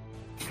them.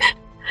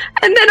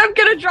 And then I'm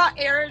gonna draw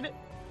Aaron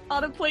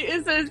on a plate.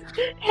 It says,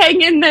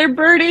 "Hang in there,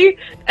 birdie,"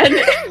 and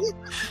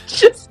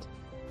just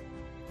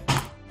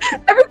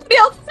everybody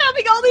else is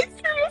having all these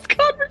serious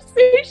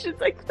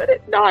conversations. I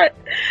couldn't not.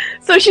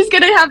 So she's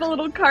gonna have a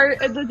little cart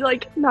and then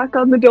like knock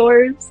on the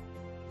doors.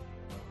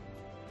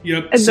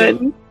 Yep. And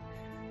then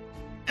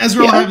as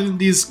we're all having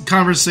these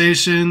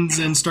conversations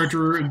and start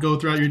to go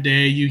throughout your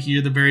day, you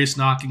hear the various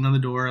knocking on the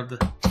door of the...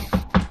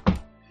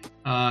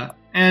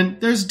 and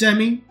there's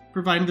Demi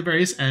providing the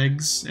various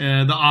eggs,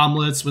 the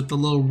omelets with the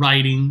little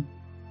writing.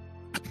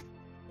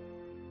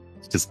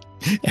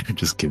 It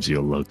just gives you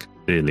a look,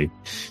 really.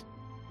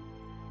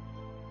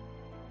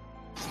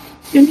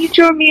 You need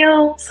your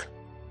meals,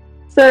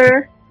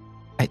 sir.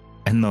 I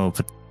know,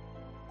 but...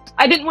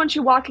 I didn't want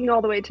you walking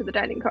all the way to the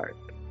dining cart.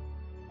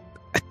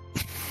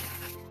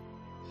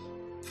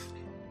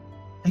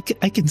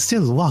 I can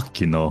still walk,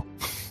 you know.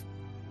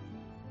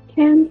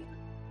 Can?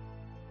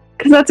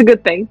 Because that's a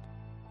good thing.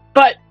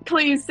 But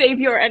please save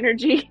your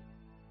energy.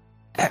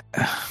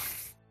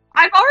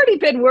 I've already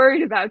been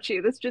worried about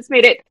you. This just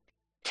made it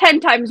 10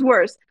 times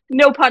worse.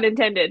 No pun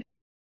intended.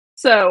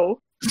 So,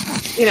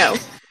 you know.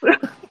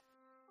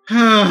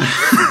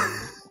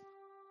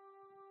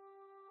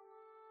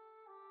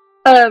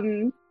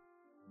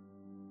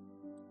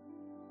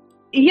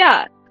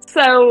 Yeah.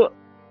 So,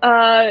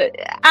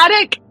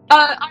 Attic,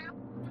 I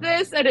opened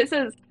this and it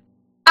says,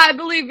 "I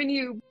believe in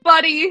you,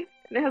 buddy."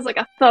 And it has like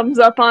a thumbs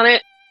up on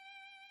it.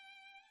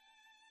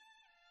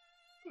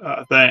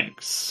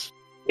 Thanks.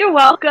 You're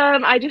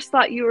welcome. I just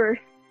thought you were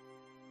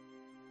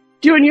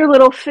doing your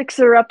little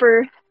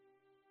fixer-upper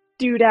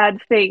doodad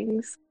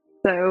things.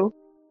 So,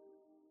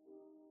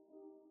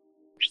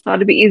 just thought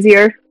it'd be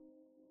easier.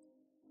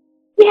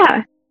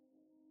 Yeah.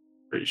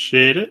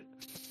 Appreciate it.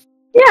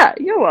 Yeah,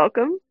 you're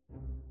welcome.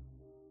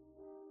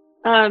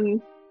 Are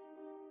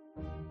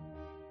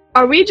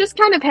we just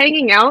kind of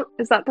hanging out?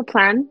 Is that the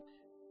plan?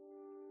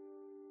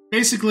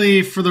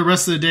 Basically, for the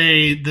rest of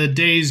the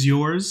day's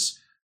yours.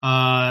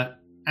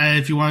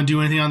 If you want to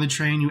do anything on the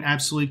train, you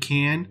absolutely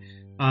can.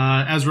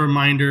 As a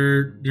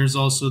reminder, there's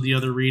also the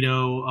other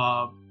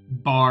Rito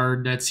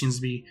bard that seems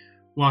to be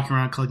walking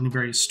around collecting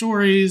various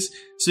stories.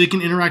 So you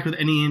can interact with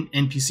any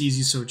NPCs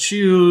you so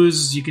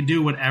choose. You can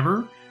do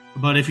whatever.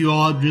 But if you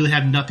all really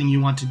have nothing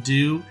you want to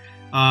do,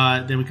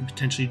 then we could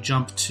potentially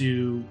jump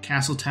to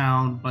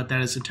Castletown, but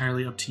that is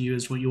entirely up to you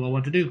as what you all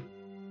want to do.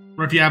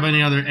 Or if you have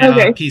any other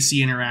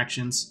PC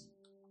interactions.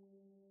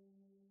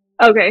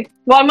 Okay.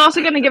 Well, I'm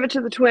also going to give it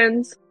to the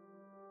twins.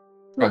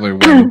 Probably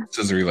when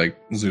Scissory,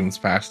 zooms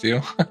past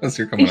you as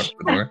you're coming up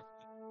the door.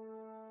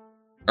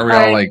 Are we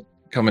all,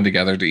 coming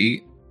together to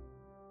eat?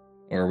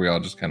 Or are we all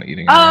just kind of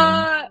eating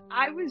around?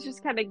 I was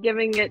just kind of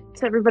giving it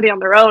to everybody on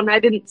their own. I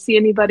didn't see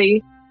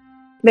anybody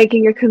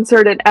making a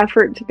concerted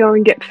effort to go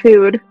and get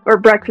food, or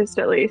breakfast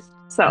at least.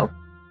 So,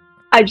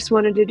 I just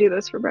wanted to do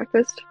this for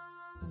breakfast.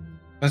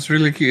 That's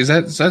really cute.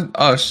 Is that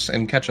us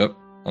and ketchup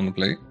on the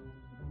plate?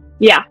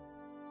 Yeah.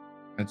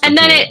 That's and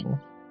adorable.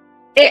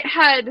 then it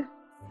had...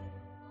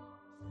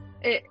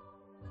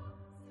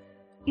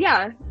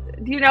 Yeah,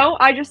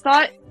 I just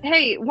thought,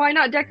 hey, why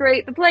not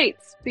decorate the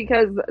plates?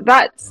 Because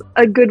that's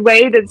a good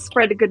way to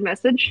spread a good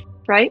message,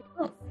 right?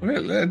 Oh,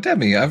 well,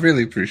 Demi, I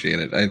really appreciate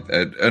it.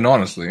 And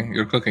honestly,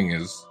 your cooking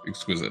is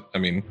exquisite. I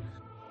mean,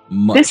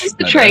 much This is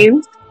the better.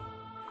 trains.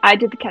 I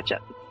did the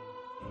ketchup.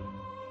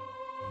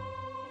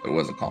 It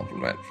was a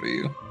compliment for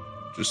you.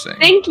 Just saying.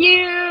 Thank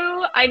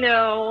you! I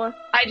know.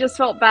 I just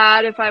felt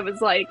bad if I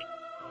was like,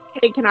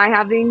 hey, can I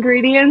have the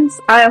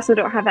ingredients? I also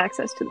don't have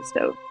access to the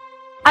stove.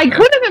 I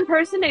could have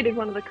impersonated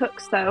one of the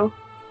cooks, though.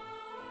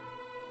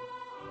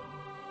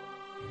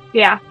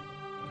 Yeah.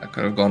 That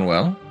could have gone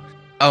well.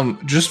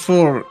 Just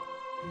for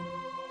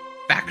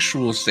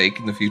factual sake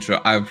in the future,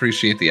 I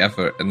appreciate the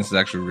effort, and this is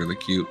actually really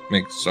cute.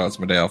 Starts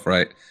my day off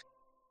right.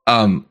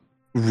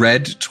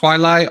 Red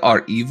Twilight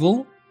are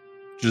evil.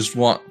 Just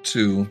want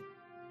to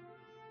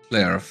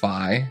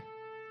clarify.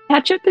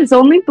 Ketchup is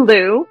only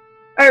blue.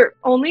 Or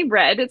only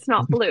red, it's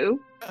not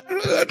blue.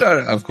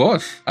 Of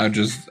course. I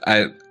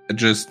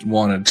just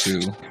wanted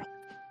to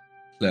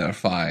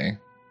clarify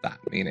that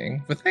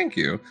meaning. But thank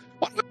you.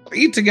 Why don't we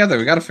eat together?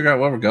 We gotta figure out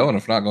where we're going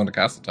if we're not going to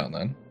Castletown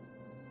then.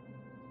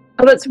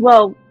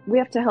 Oh, we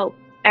have to help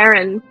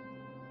Aaron.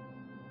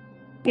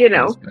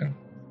 Yeah.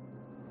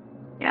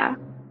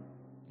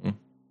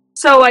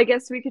 So I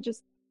guess we could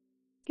just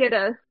get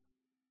I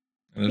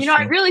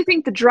really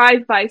think the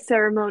drive-by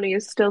ceremony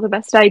is still the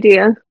best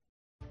idea.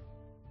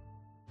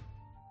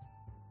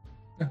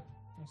 Yeah.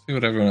 We'll see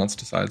what everyone else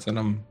decides, and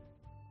I'm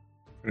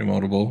pretty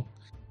moldable.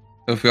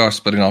 So if we are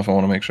splitting off, I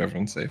want to make sure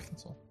everyone's safe,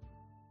 that's all.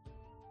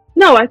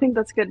 No, I think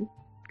that's good.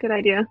 Good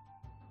idea.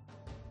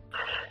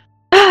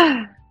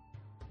 She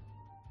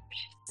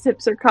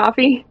sips her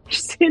coffee.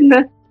 She's in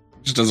the...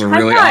 Just does a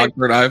really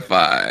awkward high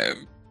five.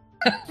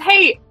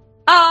 Hey,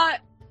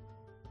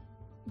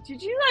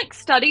 did you,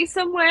 study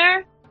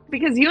somewhere?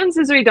 Because you and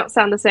Scissory don't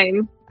sound the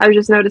same. I was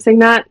just noticing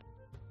that.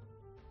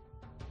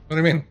 What do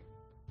you mean?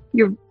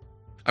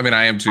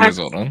 I am 2 years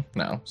older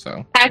now,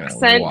 so...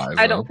 Accent,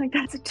 I don't think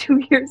that's a 2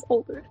 years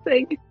older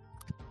thing.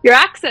 Your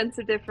accents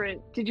are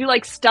different. Did you,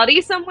 study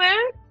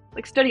somewhere?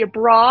 Study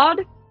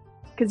abroad?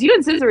 Because you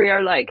and Scissory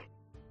are,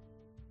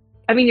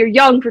 you're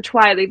young for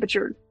Twilight, but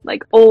you're,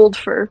 old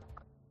for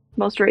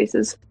most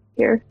races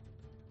here.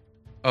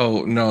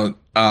 Oh, no,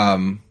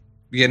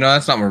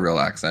 that's not my real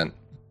accent.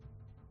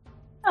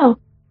 Oh.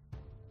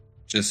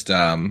 Just,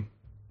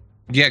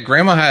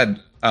 Grandma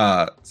had,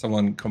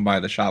 someone come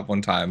by the shop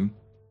one time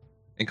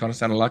and kind of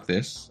sounded like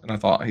this, and I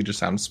thought he just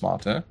sounded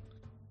smarter.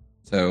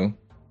 So,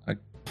 I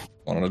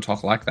wanted to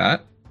talk like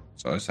that,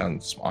 so I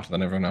sound smarter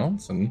than everyone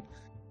else, and,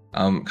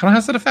 kind of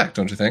has that effect,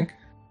 don't you think?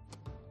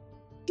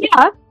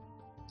 Yeah,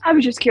 I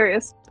was just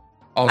curious.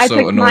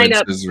 Also annoyed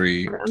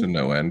Scissory to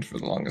no end for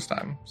the longest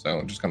time, so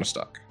it just kind of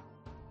stuck.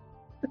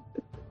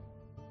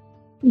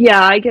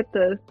 Yeah, I get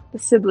the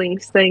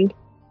siblings thing.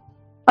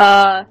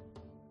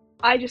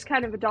 I just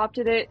kind of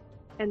adopted it,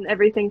 and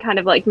everything kind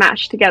of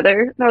mashed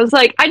together. And I was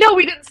like, I know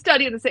we didn't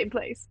study in the same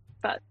place,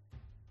 but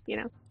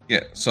Yeah,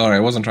 sorry, I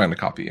wasn't trying to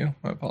copy you.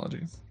 My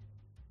apologies.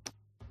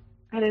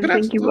 I didn't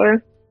think you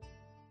were.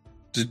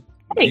 Did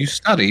you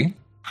study?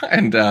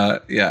 And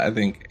I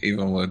think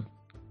Avon would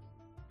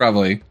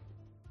probably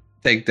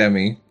take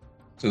Demi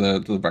to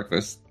the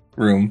breakfast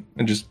room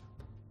and just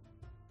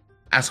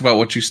ask about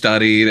what you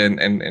studied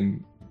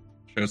and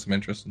show some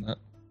interest in that.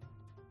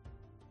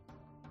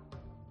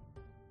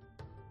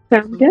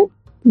 Sounds good.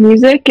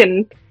 Music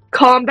and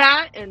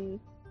combat and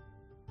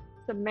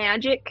some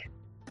magic.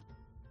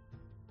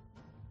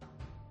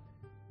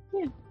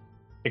 I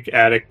think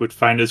Attic would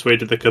find his way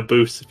to the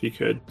caboose if he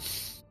could.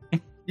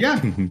 Yeah,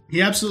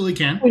 he absolutely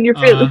can. When you're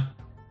feeling.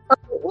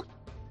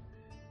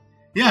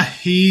 Yeah,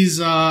 he's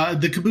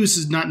the caboose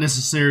is not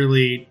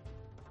necessarily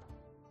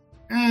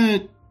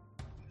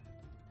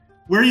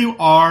where you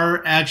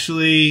are,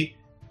 actually,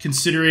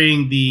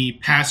 considering the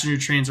passenger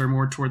trains are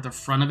more toward the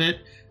front of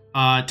it.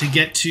 To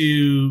get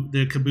to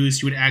the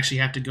caboose, you would actually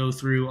have to go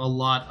through a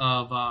lot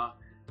of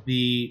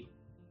the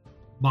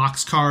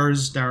box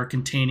cars that are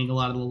containing a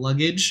lot of the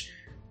luggage.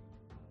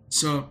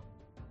 So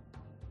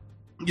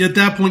at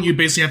that point, you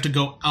basically have to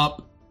go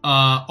up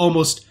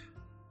almost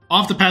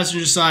off the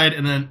passenger side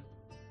and then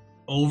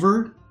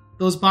over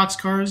those box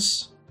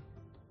cars.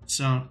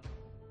 So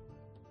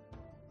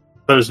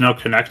there's no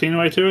connecting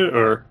way to it,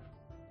 or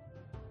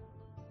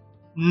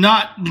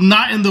not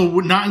in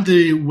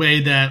the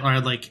way that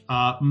are like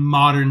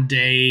modern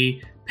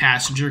day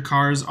passenger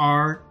cars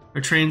are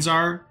or trains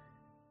are.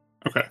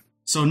 Okay.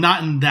 So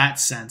not in that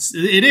sense.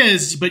 It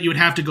is, but you would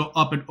have to go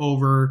up and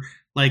over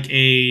like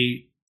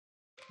a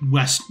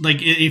west,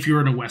 like if you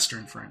were in a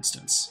Western, for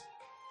instance.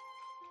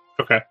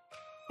 Okay.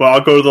 Well,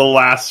 I'll go to the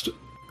last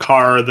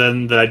car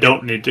then that I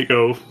don't need to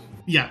go.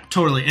 Yeah,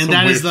 totally. And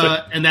that is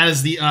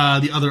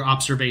the other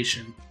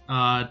observation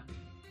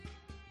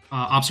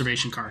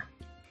car.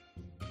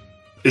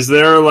 Is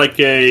there like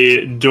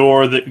a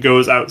door that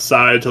goes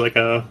outside to like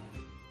a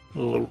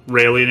little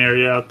railing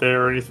area out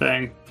there or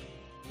anything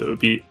that would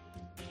be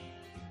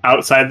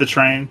outside the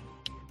train?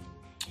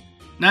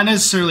 Not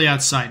necessarily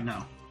outside,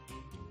 no.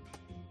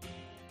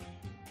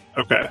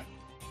 Okay.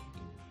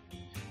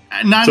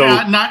 Not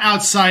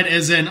outside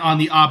as in on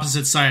the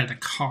opposite side of the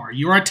car.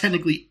 You are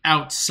technically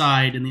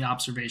outside in the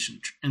observation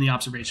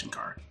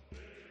car.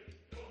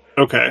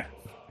 Okay.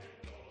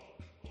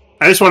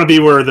 I just want to be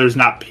where there's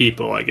not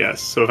people, I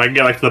guess. So if I can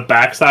get like to the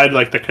backside,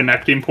 like the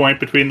connecting point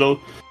between the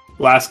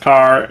last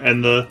car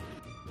and the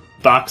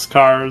box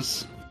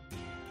cars.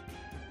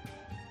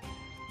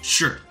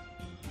 Sure.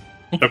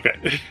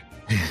 Okay.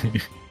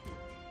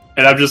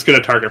 And I'm just going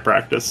to target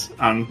practice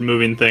on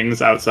moving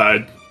things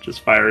outside, just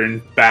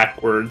firing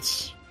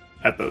backwards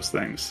at those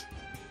things.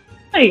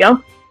 There you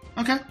go.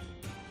 Okay.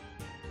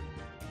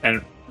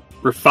 And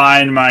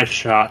refine my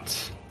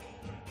shot.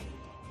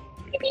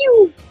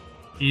 Pew.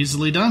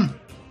 Easily done.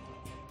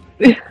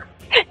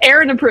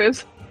 Aaron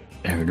approves.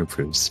 Aaron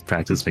approves.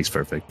 Practice makes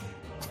perfect.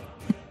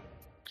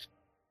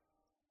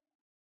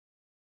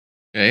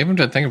 Yeah, even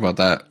didn't think about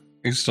that.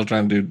 He's still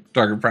trying to do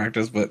target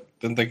practice, but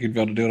didn't think he'd be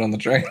able to do it on the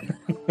train.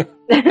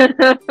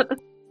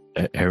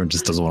 Aaron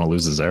just doesn't want to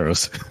lose his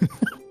arrows.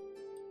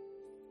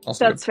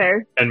 Also That's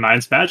fair. And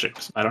mine's magic,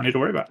 so I don't need to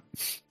worry about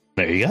it.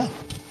 There you go.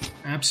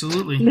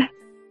 Absolutely.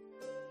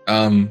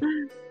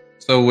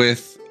 So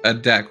with a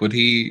deck, would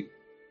he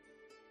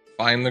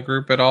find the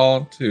group at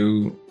all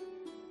to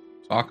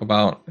talk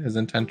about his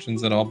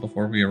intentions at all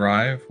before we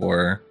arrive,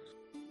 or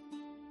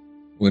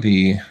would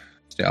he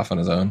stay off on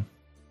his own?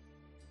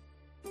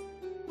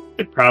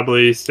 I'd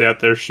probably stay out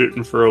there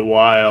shooting for a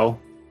while,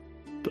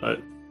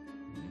 but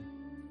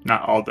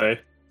not all day.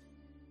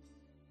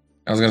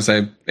 I was going to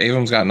say,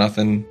 Avon's got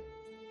nothing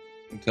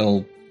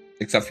until,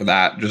 except for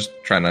that, just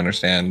trying to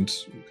understand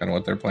kind of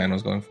what their plan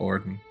was going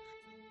forward. And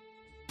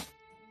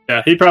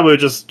Yeah, he'd probably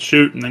just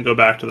shoot and then go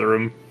back to the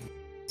room.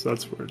 So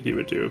that's what he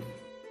would do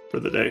for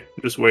the day.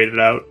 Just wait it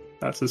out.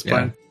 That's his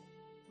plan.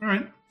 All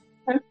right.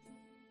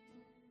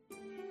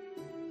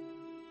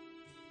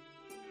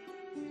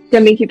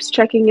 Demi keeps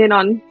checking in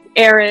on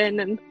Aaron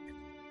and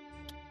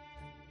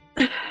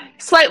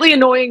slightly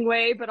annoying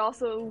way, but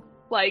also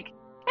like,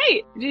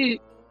 hey,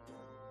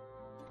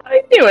 how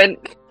you doing?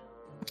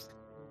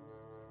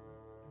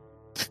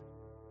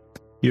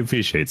 He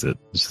appreciates it.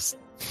 It's just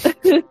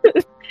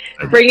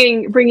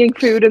bringing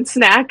food and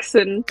snacks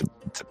and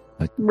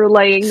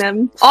relaying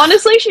them.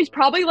 Honestly, she's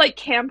probably like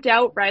camped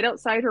out right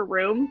outside her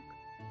room,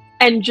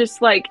 and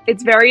just like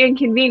it's very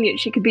inconvenient.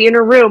 She could be in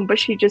her room, but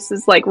she just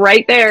is like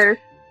right there.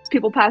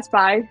 People pass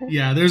by.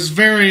 Yeah, there's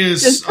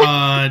various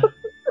Kokiri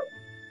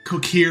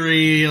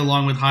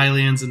along with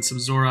Hylians and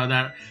Subzora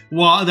that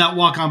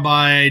walk on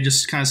by,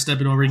 just kind of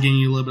stepping over, giving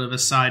you a little bit of a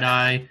side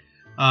eye.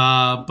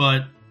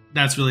 But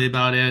that's really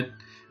about it.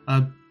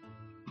 One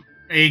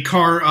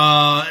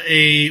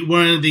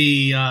of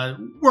the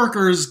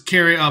workers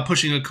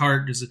pushing a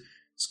cart, just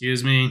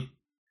excuse me,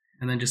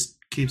 and then just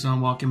keeps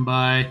on walking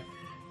by.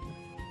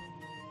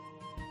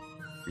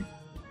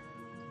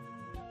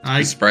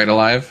 is Sprite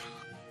alive?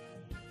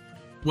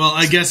 Well,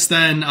 I guess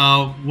then,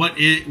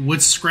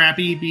 would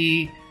Scrappy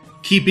be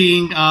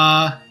keeping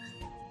an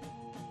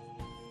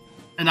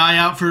eye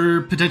out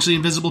for potentially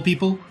invisible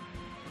people?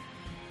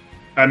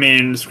 I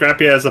mean,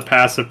 Scrappy has a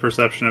passive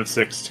perception of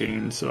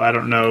 16, so I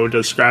don't know.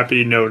 Does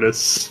Scrappy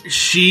notice?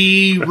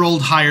 She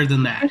rolled higher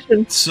than that.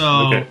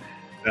 So, Okay.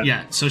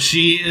 yeah. So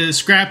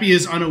Scrappy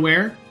is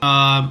unaware.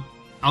 I'll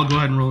go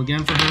ahead and roll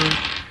again for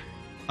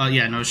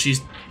her. She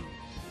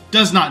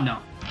does not know.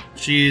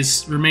 She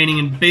is remaining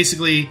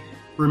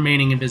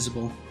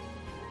invisible.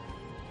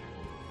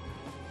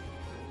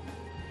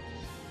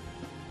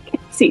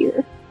 Can't see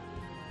her.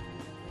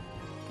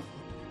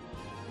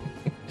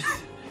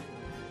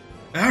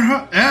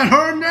 And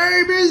her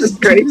name is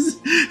great.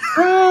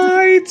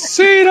 Right,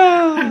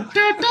 Cena!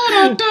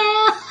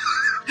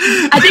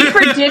 I think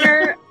for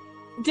dinner,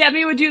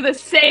 Demi would do the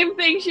same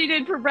thing she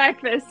did for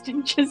breakfast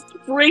and just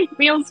bring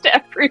meals to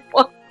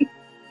everyone.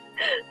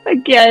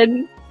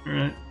 Again.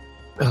 Right.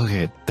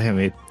 Okay, damn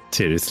it.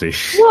 Seriously.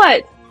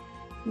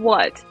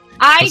 What?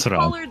 I What's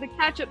wrong? colored the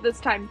ketchup this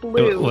time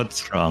blue.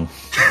 What's wrong?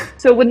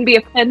 So it wouldn't be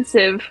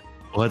offensive.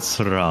 What's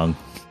wrong?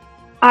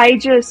 I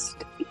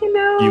just,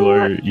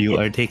 You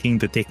are taking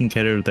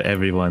care of the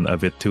everyone a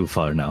bit too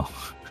far now.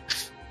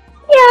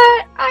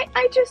 Yeah,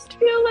 I just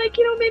feel like,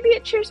 maybe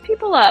it cheers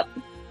people up.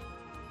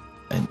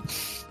 And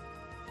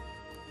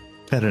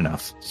fair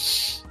enough.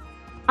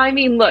 I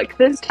mean, look,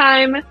 this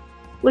time,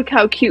 look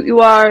how cute you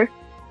are.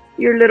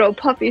 Your little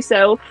puffy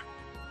self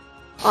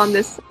on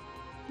this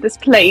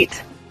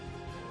plate.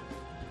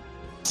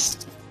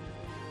 It's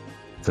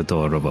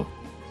adorable.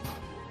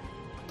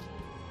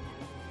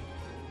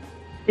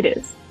 It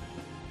is.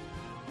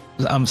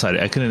 I'm sorry,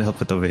 I couldn't help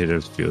but overhear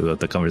a few of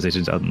the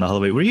conversations out in the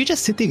hallway. Were you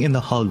just sitting in the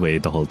hallway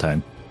the whole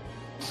time?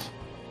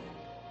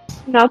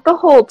 Not the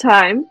whole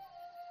time.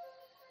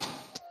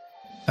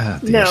 Ah,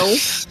 dear. No. You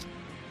Just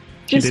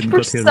didn't for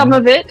go to some the-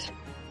 of it.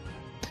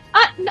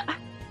 No,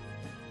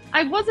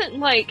 I wasn't,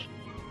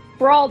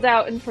 sprawled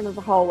out in front of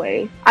the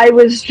hallway. I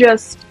was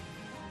just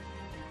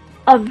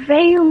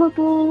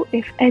available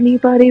if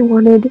anybody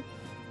wanted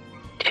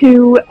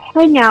to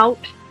hang out.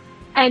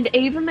 And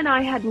Avum and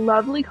I had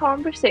lovely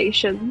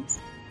conversations.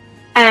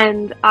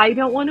 And I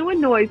don't want to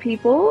annoy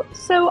people,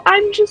 so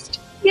I'm just,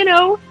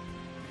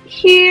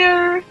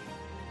 here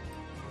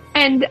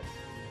and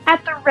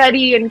at the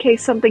ready in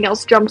case something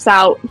else jumps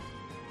out.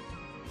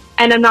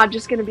 And I'm not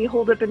just going to be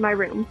holed up in my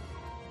room.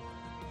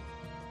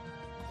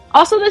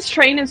 Also, this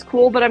train is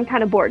cool, but I'm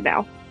kind of bored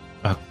now.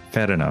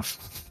 Fair enough.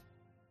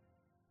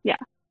 Yeah.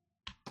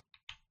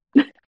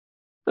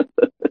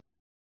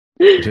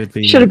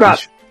 Should have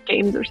brought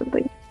games or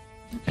something.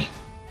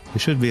 We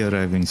should be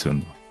arriving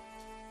soon.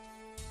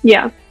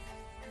 Yeah.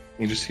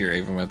 You just hear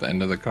Avon at the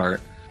end of the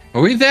cart.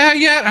 Are we there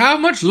yet? How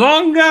much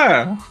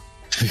longer?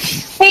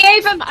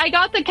 Hey, Avum, I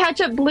got the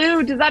ketchup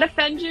blue. Does that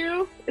offend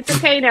you? It's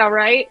okay now,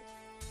 right?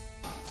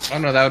 Oh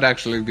no, that would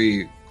actually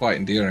be quite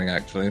endearing,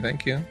 actually.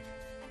 Thank you.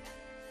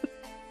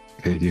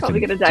 Okay, Probably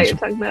gonna dye your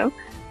tongue, though.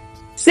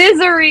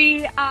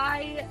 Scissory!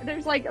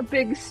 There's, a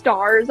big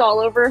stars all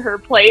over her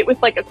plate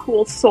with, a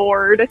cool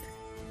sword.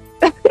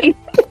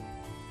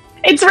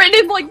 It's written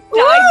in,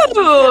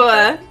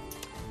 Ooh!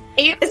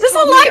 Is Is this a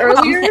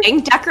light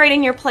thing?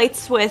 Decorating your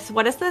plates with,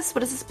 what is this?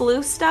 What is this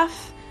blue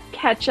stuff?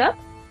 Ketchup?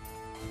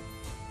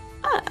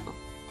 Oh.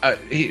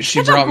 She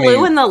Ketchup brought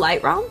blue me... in the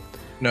light realm?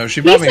 No,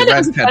 she He brought me said it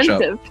red was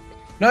ketchup. offensive.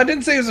 No, I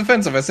didn't say it was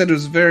offensive. I said it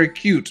was very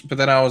cute, but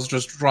then I was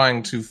just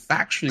trying to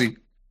factually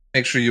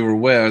make sure you were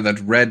aware that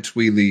red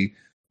Tweely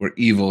were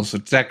evil, so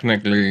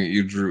technically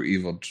you drew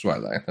evil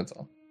Twilight, that's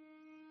all.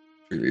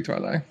 Tweely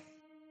Twilight.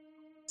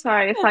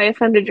 Sorry if I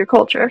offended your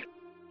culture.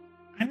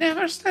 I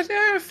never said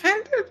I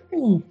offended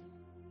you.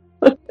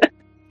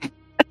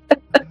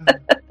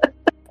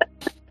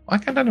 Why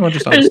can't anyone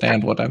just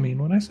understand what I mean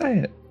when I say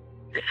it?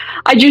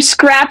 I drew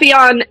Scrappy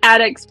on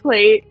Addict's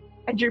plate.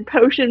 I drew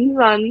potions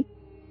on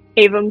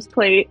Avum's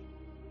plate.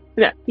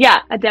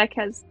 Yeah, a deck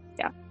has...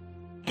 Yeah,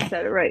 I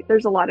said it right.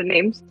 There's a lot of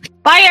names.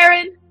 Bye,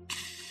 Aaron!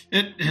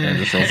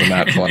 Just rolls a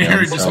nat 20 on Aaron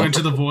just himself. went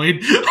to the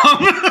void.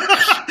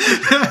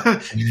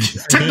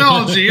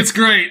 Technology, it's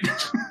great.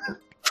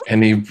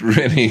 And he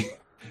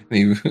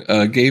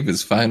gave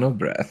his final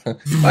breath.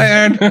 Bye,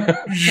 Aaron.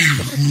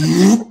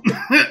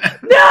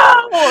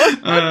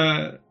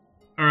 No!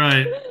 All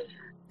right.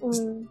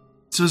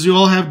 So as you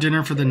all have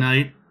dinner for the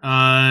night,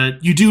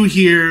 you do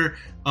hear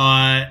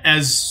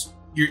as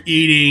you're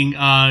eating,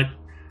 one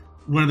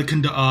of the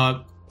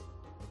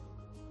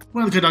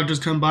conductors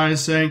come by and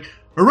saying,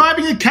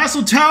 "Arriving at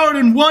Castle Tower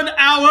in 1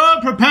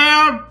 hour.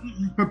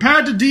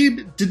 Prepare to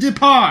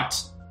depart."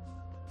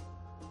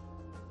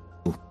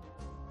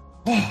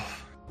 Oh,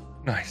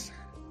 nice.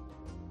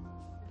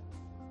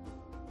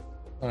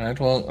 All right.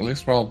 Well, at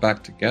least we're all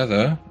back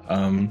together.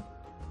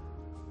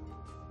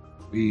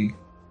 We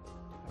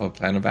have a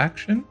plan of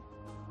action.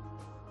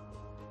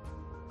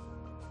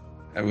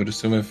 I would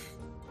assume if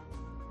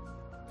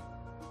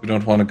we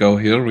don't want to go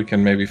here, we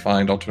can maybe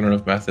find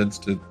alternative methods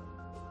to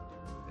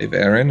save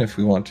Aaron if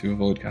we want to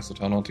avoid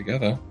Castletown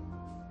altogether.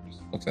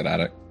 Just looks at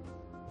it.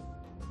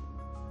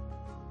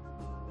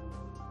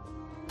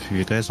 If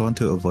you guys want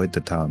to avoid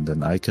the town,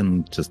 then I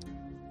can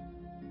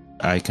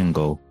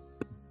go.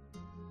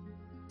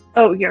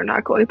 Oh, you're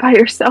not going by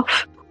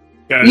yourself.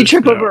 Guys, You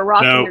trip no, over a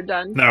rock no, and you're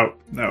done.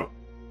 No.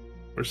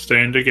 We're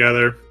staying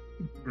together.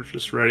 We're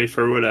just ready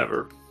for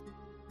whatever.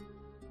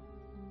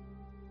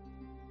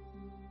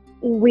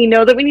 We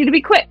know that we need to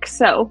be quick,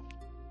 so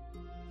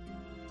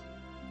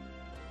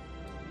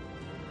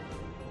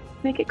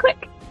make it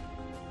quick.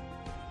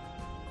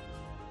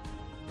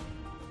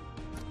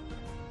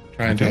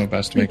 Try and do our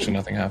best to make sure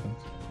nothing happens.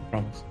 I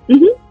promise.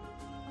 Mhm.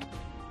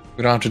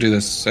 We don't have to do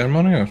this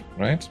ceremony,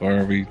 right? Or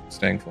are we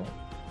staying for it?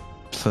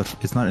 So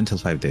it's not until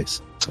 5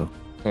 days. So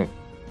So,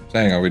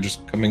 saying, are we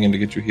just coming in to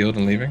get you healed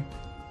and leaving?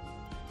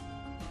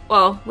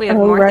 Well, we have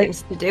Oh, more right.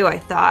 things to do, I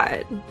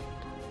thought.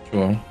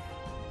 Sure.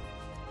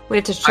 We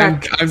have to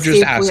check. I'm see just if we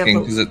have asking a-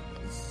 because it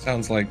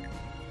sounds like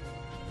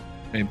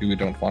maybe we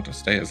don't want to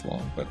stay as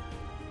long, but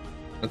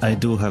that's I all.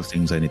 do have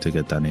things I need to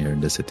get done here in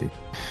the city.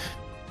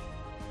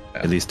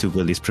 Yeah. At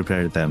least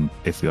prepare them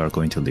if we are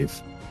going to leave.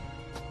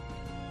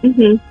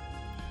 Mm-hmm.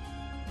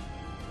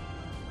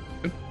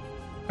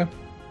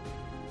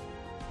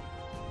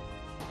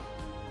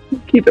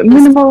 Keep it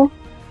minimal.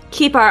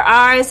 Keep our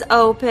eyes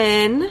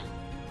open.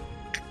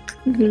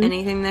 Mhm.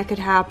 Anything that could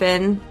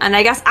happen. And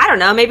I guess, I don't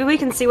know, maybe we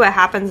can see what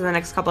happens in the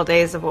next couple of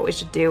days of what we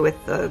should do with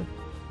the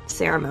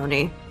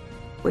ceremony.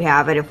 We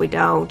have it. If we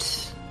don't,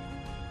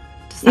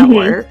 does that Mhm.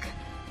 work?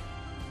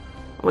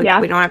 We Yeah.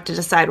 don't have to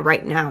decide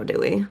right now, do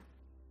we?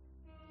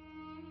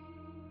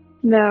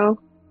 No.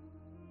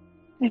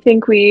 I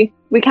think we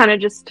kind of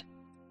just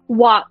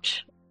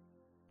watch.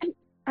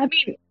 I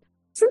mean,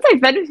 since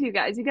I've been with you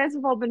guys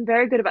have all been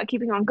very good about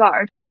keeping on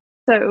guard.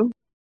 So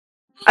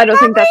I don't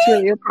think that's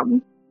really a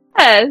problem.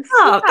 Yes.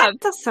 Oh, you have.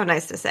 that's so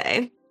nice to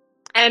say.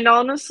 And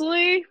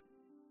honestly,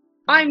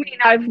 I mean,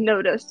 I've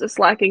noticed a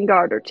slacking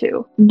guard or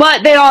two.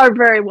 But they are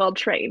very well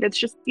trained. It's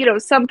just,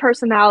 some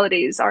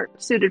personalities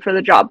aren't suited for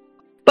the job.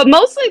 But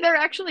mostly they're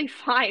actually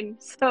fine.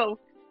 So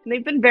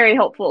they've been very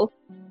helpful.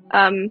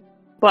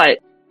 But,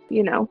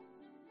 I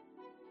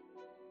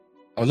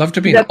would love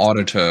to be an That's-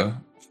 auditor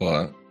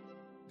for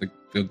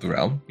the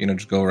realm.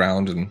 Just go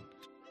around and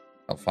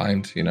I'll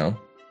find,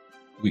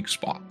 weak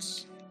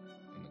spots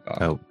in the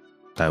guard. Oh,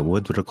 that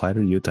would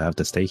require you to have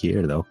to stay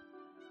here, though.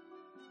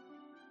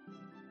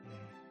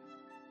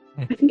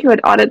 I think you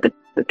would audit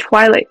the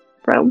Twilight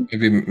realm.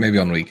 Maybe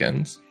on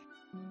weekends.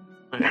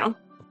 I don't know.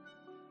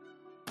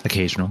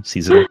 Occasional,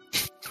 seasonal.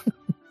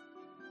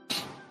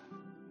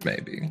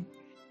 Maybe.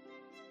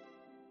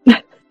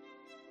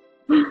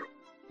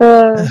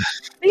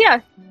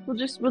 Yeah, we'll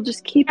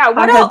just keep. Yeah,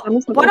 our heads on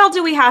the swivel. what all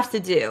do we have to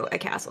do at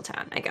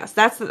Castletown? I guess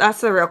that's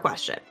the real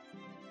question.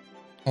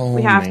 Oh,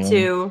 We have man.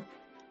 to.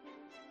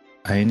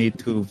 I need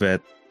to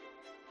vet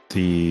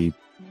the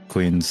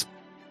Queen's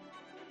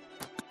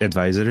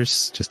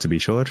advisors just to be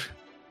sure.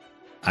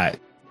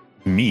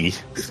 Me.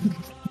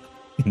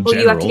 In Well,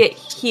 you have to general. get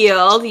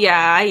healed.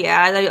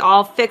 Yeah.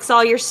 I'll fix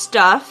all your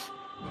stuff.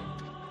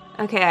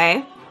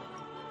 Okay.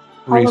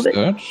 all of it.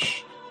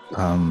 Research.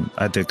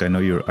 I think I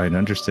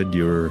understood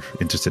you're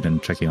interested in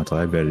checking out the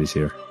libraries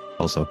here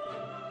also.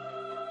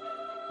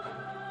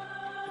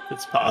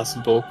 It's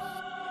possible.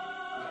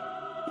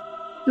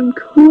 Some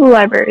cool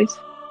libraries.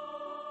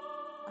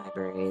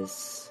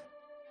 Libraries.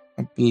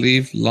 I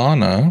believe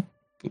Lana,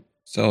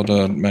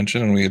 Zelda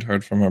mentioned, and we had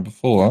heard from her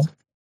before,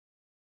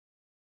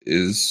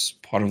 is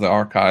part of the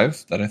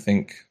archive that I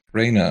think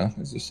Reyna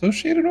is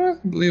associated with.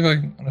 I believe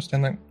I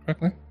understand that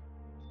correctly.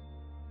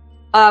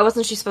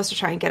 Wasn't she supposed to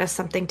try and get us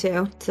something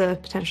too to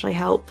potentially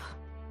help?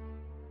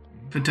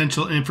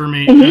 Potential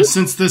information.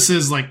 Since this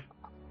is like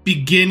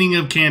beginning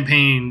of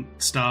campaign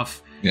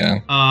stuff,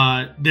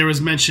 Yeah. there was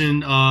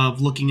mention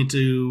of looking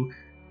into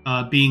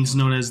beings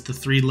known as the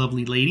Three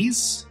Lovely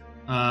Ladies,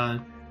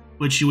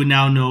 which you would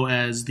now know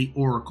as the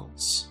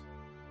Oracles.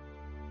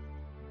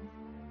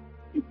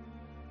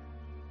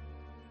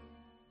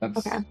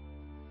 That's Okay.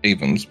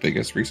 Avon's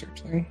biggest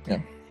research thing. Yeah.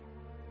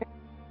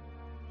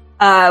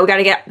 We got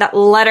to get that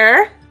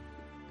letter.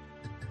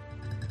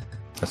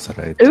 That's all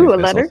right. Ooh, You a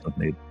guys letter? also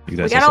need- you We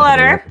guys got a also have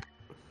letter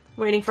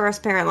waiting for us,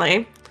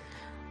 apparently.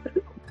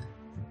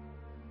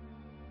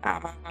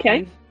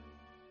 Okay.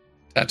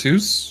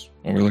 Tattoos?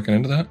 Are we looking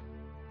into that?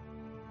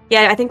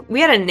 Yeah, I think we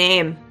had a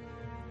name.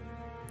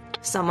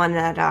 Someone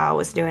that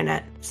was doing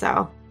it,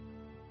 so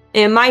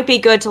it might be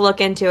good to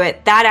look into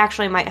it. That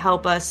actually might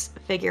help us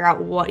figure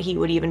out what he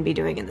would even be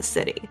doing in the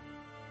city.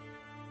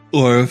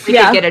 Or if We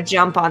Yeah. could get a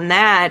jump on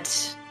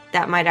that.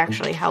 That might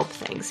actually help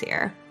things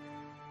here.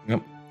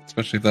 Yep.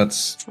 Especially if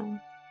that's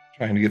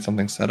trying to get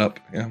something set up.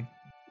 Yeah.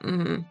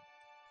 Mm-hmm.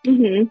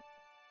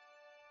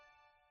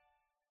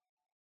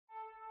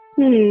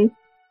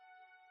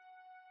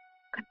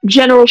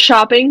 General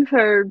shopping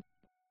for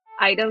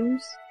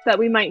items that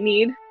we might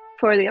need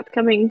for the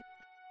upcoming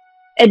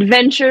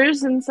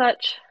adventures and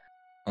such.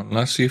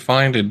 Unless you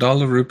find a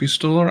dollar rupee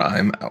store,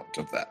 I'm out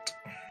of that.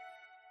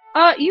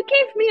 You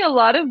gave me a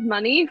lot of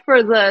money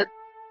for the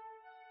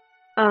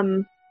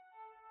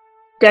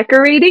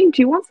decorating.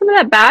 Do you want some of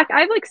that back?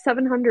 I have like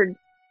 700.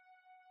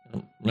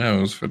 No,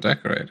 it was for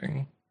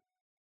decorating.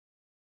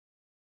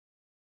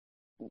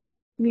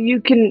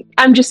 you can.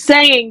 I'm just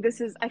saying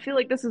I feel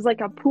like this is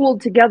like a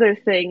pooled together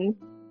thing.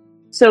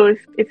 So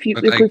if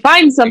we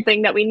find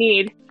something that we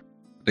need,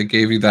 they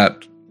gave you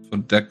that for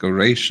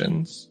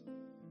decorations.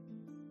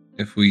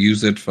 If we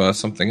use it for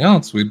something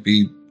else, we'd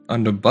be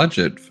under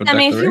budget for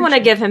decorations. If you want to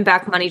give him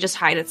back money, just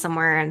hide it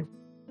somewhere and.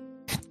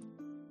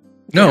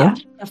 No.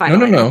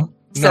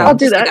 So I'll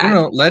do that.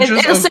 No, ledgers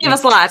it'll save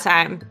us a lot of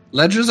time.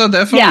 Ledgers are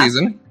there for a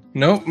reason.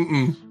 No,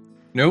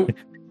 no.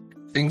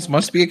 Things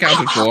must be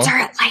accounted for. I'll alter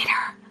it later.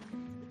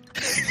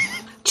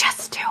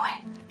 Just do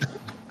it.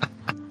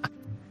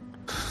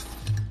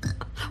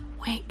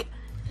 Wink.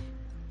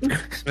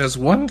 There's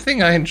one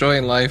thing I enjoy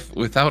in life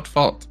without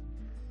fault.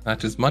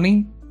 That is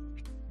money.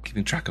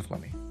 Keeping track of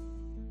money.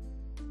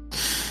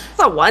 That's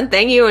the one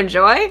thing you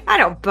enjoy? I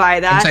don't buy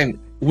that. I'm saying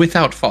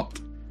without fault.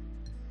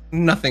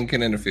 Nothing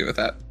can interfere with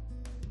that.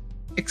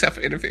 Except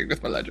for interfering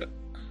with my ledger.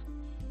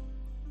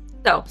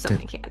 No,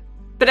 something can.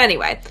 But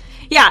anyway.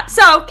 Yeah,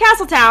 so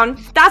Castletown,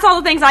 that's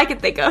all the things I can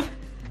think of.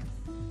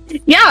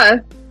 Yeah.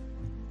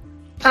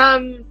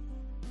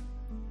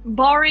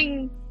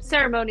 Barring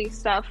ceremony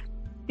stuff,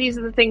 these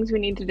are the things we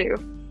need to do.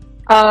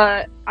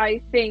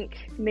 I think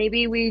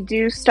maybe we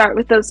do start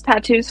with those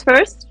tattoos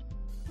first,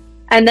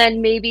 and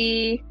then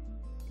maybe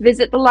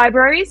visit the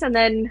libraries, and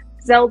then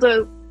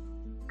Zelda,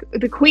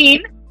 the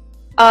queen,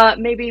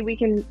 maybe we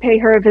can pay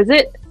her a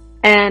visit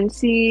and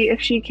see if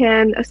she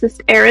can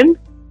assist Erin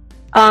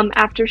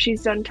after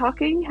she's done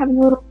talking, having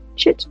a little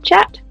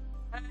chit-chat.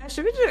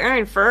 Should we do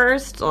Erin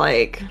first?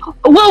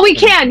 Well, we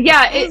can,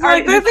 yeah.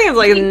 I think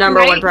it's the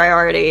number one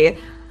priority.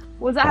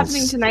 Was that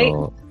happening tonight?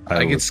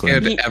 I get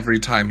scared every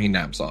time he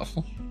naps off.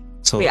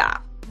 So yeah.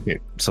 Okay,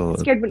 so I'm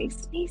scared when he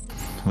sneezes.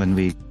 When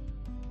we,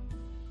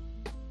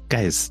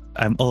 guys,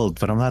 I'm old,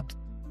 but I'm not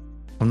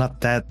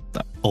that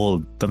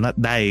old. I'm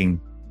not dying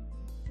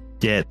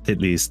yet, at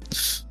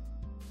least.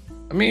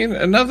 I mean,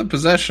 another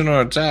possession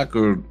or attack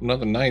or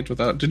another night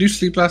without. Did you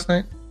sleep last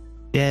night?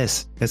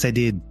 Yes, I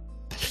did.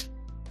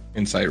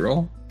 Insight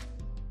roll.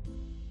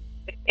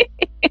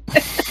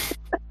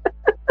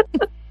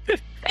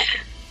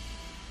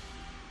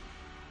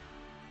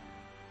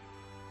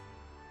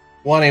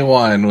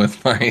 $21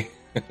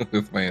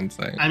 with my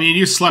insight. I mean,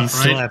 you slept,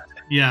 right? Slept.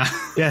 Yeah.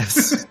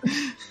 Yes.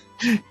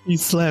 He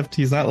slept.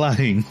 He's not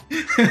lying.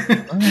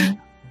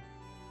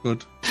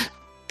 Good.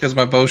 Because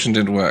my potion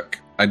didn't work.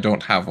 I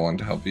don't have one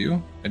to help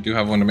you. I do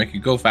have one to make you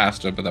go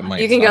faster, but that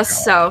might. You can go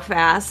so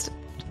fast.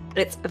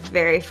 It's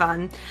very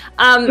fun.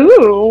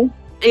 Ooh.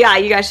 Yeah,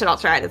 you guys should all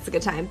try it. It's a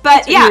good time.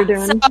 But yeah,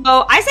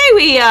 so I say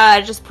we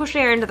just push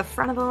Aaron to the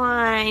front of the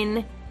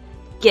line.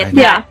 Get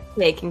that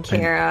taken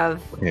care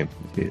of.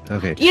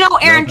 Okay. You know,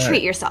 Aaron,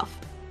 treat yourself.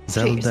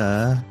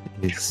 Zelda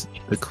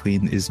the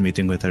queen is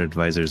meeting with her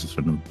advisors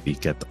when we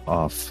get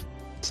off.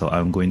 So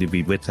I'm going to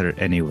be with her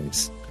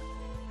anyways.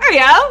 There you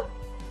go.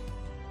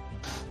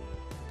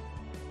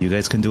 You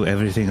guys can do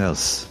everything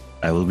else.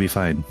 I will be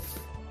fine.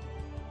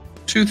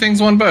 2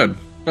 things, 1 bird.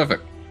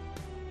 Perfect.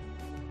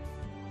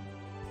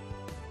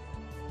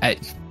 I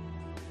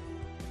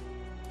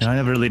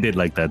never really did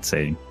like that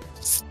saying.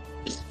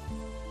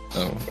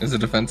 Oh, is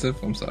it offensive?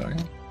 I'm sorry.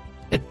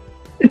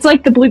 It's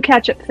like the blue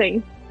ketchup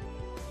thing.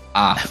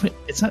 Ah, I mean,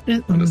 it's not. To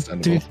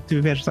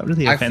be fair, it's not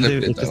really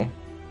offensive.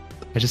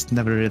 I just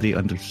never really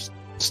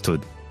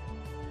understood.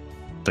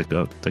 Like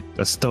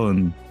a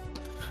stone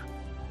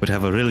would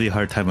have a really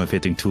hard time of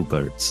hitting 2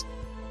 birds.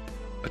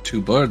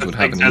 2 birds would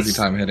have an easy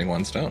time hitting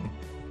 1 stone.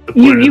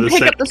 You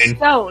pick up the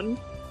stone,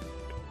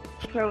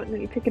 throw it, and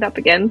then you pick it up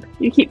again.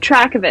 You keep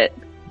track of it,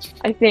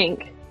 I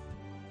think.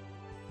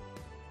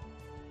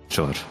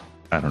 Sure.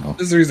 I don't know.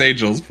 Misery's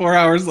Angels, 4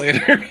 hours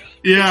later.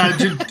 Yeah,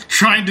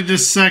 trying to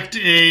dissect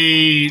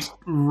a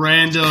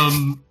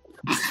random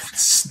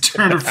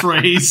turn of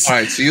phrase.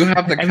 Alright, so you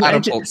have the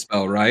catapult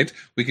spell, right?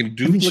 We can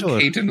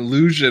duplicate an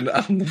illusion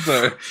on the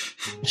bird.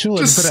 Sure,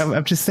 but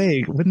I'm just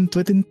saying, wouldn't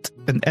an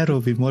arrow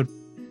be more...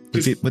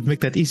 would make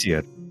that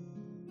easier?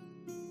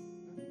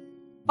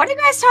 What are you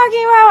guys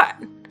talking about?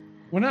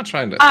 We're not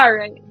trying to...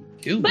 Alright.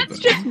 Kill Let's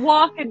just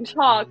walk and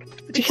talk.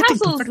 The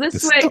castle's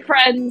this way,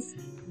 friends.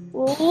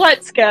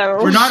 Let's go.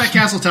 We're not at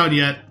Castletown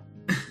yet.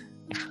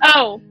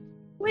 Oh.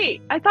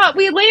 Wait, I thought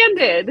we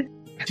landed.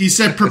 He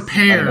said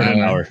prepare. In an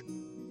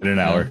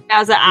hour. That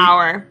was an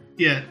hour.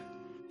 Yeah.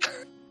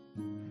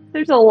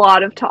 There's a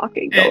lot of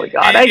talking going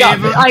on. I got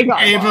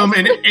Avum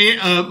and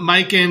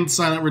Mike and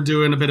Silent were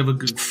doing a bit of a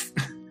goof.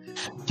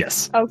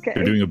 Yes. Okay.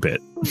 You're doing a bit.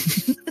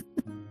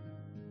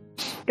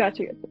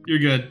 Gotcha. You're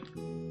good.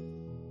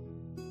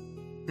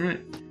 All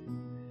right.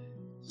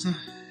 So,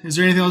 is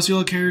there anything else you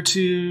all care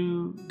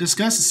to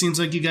discuss? It seems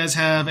like you guys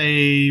have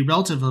a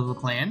relative of a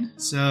plan.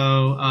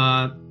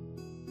 So,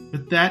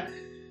 with that,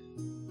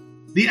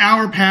 the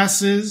hour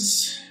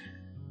passes.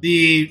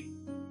 The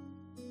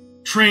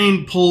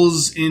train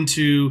pulls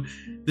into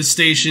the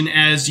station.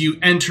 As you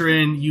enter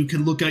in, you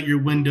can look out your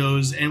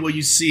windows, and what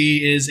you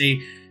see is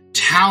a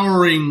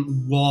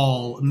towering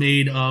wall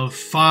made of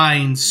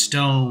fine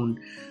stone.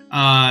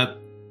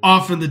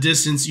 Off in the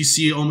distance, you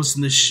see almost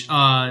in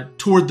the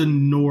toward the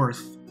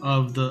north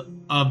of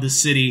the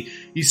city,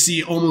 you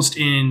see almost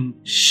in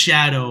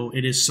shadow,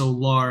 it is so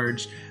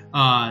large,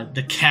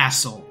 the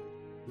castle.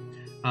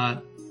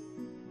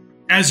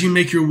 As you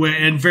make your way,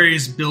 and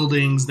various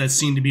buildings that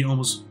seem to be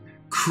almost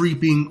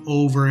creeping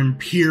over and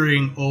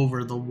peering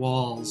over the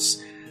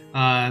walls.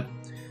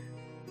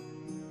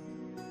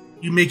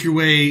 You make your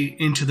way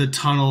into the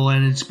tunnel,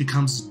 and it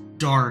becomes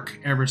dark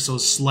ever so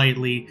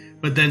slightly,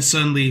 but then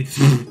suddenly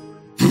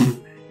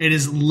it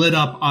is lit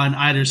up on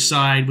either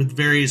side with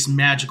various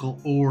magical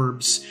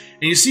orbs.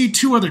 And you see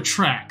 2 other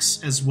tracks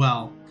as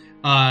well,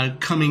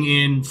 coming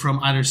in from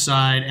either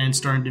side and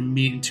starting to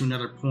meet into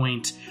another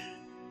point.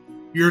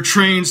 Your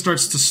train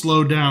starts to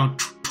slow down.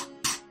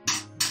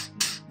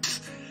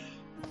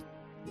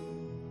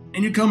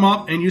 And you come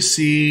up and you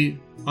see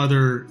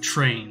other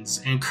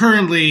trains. And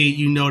currently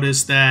you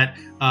notice that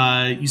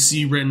you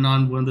see written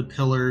on one of the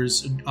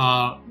pillars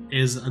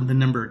is the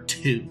number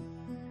 2.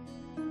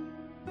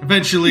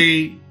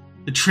 Eventually,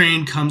 the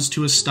train comes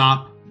to a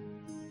stop.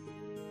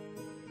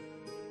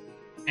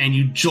 And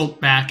you jolt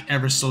back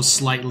ever so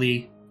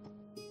slightly.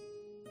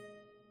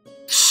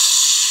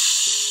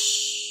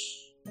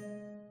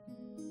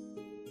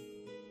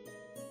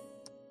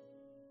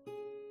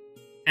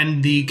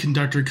 And the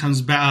conductor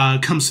comes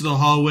to the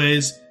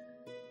hallways.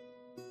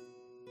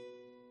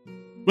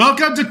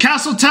 Welcome to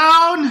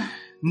Castletown!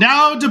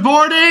 Now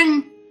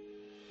deboarding!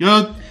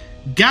 You'll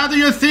gather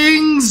your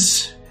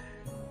things!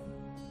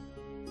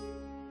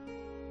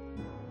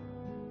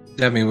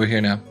 Demi, we're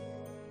here now.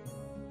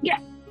 Yeah.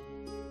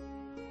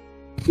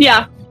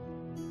 Yeah.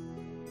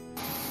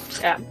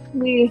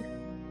 We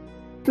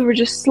were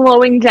just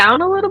slowing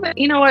down a little bit.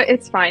 You know what?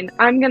 It's fine.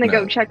 I'm gonna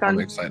go check on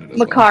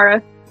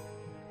Makara. Well.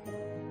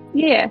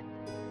 Yeah.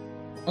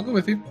 I'll go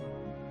with you.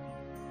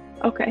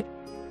 Okay.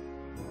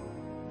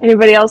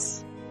 Anybody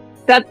else?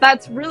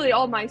 That's really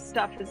all my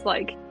stuff is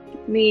like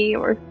me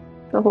or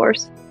the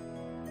horse.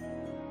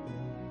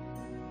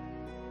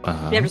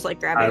 Yeah, just like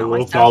grabbing I all my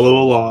will stuff. follow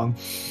along.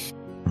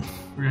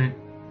 Right.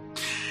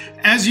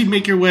 As you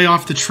make your way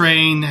off the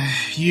train,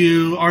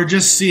 you are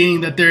just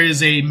seeing that there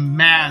is a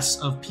mass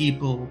of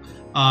people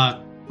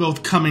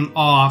both coming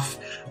off,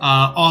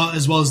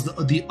 as well as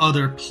the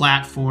other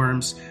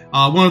platforms.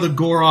 One of the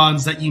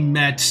Gorons that you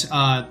met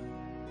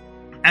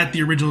at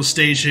the original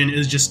station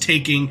is just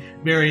taking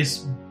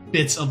various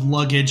bits of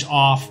luggage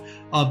off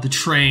of the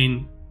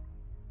train.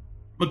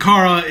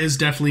 Makara is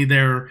definitely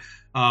there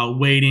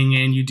waiting,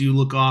 and you do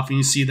look off and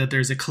you see that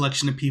there's a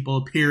collection of people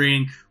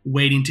appearing,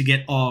 waiting to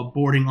get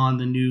boarding on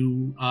the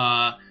new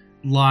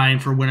line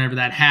for whenever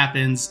that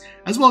happens,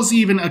 as well as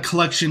even a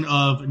collection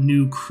of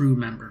new crew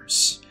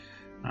members.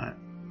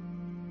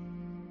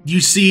 You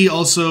see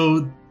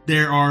also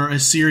there are a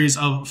series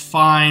of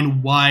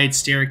fine, wide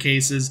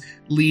staircases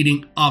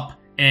leading up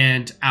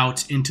and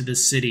out into the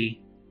city.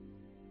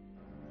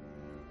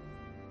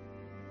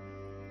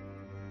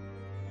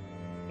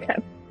 Okay.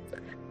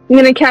 I'm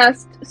gonna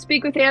cast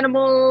Speak with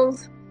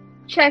Animals,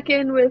 check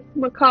in with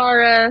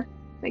Makara,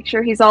 make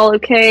sure he's all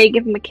okay,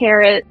 give him a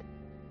carrot,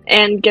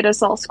 and get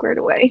us all squared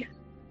away.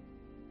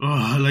 Oh,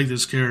 I like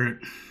this carrot.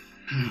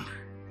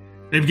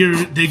 They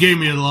gave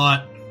me a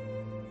lot.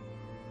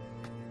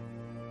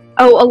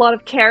 Oh, a lot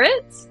of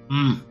carrots?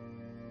 Mm.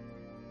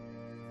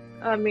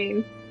 I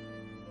mean,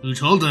 Who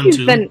told them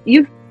to?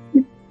 You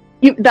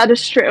that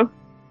is true.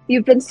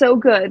 You've been so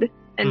good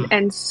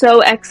and so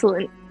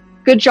excellent.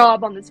 Good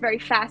job on this very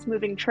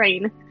fast-moving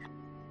train.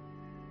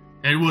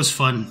 It was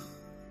fun.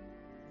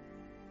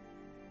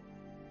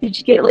 Did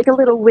you get like a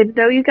little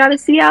window you got to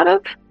see out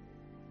of?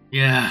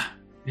 Yeah,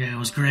 it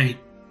was great.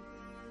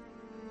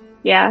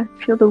 Yeah,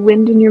 feel the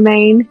wind in your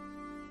mane.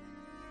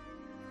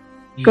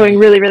 Yeah. Going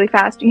really, really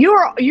fast.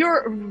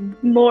 You're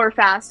more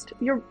fast.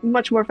 You're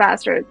much more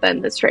faster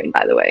than this train,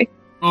 by the way.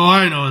 Oh,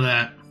 I know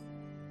that.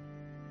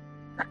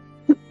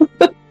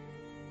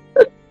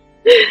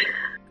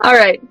 All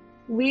right,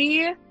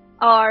 we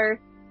are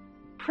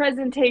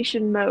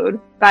presentation mode.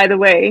 By the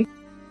way,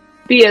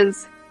 be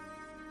as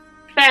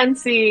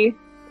fancy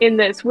in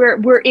this.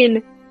 We're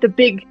in the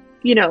big,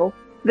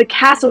 the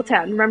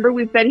Castletown. Remember,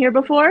 we've been here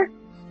before.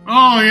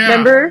 Oh yeah.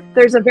 Remember,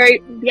 there's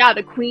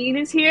the queen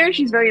is here.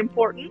 She's very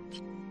important.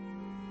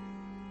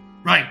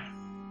 Right.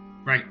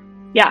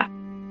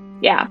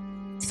 Yeah.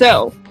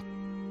 So,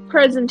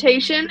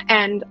 presentation,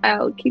 and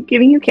I'll keep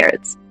giving you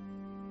carrots.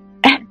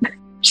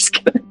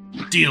 Just gonna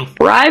Deal.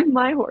 bribe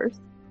my horse.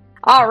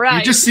 All right.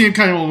 You just see him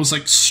kind of almost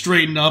like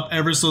straighten up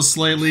ever so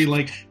slightly.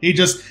 Like he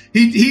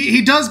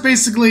does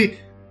basically.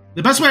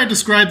 The best way I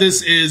describe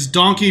this is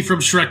Donkey from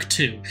Shrek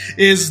 2.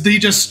 He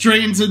just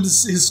straightens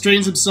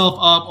himself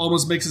up,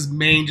 almost makes his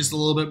mane just a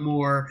little bit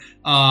more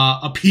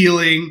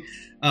appealing.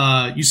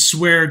 You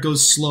swear it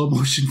goes slow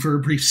motion for a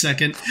brief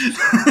second.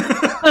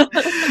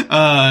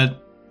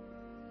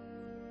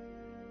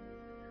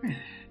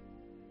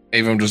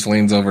 Avon just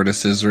leans over to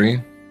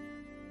Scissory.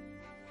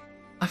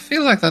 I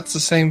feel like that's the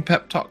same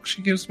pep talk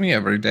she gives me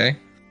every day.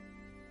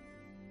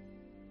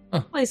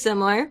 Probably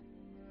similar.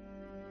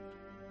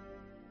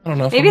 I don't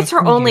know if Maybe I'm it's her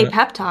listening to only it.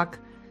 pep talk.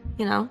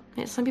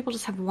 some people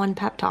just have one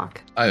pep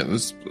talk. Yeah,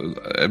 that's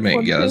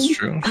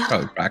true. She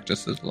probably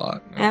practices a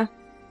lot. Yeah.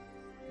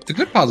 It's a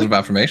good positive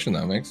affirmation,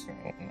 though. Makes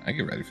I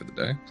get ready for the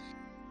day.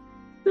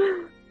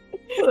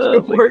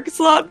 It works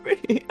on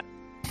me.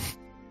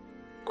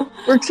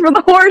 Works for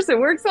the horse. It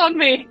works on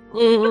me.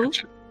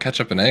 Mm-hmm.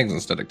 Ketchup and eggs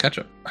instead of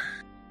ketchup.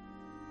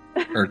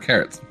 Or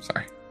carrots.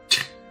 Sorry.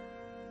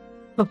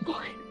 Oh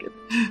boy.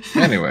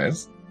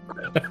 Anyways.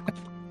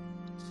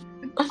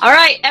 All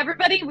right,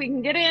 everybody, we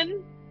can get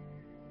in.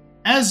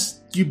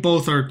 As you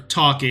both are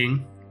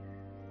talking,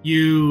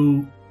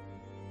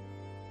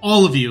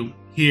 all of you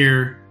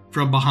hear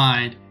from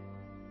behind,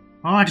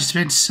 I just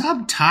spent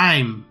some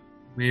time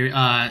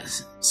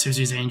with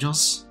Susie's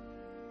Angels.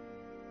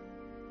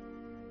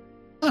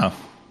 Oh.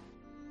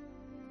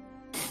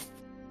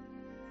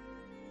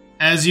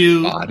 As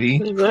you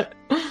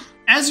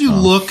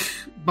look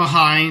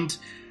behind,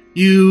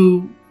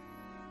 you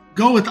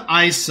go with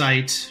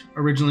eyesight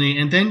originally,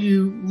 and then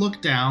you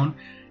look down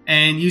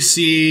and you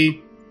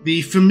see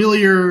the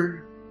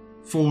familiar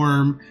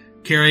form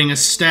carrying a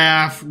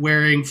staff,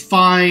 wearing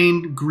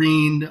fine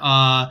green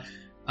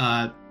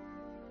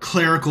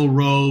clerical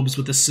robes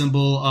with the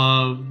symbol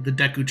of the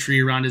Deku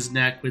tree around his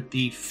neck, with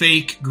the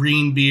fake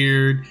green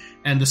beard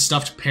and the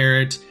stuffed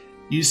parrot.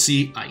 You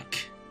see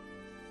Ike.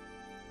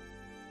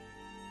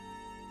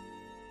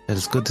 It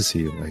is good to see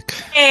you, Ike.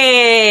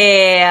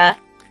 Hey!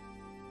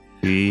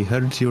 We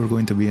heard you were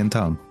going to be in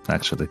town,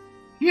 actually.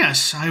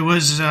 Yes, I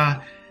was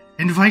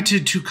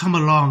invited to come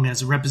along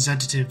as a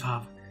representative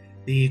of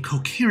the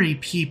Kokiri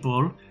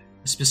people,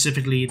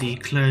 specifically the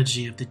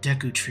clergy of the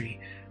Deku tree.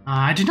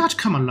 I did not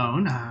come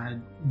alone.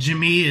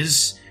 Jimmy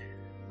is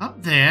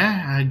up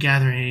there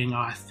gathering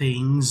our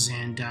things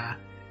and,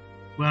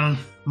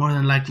 more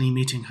than likely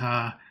meeting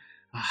her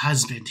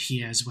husband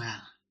here as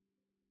well.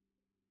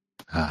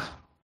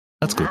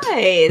 That's good.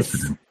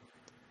 Nice.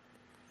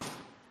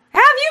 How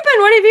have you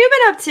been? What have you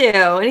been up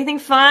to? Anything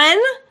fun?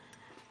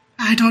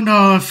 I don't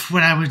know if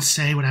what I would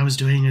say what I was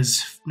doing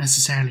is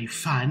necessarily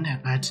fun,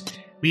 but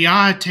we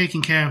are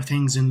taking care of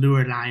things in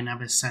Lure Line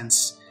ever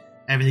since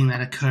everything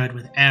that occurred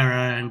with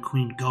Era and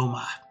Queen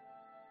Goma.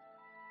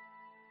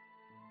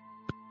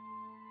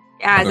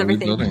 Yeah, The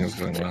everything rebuilding is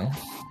going well.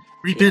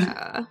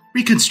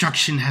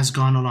 Reconstruction has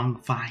gone along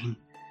fine.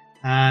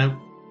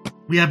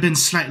 We have been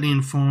slightly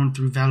informed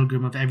through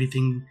Valgrim of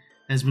everything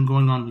that has been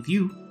going on with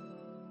you.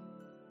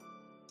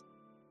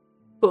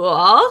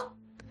 Cool.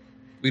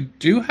 We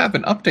do have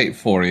an update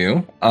for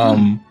you.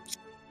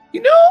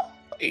 You know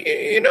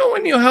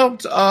when you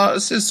helped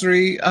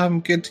Cicely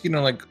get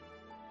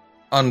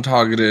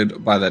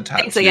untargeted by that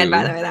tattoo. Thanks again,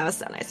 by the way. That was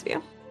so nice of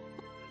you.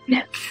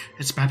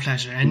 It's my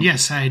pleasure, and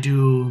yes, I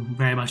do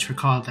very much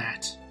recall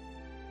that.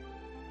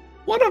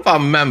 One of our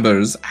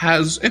members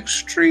has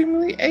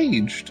extremely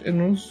aged,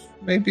 and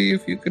maybe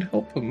if you could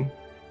help him.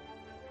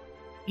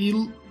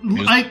 Looks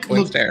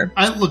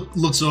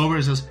over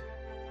and says,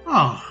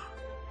 "Oh,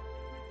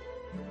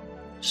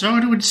 so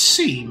it would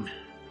seem.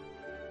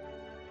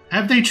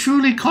 Have they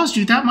truly caused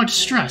you that much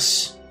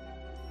stress?"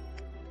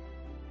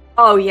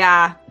 Oh,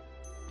 yeah.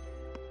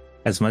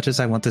 As much as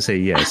I want to say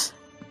yes,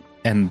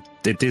 and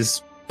it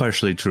is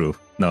partially true.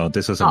 No,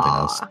 this was something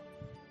else.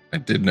 I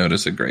did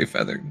notice a gray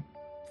feather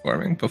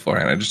forming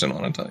beforehand. I just didn't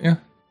want to tell you.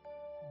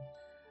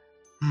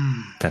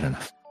 Fair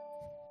enough.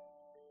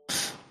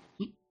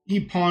 He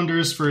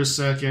ponders for a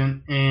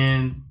second,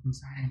 and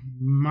I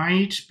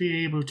might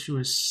be able to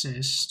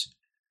assist.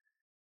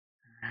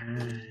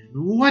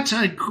 What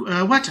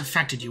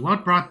affected you?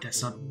 What brought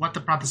this up? What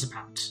brought this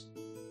about?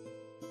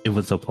 It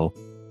was the pole.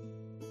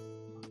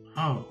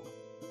 Oh.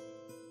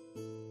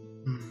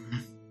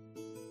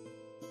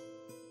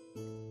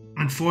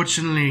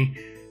 Unfortunately,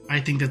 I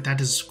think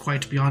that is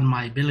quite beyond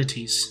my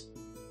abilities.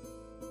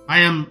 I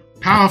am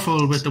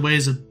powerful with the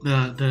ways of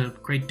the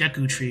great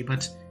Deku tree,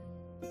 but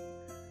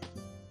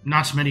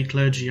not many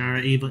clergy are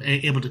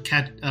able to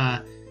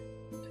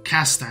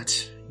cast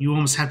that. You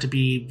almost have to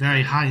be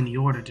very high in the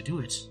order to do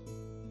it.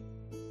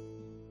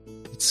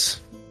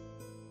 It's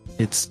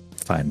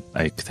fine.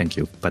 Thank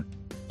you, but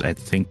I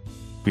think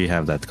we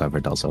have that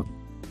covered also.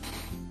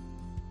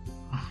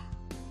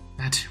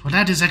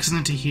 That is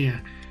excellent to hear.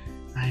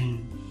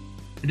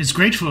 It is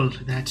grateful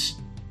that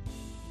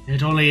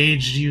it only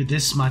aged you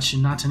this much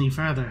and not any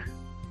further.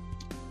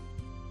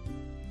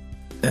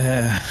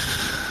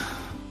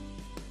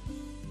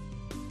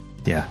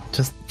 Yeah,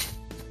 just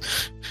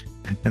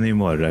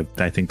anymore.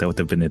 I think that would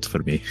have been it for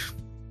me.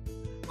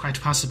 Quite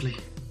possibly.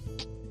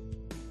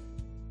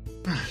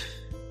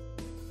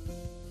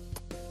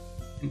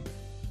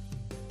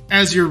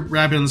 As you're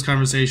wrapping up this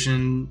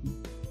conversation,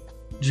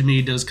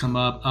 Jimmy does come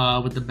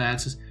up with the bag.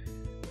 Says,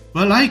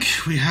 "Well,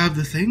 we have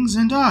the things,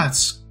 and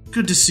it's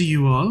good to see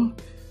you all."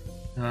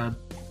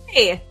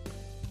 Hey.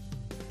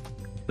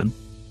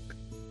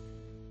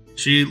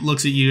 She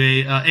looks at you,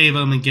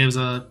 Ava, and gives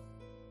a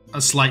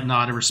slight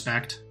nod of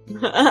respect.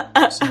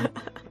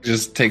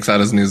 Just takes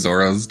out his new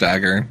Zoro's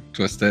dagger,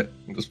 twists it,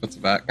 and just puts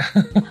it back.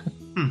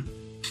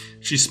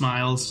 She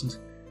smiles.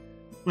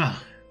 Well,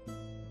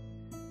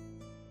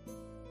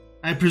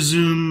 I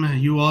presume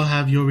you all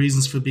have your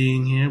reasons for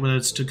being here, whether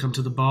it's to come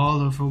to the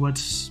ball or for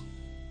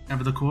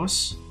whatever the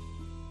course.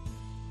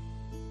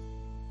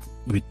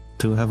 We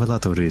do have a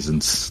lot of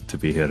reasons to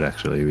be here,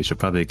 actually. We should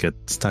probably get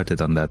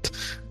started on that.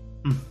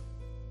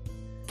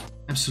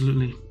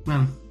 Absolutely.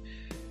 Well,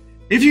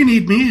 if you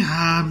need me,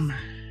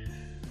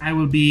 I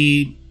will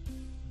be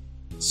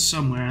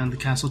somewhere in the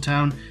castle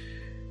town.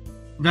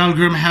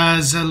 Valgrim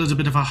has a little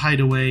bit of a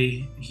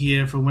hideaway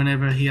here for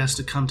whenever he has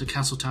to come to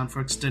Castletown for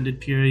extended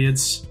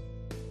periods.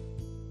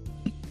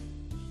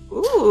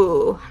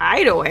 Ooh,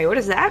 hideaway. What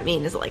does that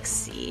mean? Is it like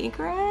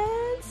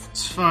secrets?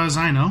 As far as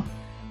I know,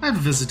 I've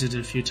visited it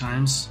a few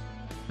times.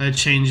 But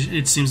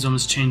it seems to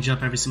almost change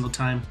up every single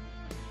time.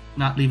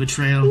 Not leave a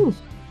trail. Ooh.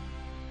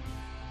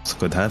 It's a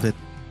good habit.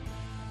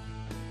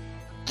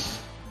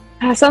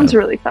 That sounds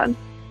really fun.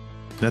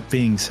 That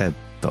being said,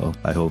 though,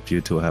 I hope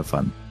you two have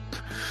fun.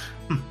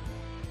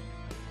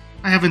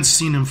 I haven't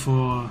seen him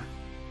for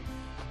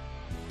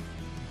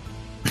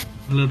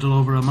a little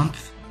over a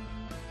month.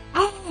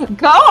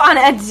 Go on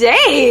a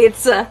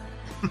date!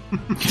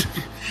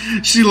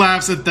 She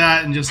laughs at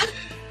that and just...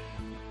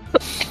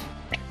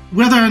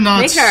 Whether or not...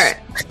 Make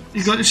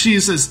her. She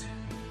says,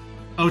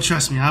 oh,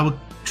 trust me, I will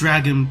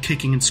drag him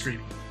kicking and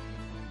screaming.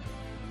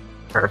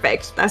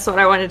 Perfect. That's what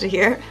I wanted to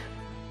hear.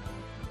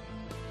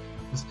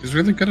 He's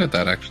really good at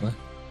that, actually.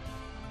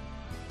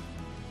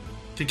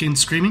 Kicking and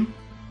screaming?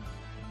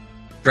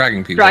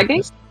 Dragging people.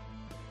 Dragging?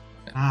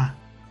 Ah.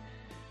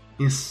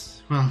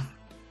 Yes, well...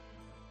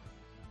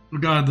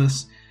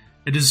 Regardless,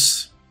 it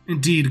is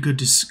indeed good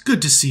to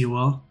see you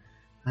all.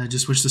 I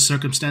just wish the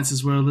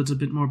circumstances were a little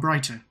bit more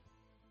brighter.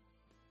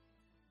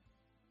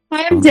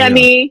 I am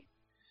Demi.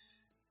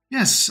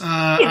 Yes,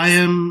 I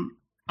am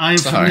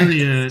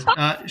familiar.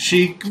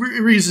 She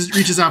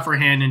reaches out for her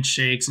hand and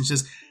shakes and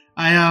says,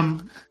 I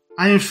am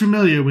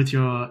familiar with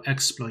your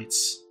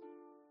exploits.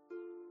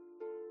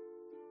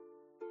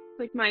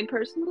 Like mine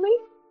personally?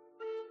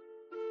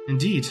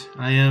 Indeed,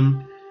 I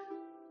am.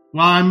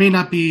 While I may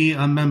not be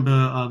a member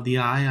of the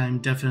Eye, I'm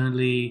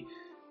definitely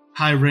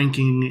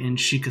high-ranking in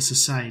Sheikah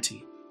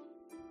society.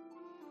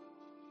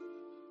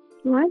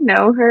 Oh, I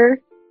know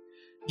her.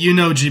 You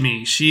know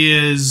Jimmy. She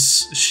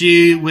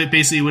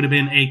basically would have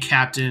been a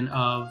captain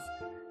of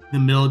the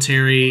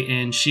military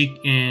in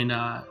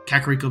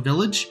Kakariko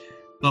Village,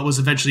 but was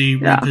eventually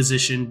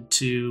repositioned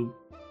to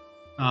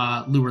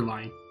Lure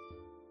Line.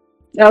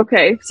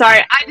 Okay, sorry,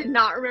 I did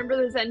not remember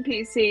this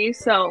NPC,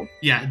 so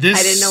yeah, I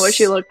didn't know what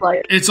she looked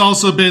like. It's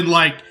also been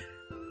like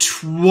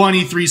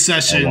 23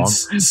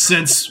 sessions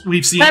since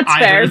we've seen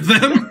either of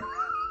them.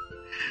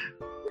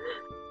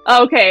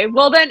 Okay,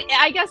 well then,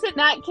 I guess in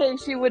that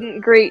case, she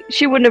wouldn't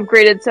have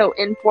greeted so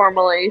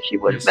informally. She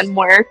would have been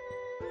more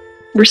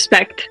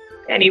respect,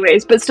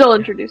 anyways. But still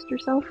introduced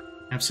herself.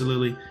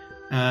 Absolutely.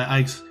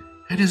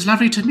 It is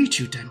lovely to meet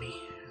you, Demi.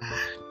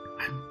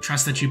 I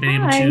trust that you've been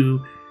able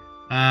to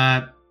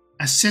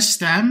assist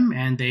them,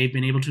 and they've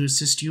been able to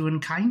assist you in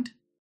kind.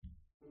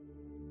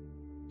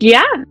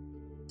 Yeah,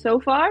 so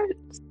far,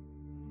 it's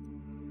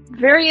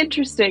very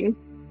interesting.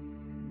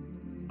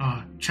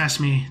 Oh, trust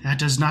me, that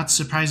does not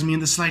surprise me in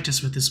the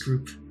slightest with this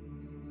group.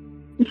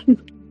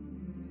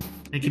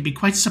 They can be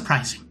quite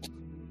surprising.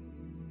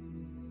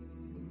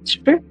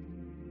 Sure.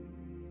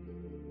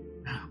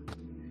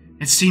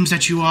 It seems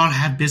that you all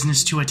have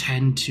business to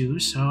attend to,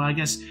 so I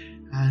guess,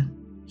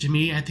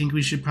 Jimmy, I think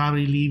we should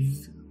probably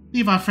leave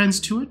our friends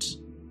to it.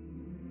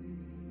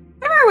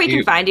 Or we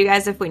can find you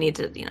guys if we need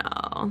to,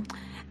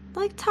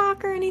 like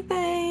talk or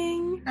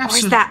anything. Absolutely. Or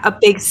is that a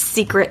big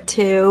secret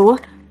too?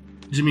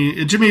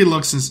 Jimmy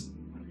looks and says,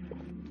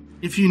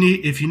 if you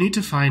need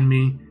to find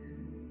me,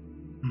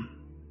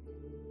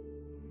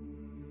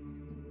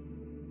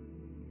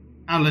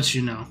 I'll let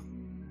you know.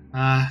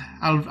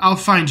 I'll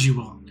find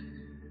you all.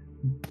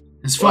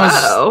 As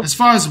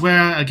far as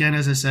where, again,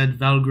 as I said,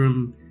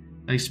 Valgrim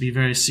likes to be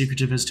very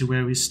secretive as to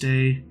where we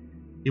stay.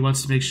 He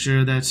wants to make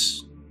sure that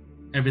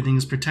everything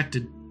is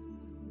protected.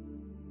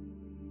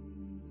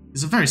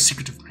 He's a very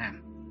secretive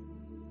man.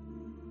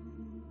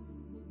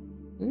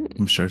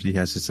 I'm sure he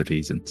has his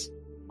reasons.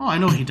 Oh, I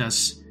know he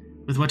does.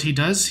 With what he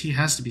does, he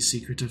has to be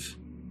secretive.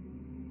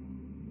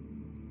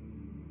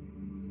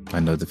 I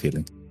know the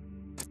feeling.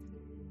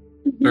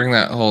 During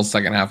that whole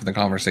second half of the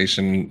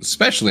conversation,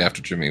 especially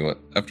after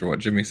what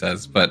Jimmy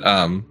says, but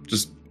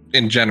just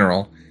in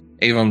general,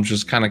 Avon's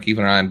just kind of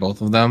keeping an eye on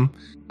both of them.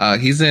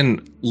 He's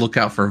in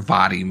lookout for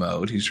Vadi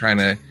mode. He's trying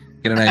to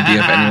get an idea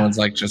if anyone's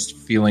like just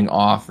feeling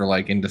off or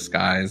like in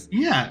disguise.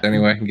 Yeah.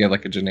 Anyway, I can get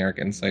like a generic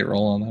insight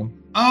roll on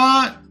them.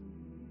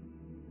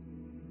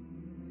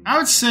 I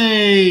would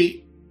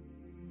say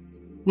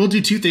we'll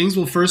do two things.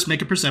 We'll first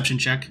make a perception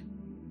check,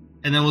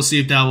 and then we'll see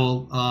if that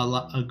will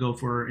go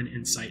for an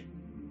insight.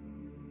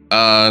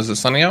 Is it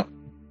sunny out?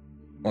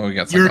 Oh, we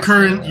got. You're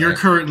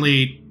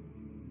currently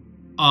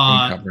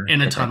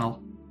in a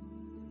tunnel.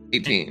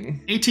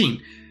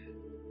 18.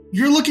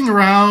 You're looking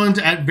around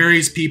at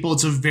various people.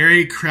 It's a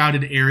very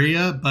crowded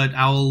area, but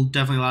I'll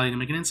definitely allow you to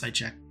make an insight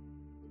check.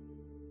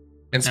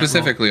 And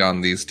specifically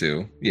on these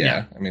two.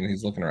 Yeah. I mean,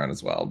 he's looking around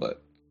as well,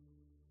 but...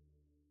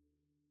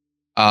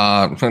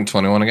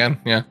 21 again,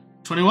 yeah.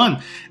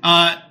 21.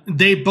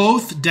 They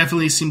both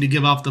definitely seem to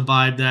give off the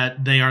vibe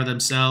that they are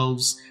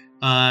themselves.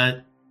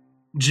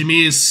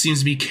 Jamie seems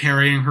to be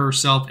carrying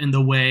herself in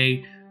the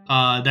way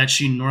that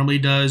she normally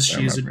does.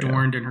 She's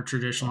adorned in her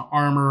traditional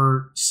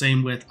armor.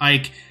 Same with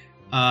Ike.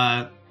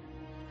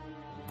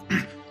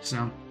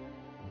 So...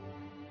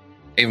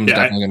 Avon's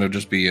definitely going to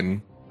just be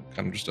in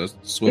kind of just a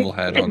swivel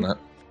head on that.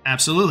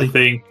 Absolutely. I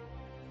think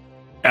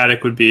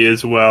Attic would be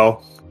as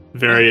well.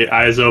 Very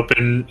eyes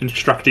open,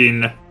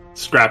 instructing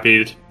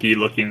Scrappy to be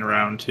looking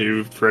around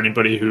too for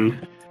anybody who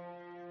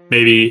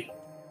maybe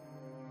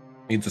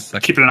needs a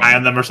second. Keeping an eye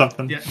on them or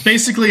something. Yeah,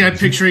 basically, I'm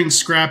picturing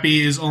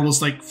Scrappy is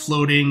almost like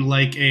floating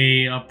like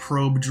a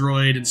probe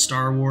droid in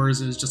Star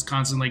Wars, and is just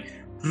constantly like.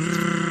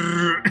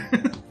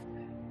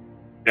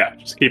 Yeah,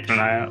 just keeping an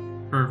eye out.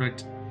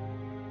 Perfect.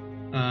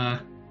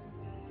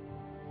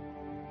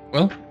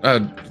 Well,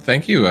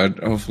 thank you.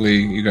 Hopefully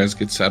you guys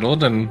get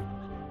settled, and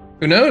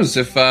who knows,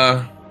 if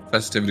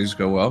festivities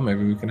go well,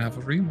 maybe we can have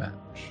a rematch.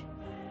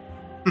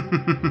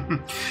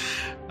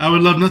 I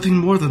would love nothing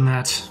more than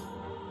that.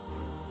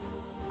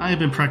 I have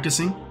been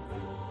practicing.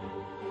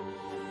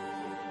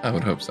 I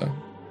would hope so.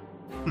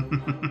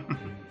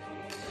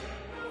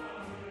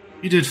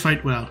 You did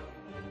fight well.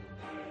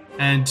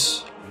 And...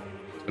 So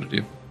did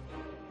you.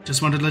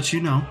 Just wanted to let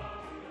you know.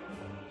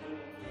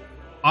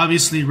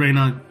 Obviously,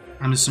 Reyna,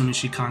 I'm assuming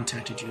she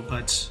contacted you,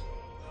 but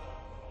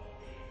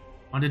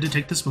wanted to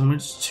take this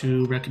moment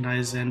to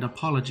recognize and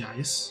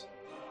apologize.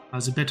 I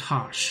was a bit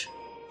harsh.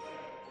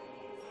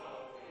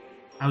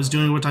 I was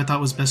doing what I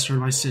thought was best for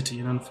my city,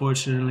 and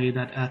unfortunately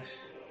that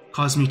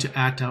caused me to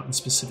act out in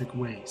specific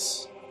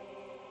ways.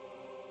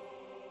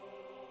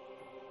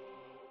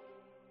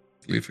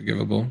 Easily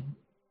forgivable.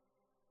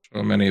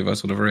 Sure, many of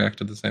us would have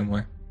reacted the same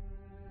way.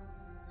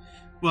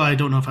 Well, I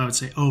don't know if I would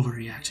say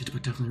overreacted,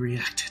 but definitely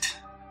reacted.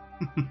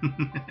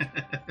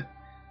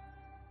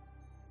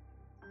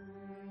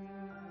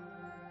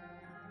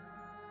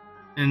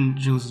 And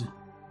Jules,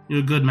 you're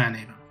a good man,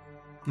 Ava.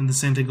 And the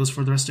same thing goes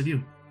for the rest of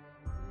you.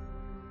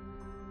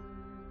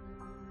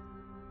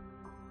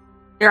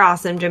 You're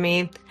awesome,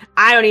 Jimmy.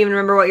 I don't even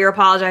remember what you're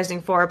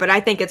apologizing for, but I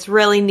think it's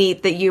really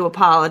neat that you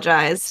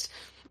apologized.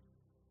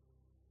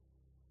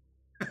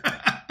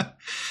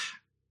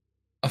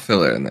 I'll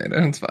fill it in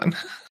later. It's fine.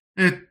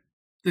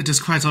 It is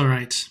quite all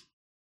right.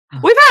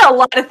 We've had a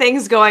lot of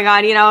things going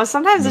on, you know.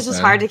 Sometimes it's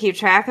just hard to keep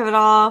track of it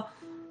all.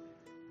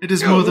 It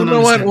is more than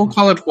understandable. What? We'll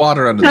call it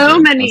water under the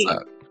so bridge. many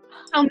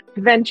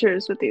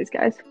adventures with these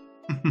guys.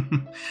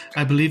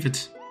 I believe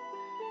it.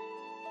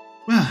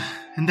 Well,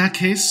 in that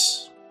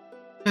case,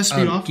 best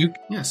be off.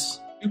 Yes.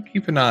 Do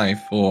keep an eye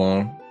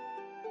for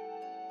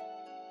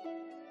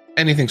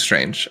anything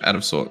strange out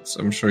of sorts.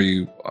 I'm sure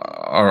you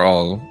are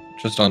all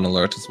just on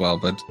alert as well,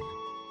 but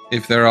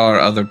if there are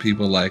other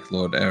people like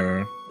Lord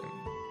Error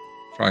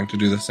trying to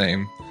do the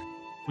same,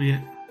 we'd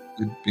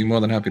be more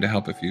than happy to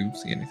help if you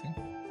see anything.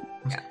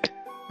 Yeah.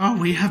 Oh,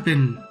 we have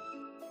been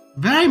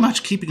very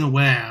much keeping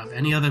aware of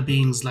any other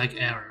beings like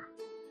Error.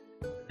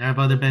 There have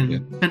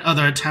been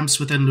other attempts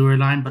within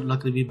Lureline, but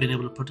luckily we've been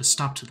able to put a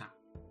stop to them.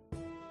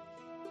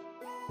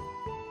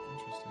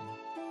 Interesting.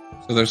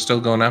 So they're still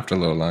going after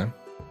Lureline?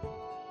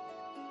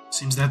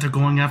 Seems that they're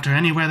going after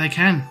anywhere they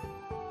can.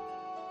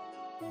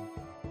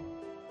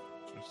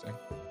 Interesting.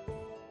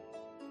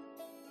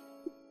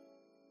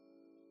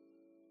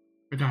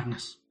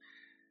 Regardless.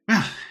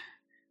 Well,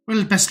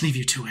 we'll best leave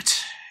you to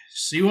it.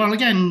 See you all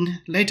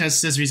again later,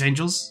 Scissory's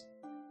Angels.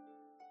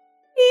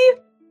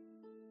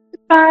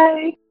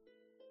 Bye.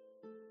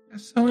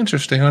 That's so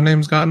interesting. Our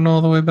name's gotten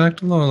all the way back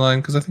to Loreline,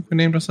 because I think we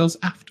named ourselves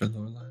after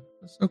Loreline.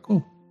 That's so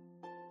cool.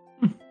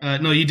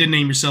 No, you did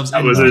name yourselves in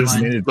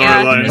Loreline.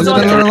 Loreline. Was it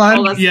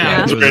Loreline?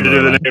 Yeah. It's great to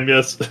do the name,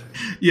 yes.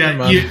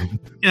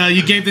 Yeah,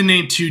 you gave the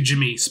name to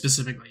Jimmy,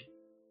 specifically.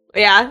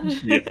 Yeah.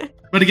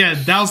 But again,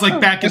 that was like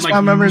back in like...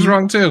 my memory's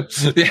wrong too.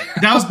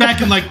 That was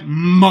back in like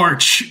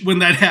March when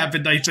that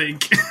happened, I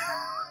think. It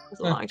was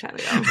a long time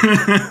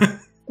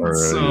ago.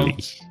 So,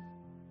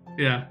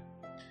 yeah.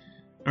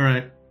 All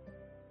right.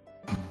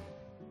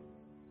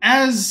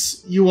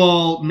 As you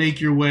all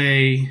make your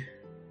way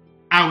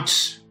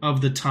out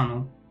of the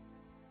tunnel,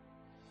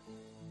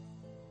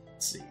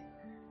 let's see.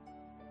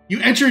 You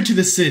enter into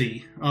the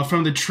city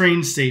from the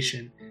train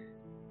station.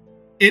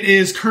 It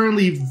is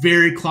currently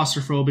very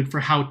claustrophobic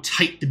for how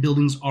tight the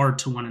buildings are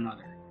to one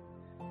another.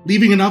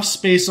 Leaving enough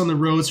space on the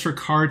roads for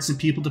carts and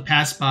people to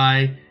pass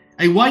by,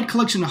 a wide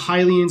collection of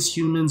Hylians,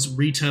 humans,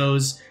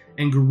 Ritos,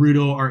 and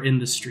Gerudo are in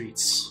the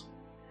streets,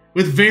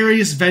 with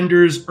various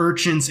vendors,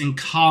 urchins, and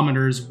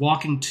commoners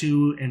walking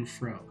to and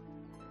fro.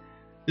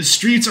 The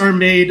streets are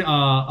made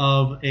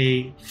of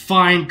a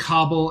fine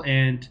cobble,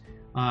 and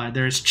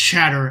there's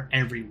chatter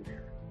everywhere.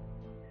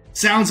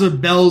 Sounds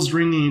of bells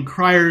ringing and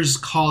criers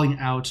calling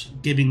out,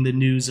 giving the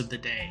news of the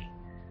day.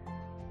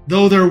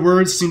 Though their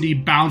words seem to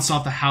bounce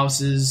off the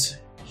houses,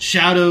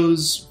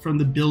 shadows from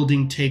the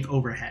building take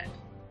overhead.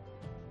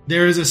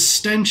 there is a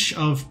stench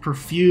of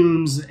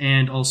perfumes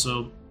and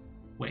also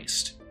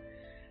waste.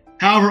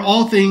 However,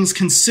 all things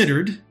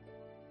considered,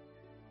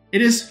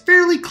 it is a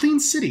fairly clean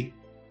city.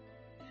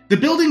 The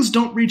buildings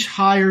don't reach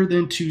higher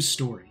than 2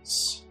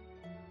 stories.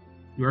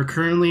 You are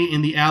currently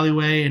in the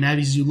alleyway, and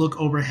as you look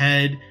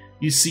overhead,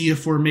 you see a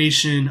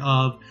formation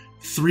of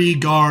 3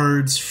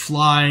 guards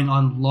flying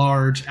on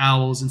large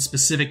owls in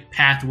specific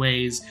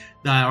pathways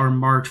that are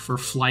marked for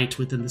flight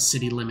within the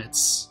city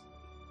limits.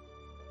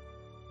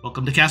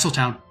 Welcome to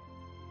Castletown.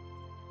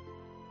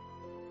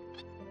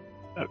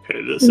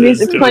 Okay, this The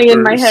music's is playing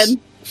in my head.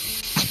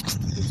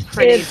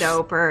 Pretty It's-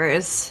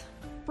 dopers.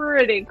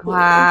 Pretty cool.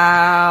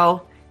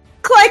 Wow.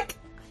 Click!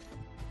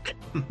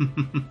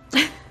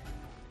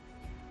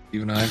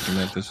 Even I have to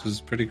admit, this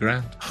was pretty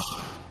grand.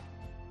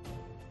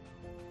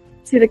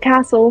 See the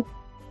castle.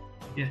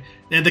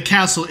 And the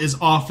castle is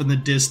off in the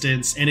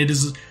distance, and it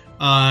is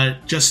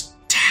just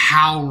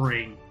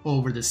towering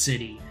over the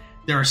city.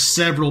 There are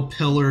several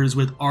pillars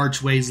with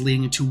archways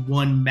leading into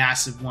one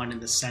massive one in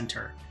the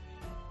center.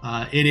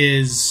 It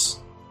is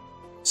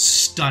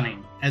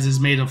stunning, as is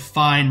made of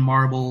fine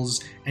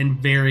marbles and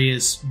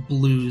various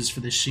blues for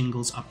the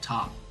shingles up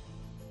top.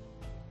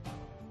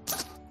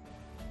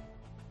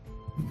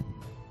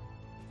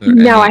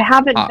 No, I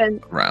haven't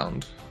been.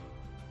 Around.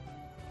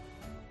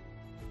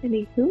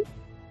 Any who?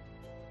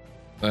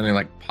 Any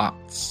like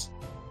pots?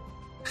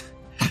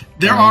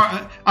 There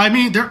are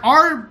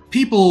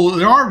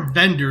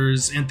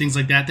vendors and things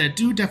like that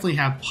do definitely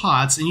have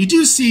pots, and you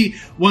do see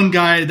one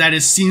guy that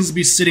seems to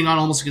be sitting on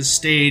almost like a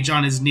stage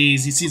on his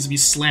knees. He seems to be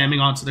slamming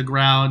onto the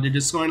ground and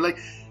just going like,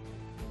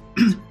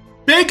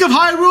 "Bank of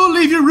Hyrule,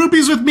 leave your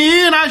rupees with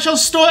me, and I shall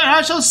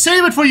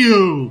save it for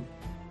you."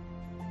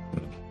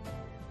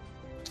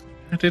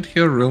 I did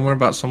hear a rumor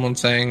about someone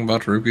saying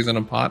about rupees in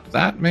a pot.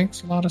 That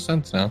makes a lot of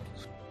sense now.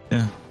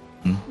 Yeah.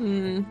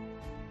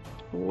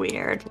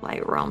 Weird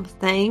light realm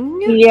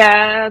thing.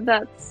 Yeah,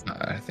 that's.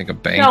 I think a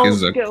bank Don't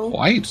is a go.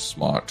 quite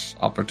smart,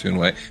 opportune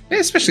way.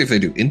 Especially if they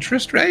do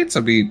interest rates.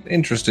 I'd be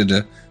interested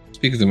to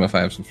speak with them if I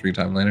have some free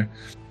time later.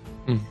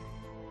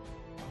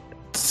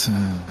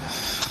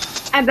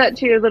 Add that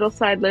to your little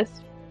side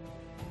list.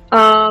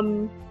 Alright.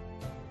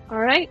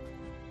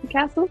 The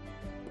castle.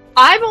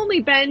 I've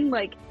only been,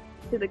 like,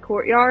 to the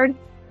courtyard.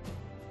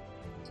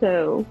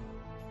 So.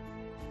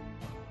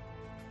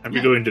 Are we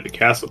going to the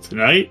castle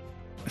tonight?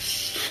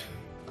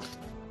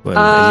 Well,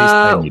 at least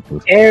I need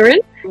to. Aaron?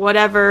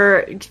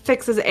 Whatever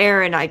fixes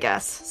Aaron, I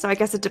guess. So I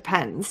guess it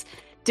depends.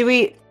 Do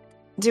we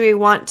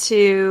want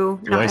to?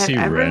 Do I see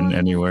Ren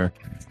anywhere?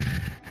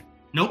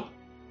 Nope.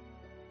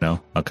 No?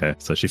 Okay,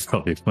 so she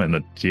probably went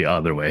the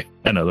other way.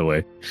 Another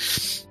way.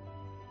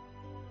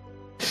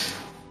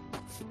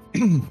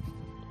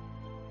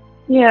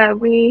 Yeah,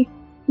 we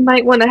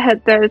might want to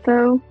head there,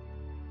 though.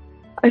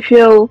 I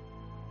feel.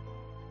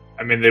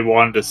 I mean, they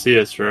wanted to see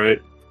us,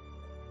 right?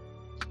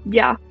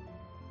 Yeah.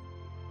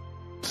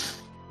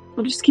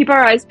 We'll just keep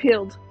our eyes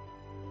peeled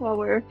while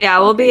we're. Yeah,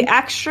 we'll be walking.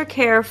 extra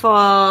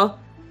careful.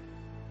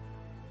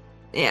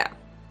 Yeah.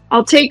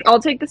 I'll take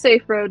the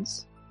safe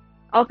roads.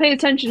 I'll pay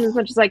attention as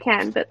much as I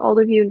can, but all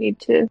of you need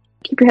to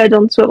keep your head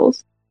on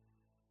swivels.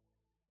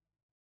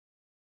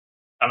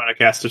 I'm gonna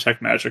cast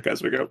Detect Magic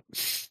as we go.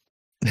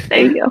 There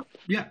you go.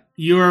 Yeah,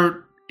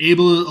 you're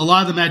able. A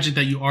lot of the magic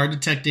that you are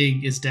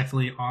detecting is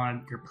definitely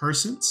on your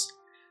persons.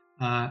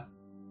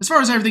 As far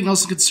as everything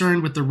else is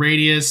concerned, with the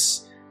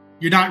radius,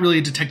 you're not really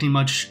detecting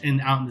much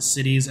out in the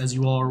cities, as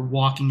you all are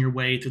walking your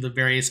way through the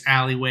various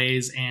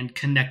alleyways and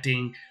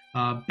connecting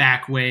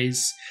back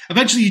ways.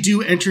 Eventually, you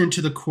do enter into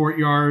the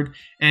courtyard,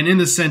 and in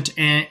the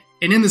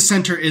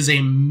center is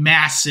a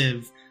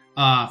massive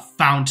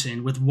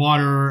fountain with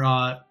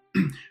water.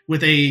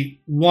 With a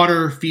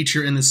water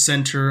feature in the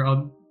center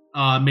of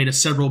made of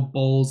several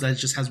bowls that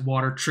just has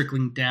water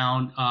trickling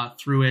down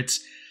through it.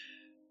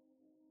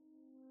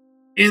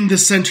 In the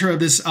center of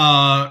this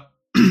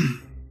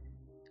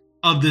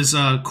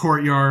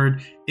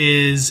courtyard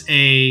is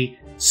a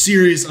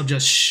series of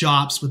just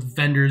shops with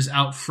vendors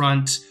out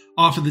front.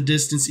 Off in the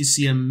distance, you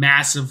see a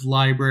massive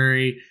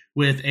library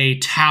with a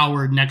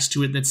tower next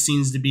to it that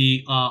seems to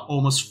be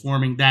almost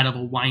forming that of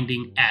a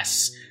winding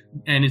S.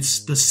 And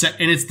it's the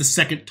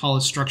second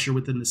tallest structure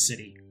within the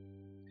city.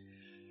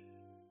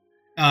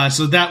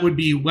 So that would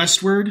be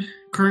westward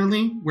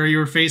currently, where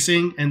you're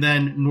facing, and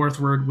then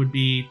northward would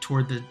be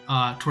toward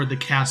the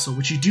castle.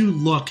 Which you do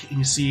look and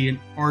you see an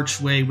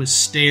archway with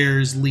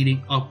stairs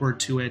leading upward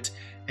to it,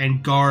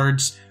 and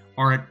guards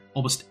are at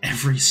almost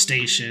every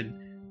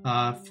station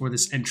for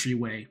this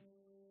entryway.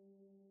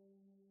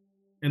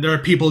 And there are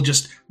people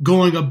just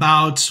going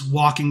about,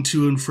 walking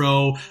to and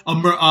fro.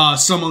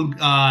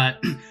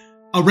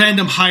 A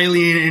random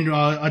Hylian in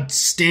a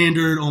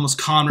standard, almost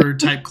commoner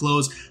type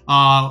clothes,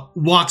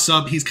 walks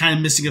up. He's kind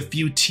of missing a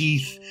few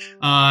teeth.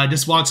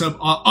 Just walks up,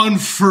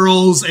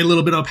 unfurls a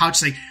little bit of a pouch,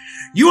 saying,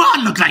 "You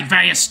all look like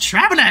various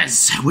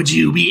travelers. Would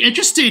you be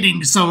interested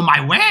in some of my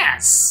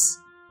wares?"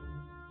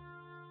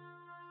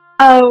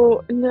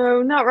 Oh,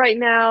 no, not right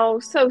now.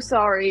 So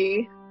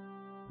sorry.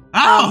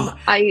 Oh,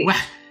 I well,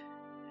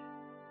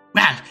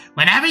 Well,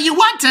 whenever you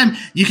want him,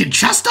 you can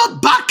trust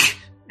old Buck.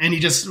 And he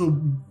just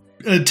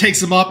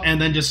takes him up and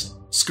then just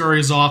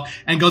scurries off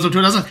and goes up to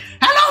it and says,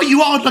 hello,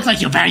 you all look like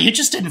you're very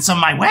interested in some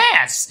of my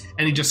wares.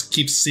 And he just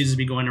seems to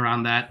be going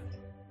around that.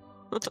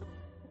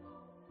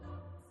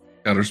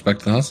 Gotta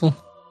respect the hustle.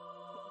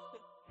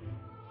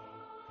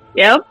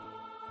 Yep.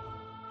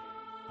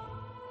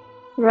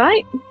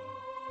 Right.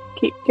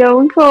 Keep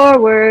going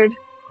forward.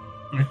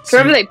 So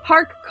wherever they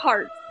park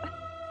carts.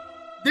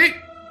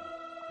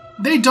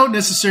 They don't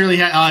necessarily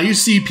have... you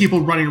see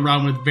people running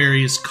around with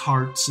various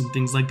carts and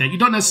things like that. You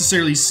don't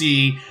necessarily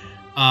see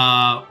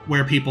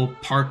where people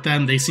park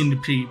them. They seem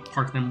to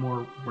park them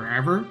more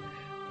wherever.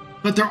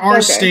 But there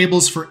are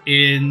stables for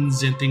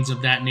inns and things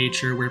of that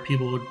nature where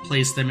people would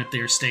place them if they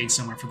are staying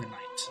somewhere for the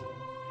night.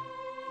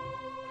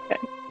 Okay.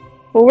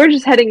 Well, we're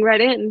just heading right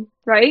in,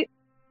 right,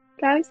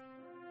 guys?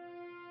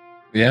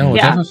 Yeah,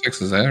 whichever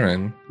fixes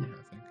Aaron. I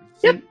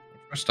think Yep.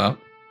 First stop.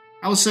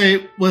 I will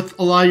say, with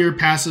a lot of your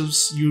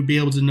passives, you would be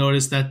able to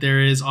notice that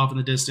there is off in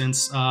the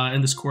distance,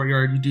 in this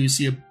courtyard, you do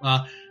see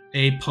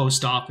a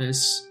post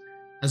office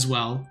as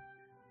well,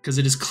 because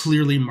it is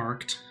clearly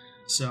marked.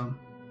 So,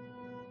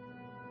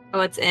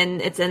 it's in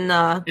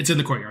the. It's in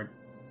the courtyard.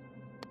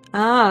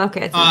 Oh,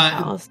 okay. It's in the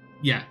palace.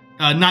 Yeah,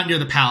 not near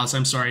the palace.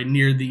 I'm sorry,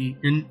 near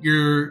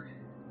your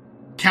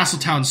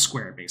Castletown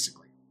Square,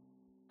 basically.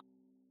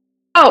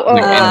 Oh.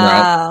 Like, en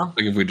route.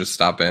 Like if we just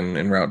stop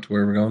en route to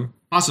where we're going.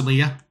 Possibly,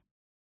 yeah.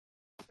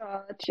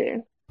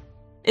 Gotcha.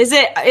 Is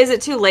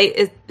it too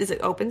late? Is it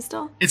open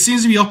still? It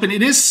seems to be open.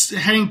 It is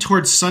heading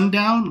towards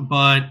sundown,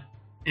 but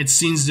it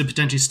seems to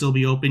potentially still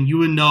be open. You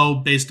would know,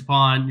 based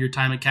upon your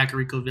time at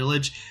Kakariko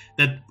Village,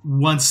 that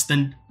once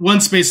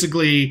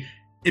basically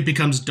it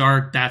becomes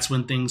dark, that's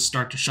when things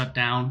start to shut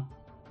down.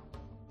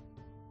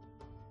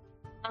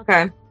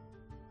 Okay.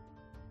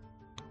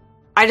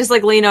 I just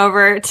lean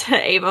over to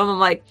Avum. I'm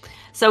like,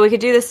 so we could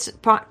do this.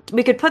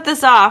 We could put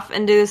this off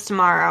and do this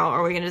tomorrow,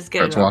 or we can just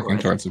get it over walking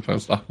with. Towards the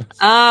post office.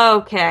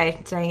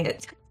 Okay, dang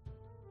it.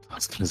 I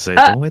was gonna say,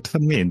 don't wait for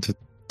me.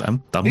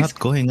 I'm not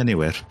going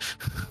anywhere.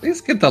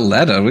 Please get the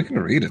letter. We can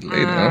read it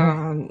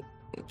later.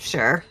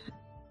 Sure.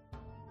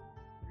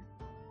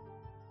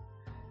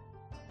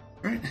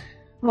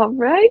 All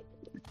right.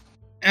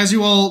 As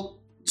you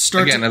all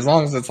start again, as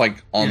long as it's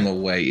on the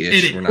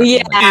way-ish, we're not.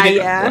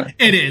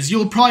 It is.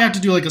 You'll probably have to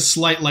do a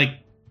slight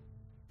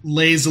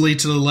lazily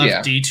to the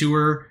left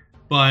detour,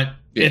 but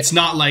it's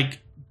not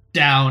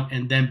down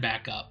and then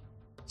back up.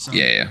 So.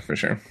 Yeah, for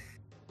sure.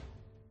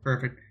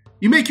 Perfect.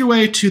 You make your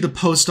way to the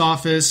post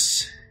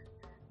office.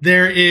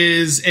 There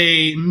is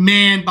a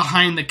man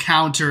behind the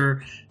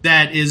counter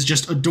that is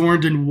just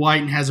adorned in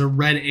white and has a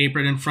red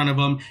apron in front of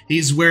him.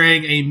 He's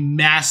wearing a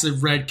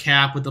massive red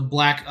cap with a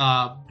black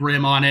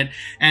brim on it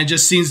and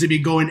just seems to be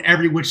going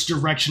every which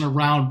direction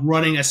around,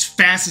 running as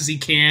fast as he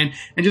can,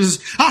 and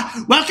just,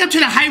 welcome to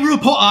the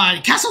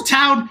Hyrule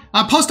Castletown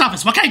post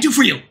office. What can I do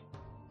for you?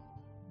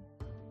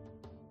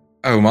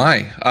 Oh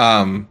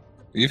my.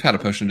 You've had a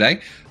potion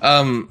today.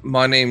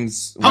 My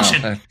name's...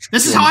 Potion. Wow,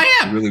 this is how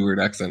I am. Really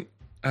weird accent.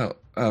 Oh,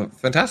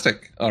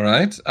 fantastic. All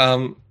right.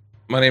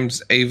 My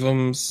name's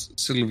Avums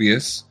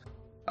Silvius.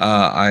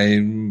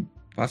 I'm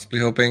possibly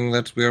hoping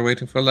that we are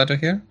waiting for a letter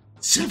here.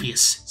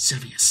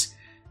 Silvius.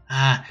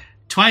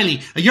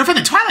 Twilight. You're from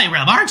the Twilight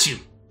Realm, aren't you?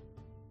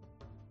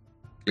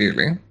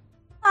 Clearly.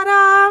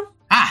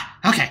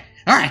 Ta-da! Okay.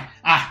 All right.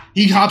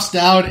 He hops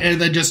down and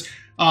then just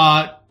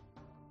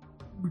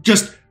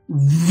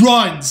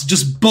runs,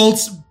 just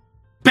bolts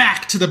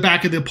back to the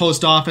back of the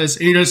post office,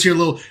 and you just hear a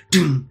little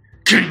ding,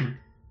 king,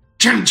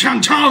 chung,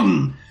 chung,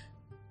 chung.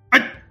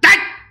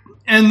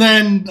 And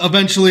then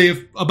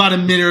eventually, about a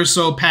minute or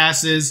so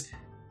passes,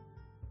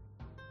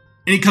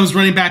 and he comes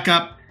running back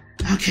up.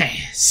 Okay,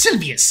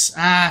 Silvius,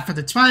 for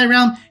the Twilight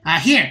Realm,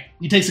 here.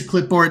 He takes a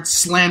clipboard,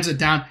 slams it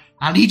down.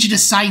 I'll need you to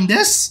sign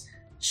this.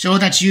 Show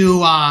that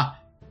you,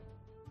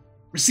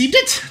 received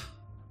it.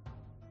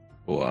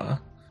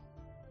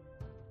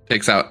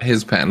 Takes out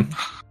his pen.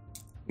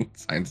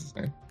 Signs his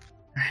name.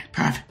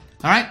 All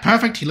right,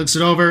 perfect. He looks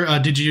it over.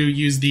 Did you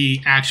use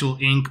the actual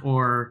ink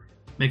or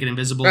make it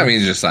invisible? I mean,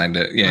 he just signed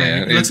it.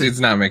 Yeah, right, it's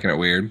not making it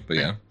weird, but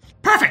yeah.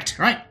 Perfect.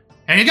 All right,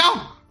 there you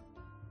go.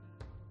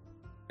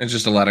 It's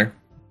just a letter.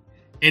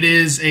 It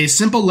is a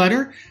simple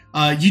letter.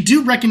 You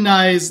do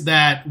recognize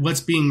that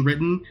what's being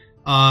written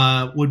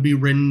would be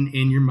written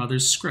in your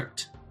mother's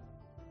script.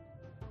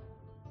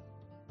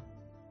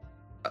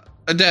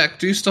 Adek,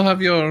 do you still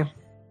have your...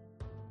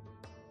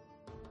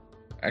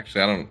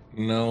 Actually, I don't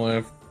know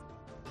if...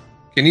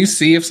 Can you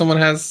see if someone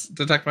has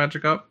Detect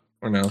Magic up,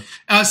 or no?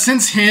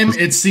 Since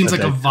it seems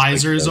like a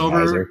visor is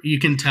over, visor. You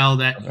can tell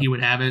that he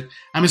would have it.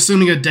 I'm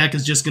assuming a deck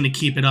is just going to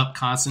keep it up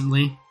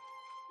constantly.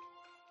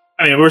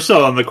 I mean, we're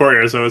still in the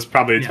courtyard, so it's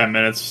probably 10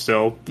 minutes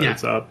still that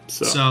it's up.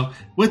 So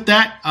with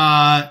that,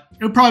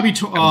 it'll probably be...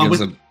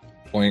 gives a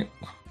point.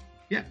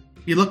 Yeah,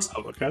 he looks...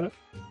 I'll look at it.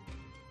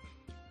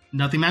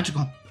 Nothing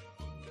magical.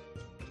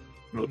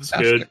 Looks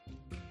good.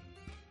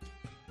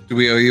 Do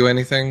we owe you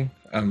anything?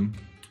 No,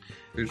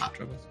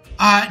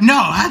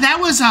 that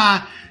was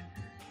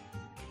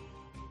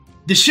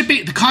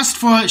the cost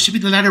for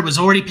shipping the letter was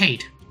already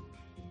paid.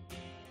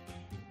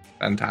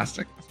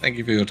 Fantastic. Thank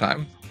you for your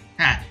time.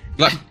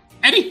 Look,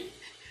 Eddie,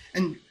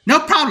 and no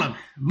problem.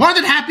 More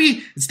than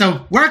happy. It's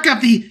the work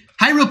of the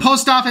Hyrule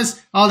Post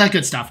Office, all that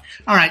good stuff.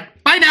 All right,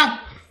 bye now.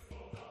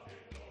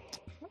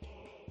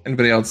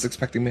 Anybody else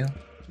expecting mail?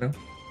 No?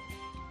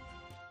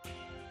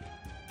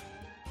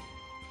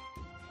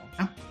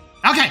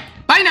 Okay,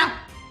 bye now.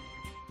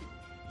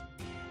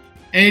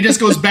 And he just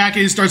goes back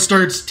and he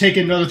starts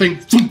taking another thing,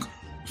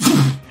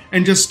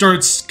 and just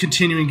starts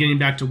continuing getting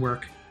back to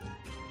work.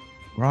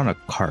 We're on a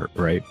cart,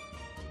 right?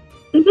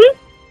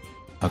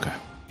 Mm-hmm. Okay.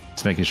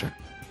 Just making sure.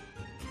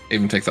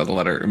 Even takes out the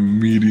letter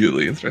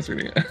immediately and starts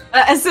reading it.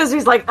 As soon as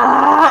he's like,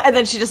 ah, and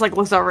then she just like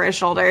looks over his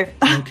shoulder.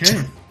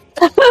 Okay.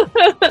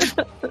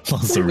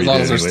 As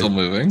long as they're still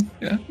moving.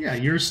 Yeah. Yeah,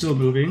 you're still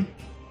moving.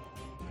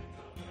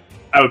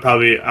 I would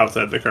probably be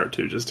outside the cart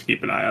too, just to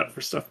keep an eye out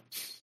for stuff.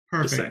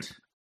 Perfect.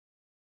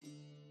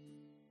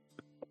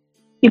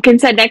 You can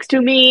sit next to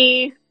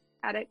me,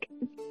 Attic.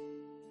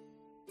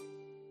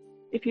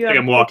 If you I think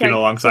have, I'm walking okay.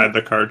 alongside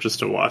the cart just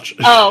to watch.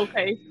 Oh,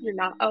 okay. You're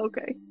not. Oh,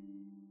 okay.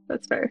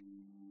 That's fair.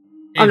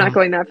 I'm not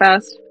going that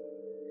fast.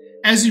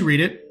 As you read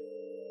it,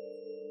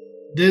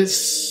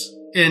 this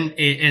and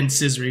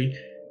Scissory,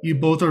 you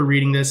both are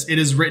reading this. It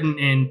is written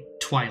in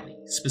Twiley,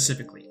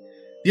 specifically.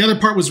 The other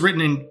part was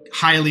written in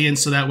Hylian,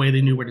 so that way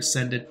they knew where to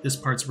send it. This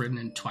part's written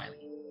in Twiley.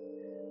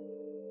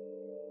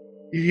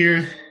 You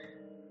hear,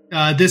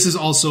 this is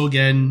also,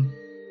 again,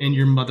 in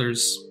your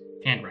mother's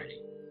handwriting.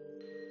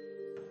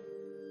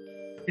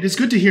 It is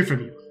good to hear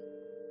from you.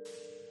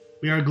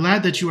 We are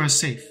glad that you are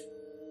safe.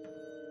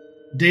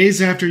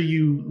 Days after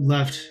you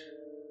left,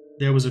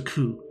 there was a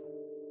coup.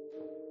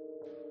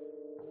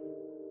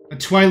 A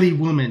Twiley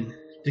woman,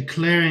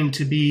 declaring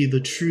to be the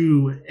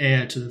true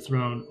heir to the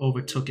throne,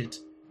 overtook it.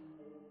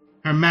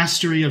 Her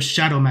mastery of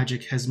shadow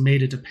magic has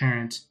made it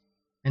apparent,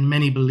 and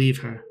many believe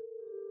her.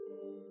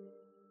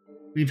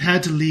 We've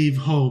had to leave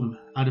home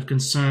out of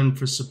concern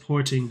for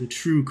supporting the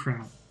true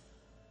crown.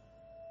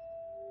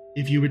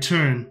 If you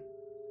return,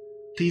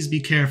 please be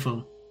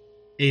careful.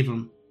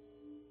 Avum,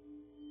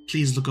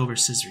 please look over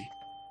Scissory.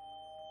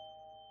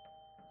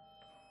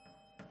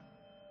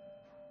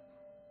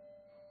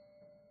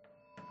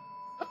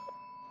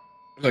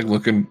 Like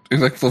looking, he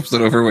like flips it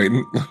over,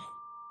 waiting,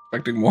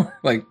 expecting more.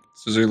 Like,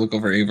 does he look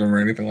over Avon or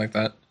anything like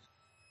that?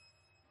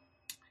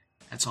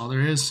 That's all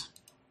there is.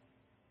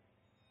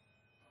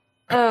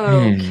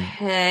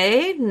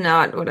 Okay,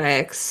 not what I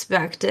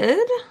expected.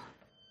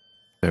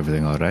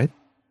 Everything all right?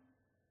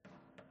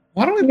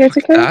 Why don't we You guys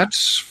put okay? that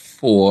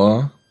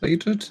for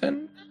later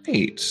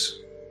tonight?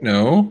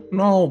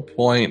 No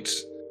point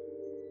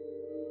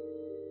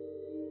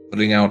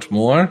putting out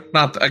more.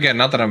 Not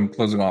that I'm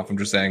closing off. I'm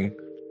just saying,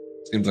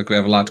 seems like we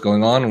have a lot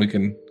going on, and we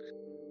can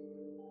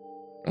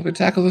probably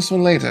tackle this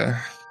one later.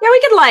 Yeah,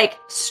 we could like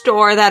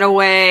store that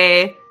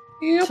away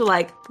Yep. to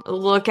like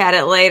look at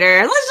it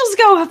later. Let's just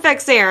go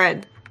fix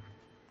Aaron.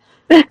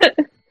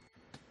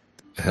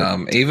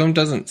 Avum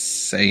doesn't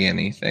say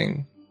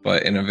anything,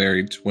 but in a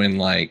very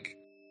twin-like,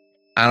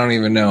 I don't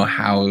even know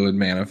how it would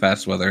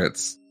manifest, whether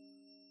it's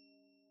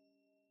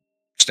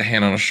just a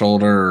hand on a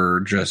shoulder or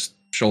just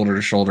shoulder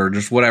to shoulder,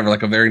 just whatever,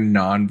 like a very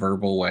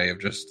non-verbal way of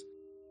just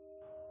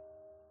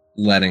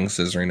letting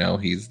Scissory know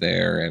he's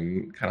there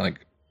and kind of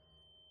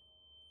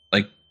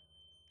like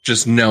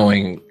just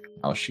knowing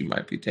how she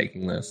might be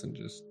taking this and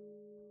just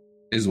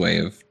his way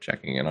of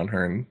checking in on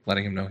her and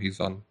letting him know he's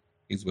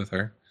with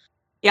her.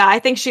 Yeah, I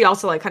think she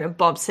also like kind of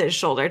bumps his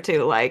shoulder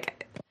too.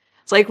 Like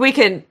it's like we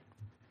can.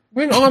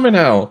 Bring Armin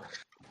now.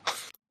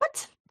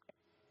 What?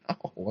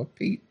 Oh, a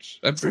peach.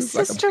 A It's a bruise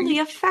like a sisterly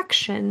peach.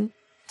 affection.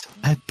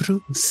 I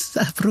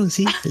bruise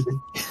easily.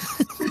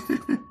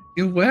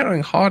 You're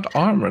wearing hard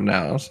armor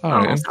now.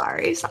 Sorry. Oh,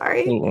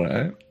 sorry. All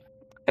right.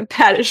 I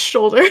pat his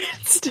shoulder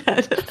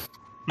instead.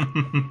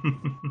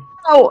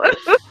 Oh.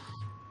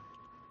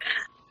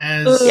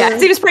 As Yeah,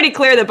 it seems pretty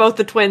clear that both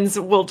the twins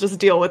will just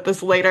deal with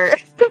this later.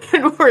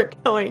 And we're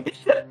going to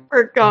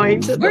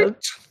the Right.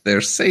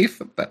 They're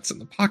safe. That's in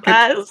the pocket.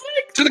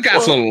 To the We'll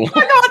castle. talk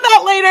about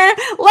that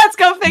later. Let's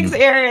go fix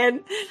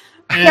Aaron.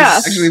 Yeah.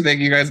 as, Actually,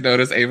 think you guys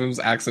notice Avum's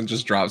accent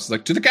just drops. It's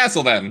like, to the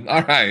castle then.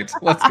 All right,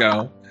 let's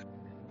go.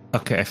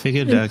 Okay, I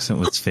figured the accent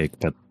was fake,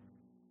 but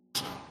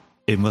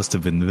it must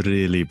have been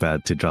really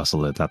bad to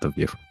jostle it out of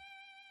you.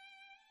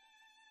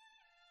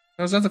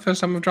 Was that the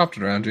first time I've dropped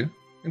it around you?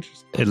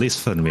 Interesting. At least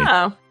for me.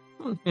 Oh.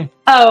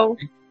 Oh.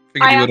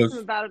 Figured I you asked would him have.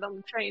 about it on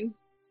the train.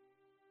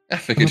 I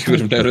figured you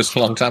would have noticed a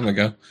long time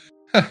ago.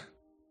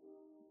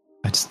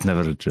 I just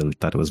never really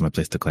thought it was my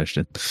place to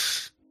question. I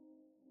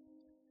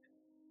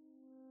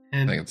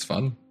and think it's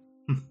fun.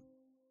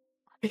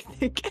 I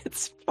think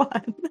it's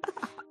fun.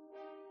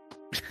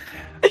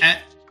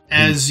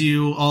 as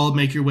you all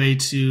make your way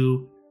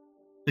to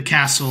the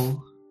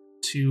castle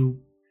to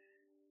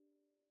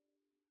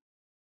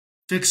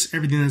fix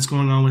everything that's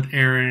going on with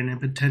Aaron and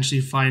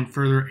potentially find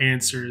further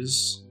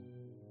answers,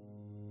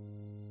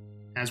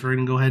 as we're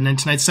going to go ahead and end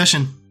tonight's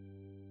session.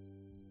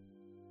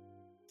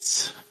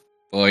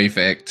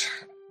 Perfect.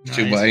 Nice.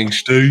 Two buying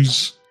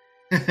stews.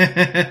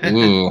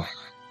 Ooh.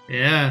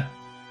 Yeah.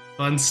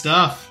 Fun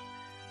stuff.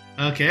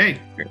 Okay.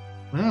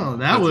 Well,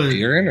 that That's was...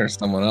 Aaron or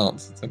someone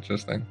else? It's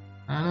interesting.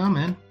 I don't know,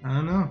 man. I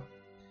don't know.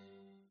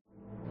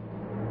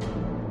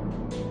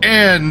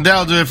 And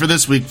that'll do it for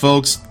this week,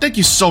 folks. Thank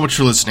you so much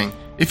for listening.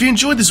 If you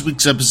enjoyed this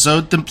week's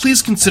episode, then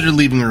please consider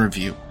leaving a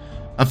review.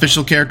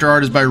 Official character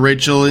art is by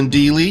Rachel and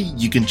Dee Lee.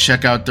 You can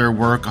check out their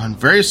work on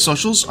various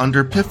socials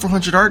under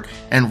Pip400art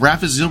and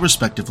Raphazil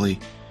respectively.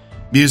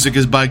 Music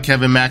is by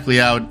Kevin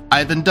MacLeod,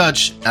 Ivan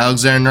Dutch,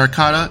 Alexander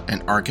Narcata,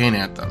 and Arcane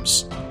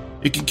Anthems.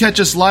 You can catch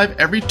us live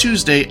every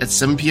Tuesday at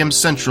 7 p.m.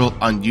 Central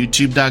on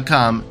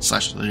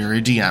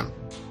youtube.com/LegendaryDM.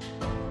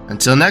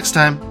 Until next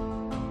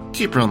time,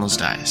 keep rolling those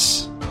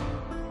dice.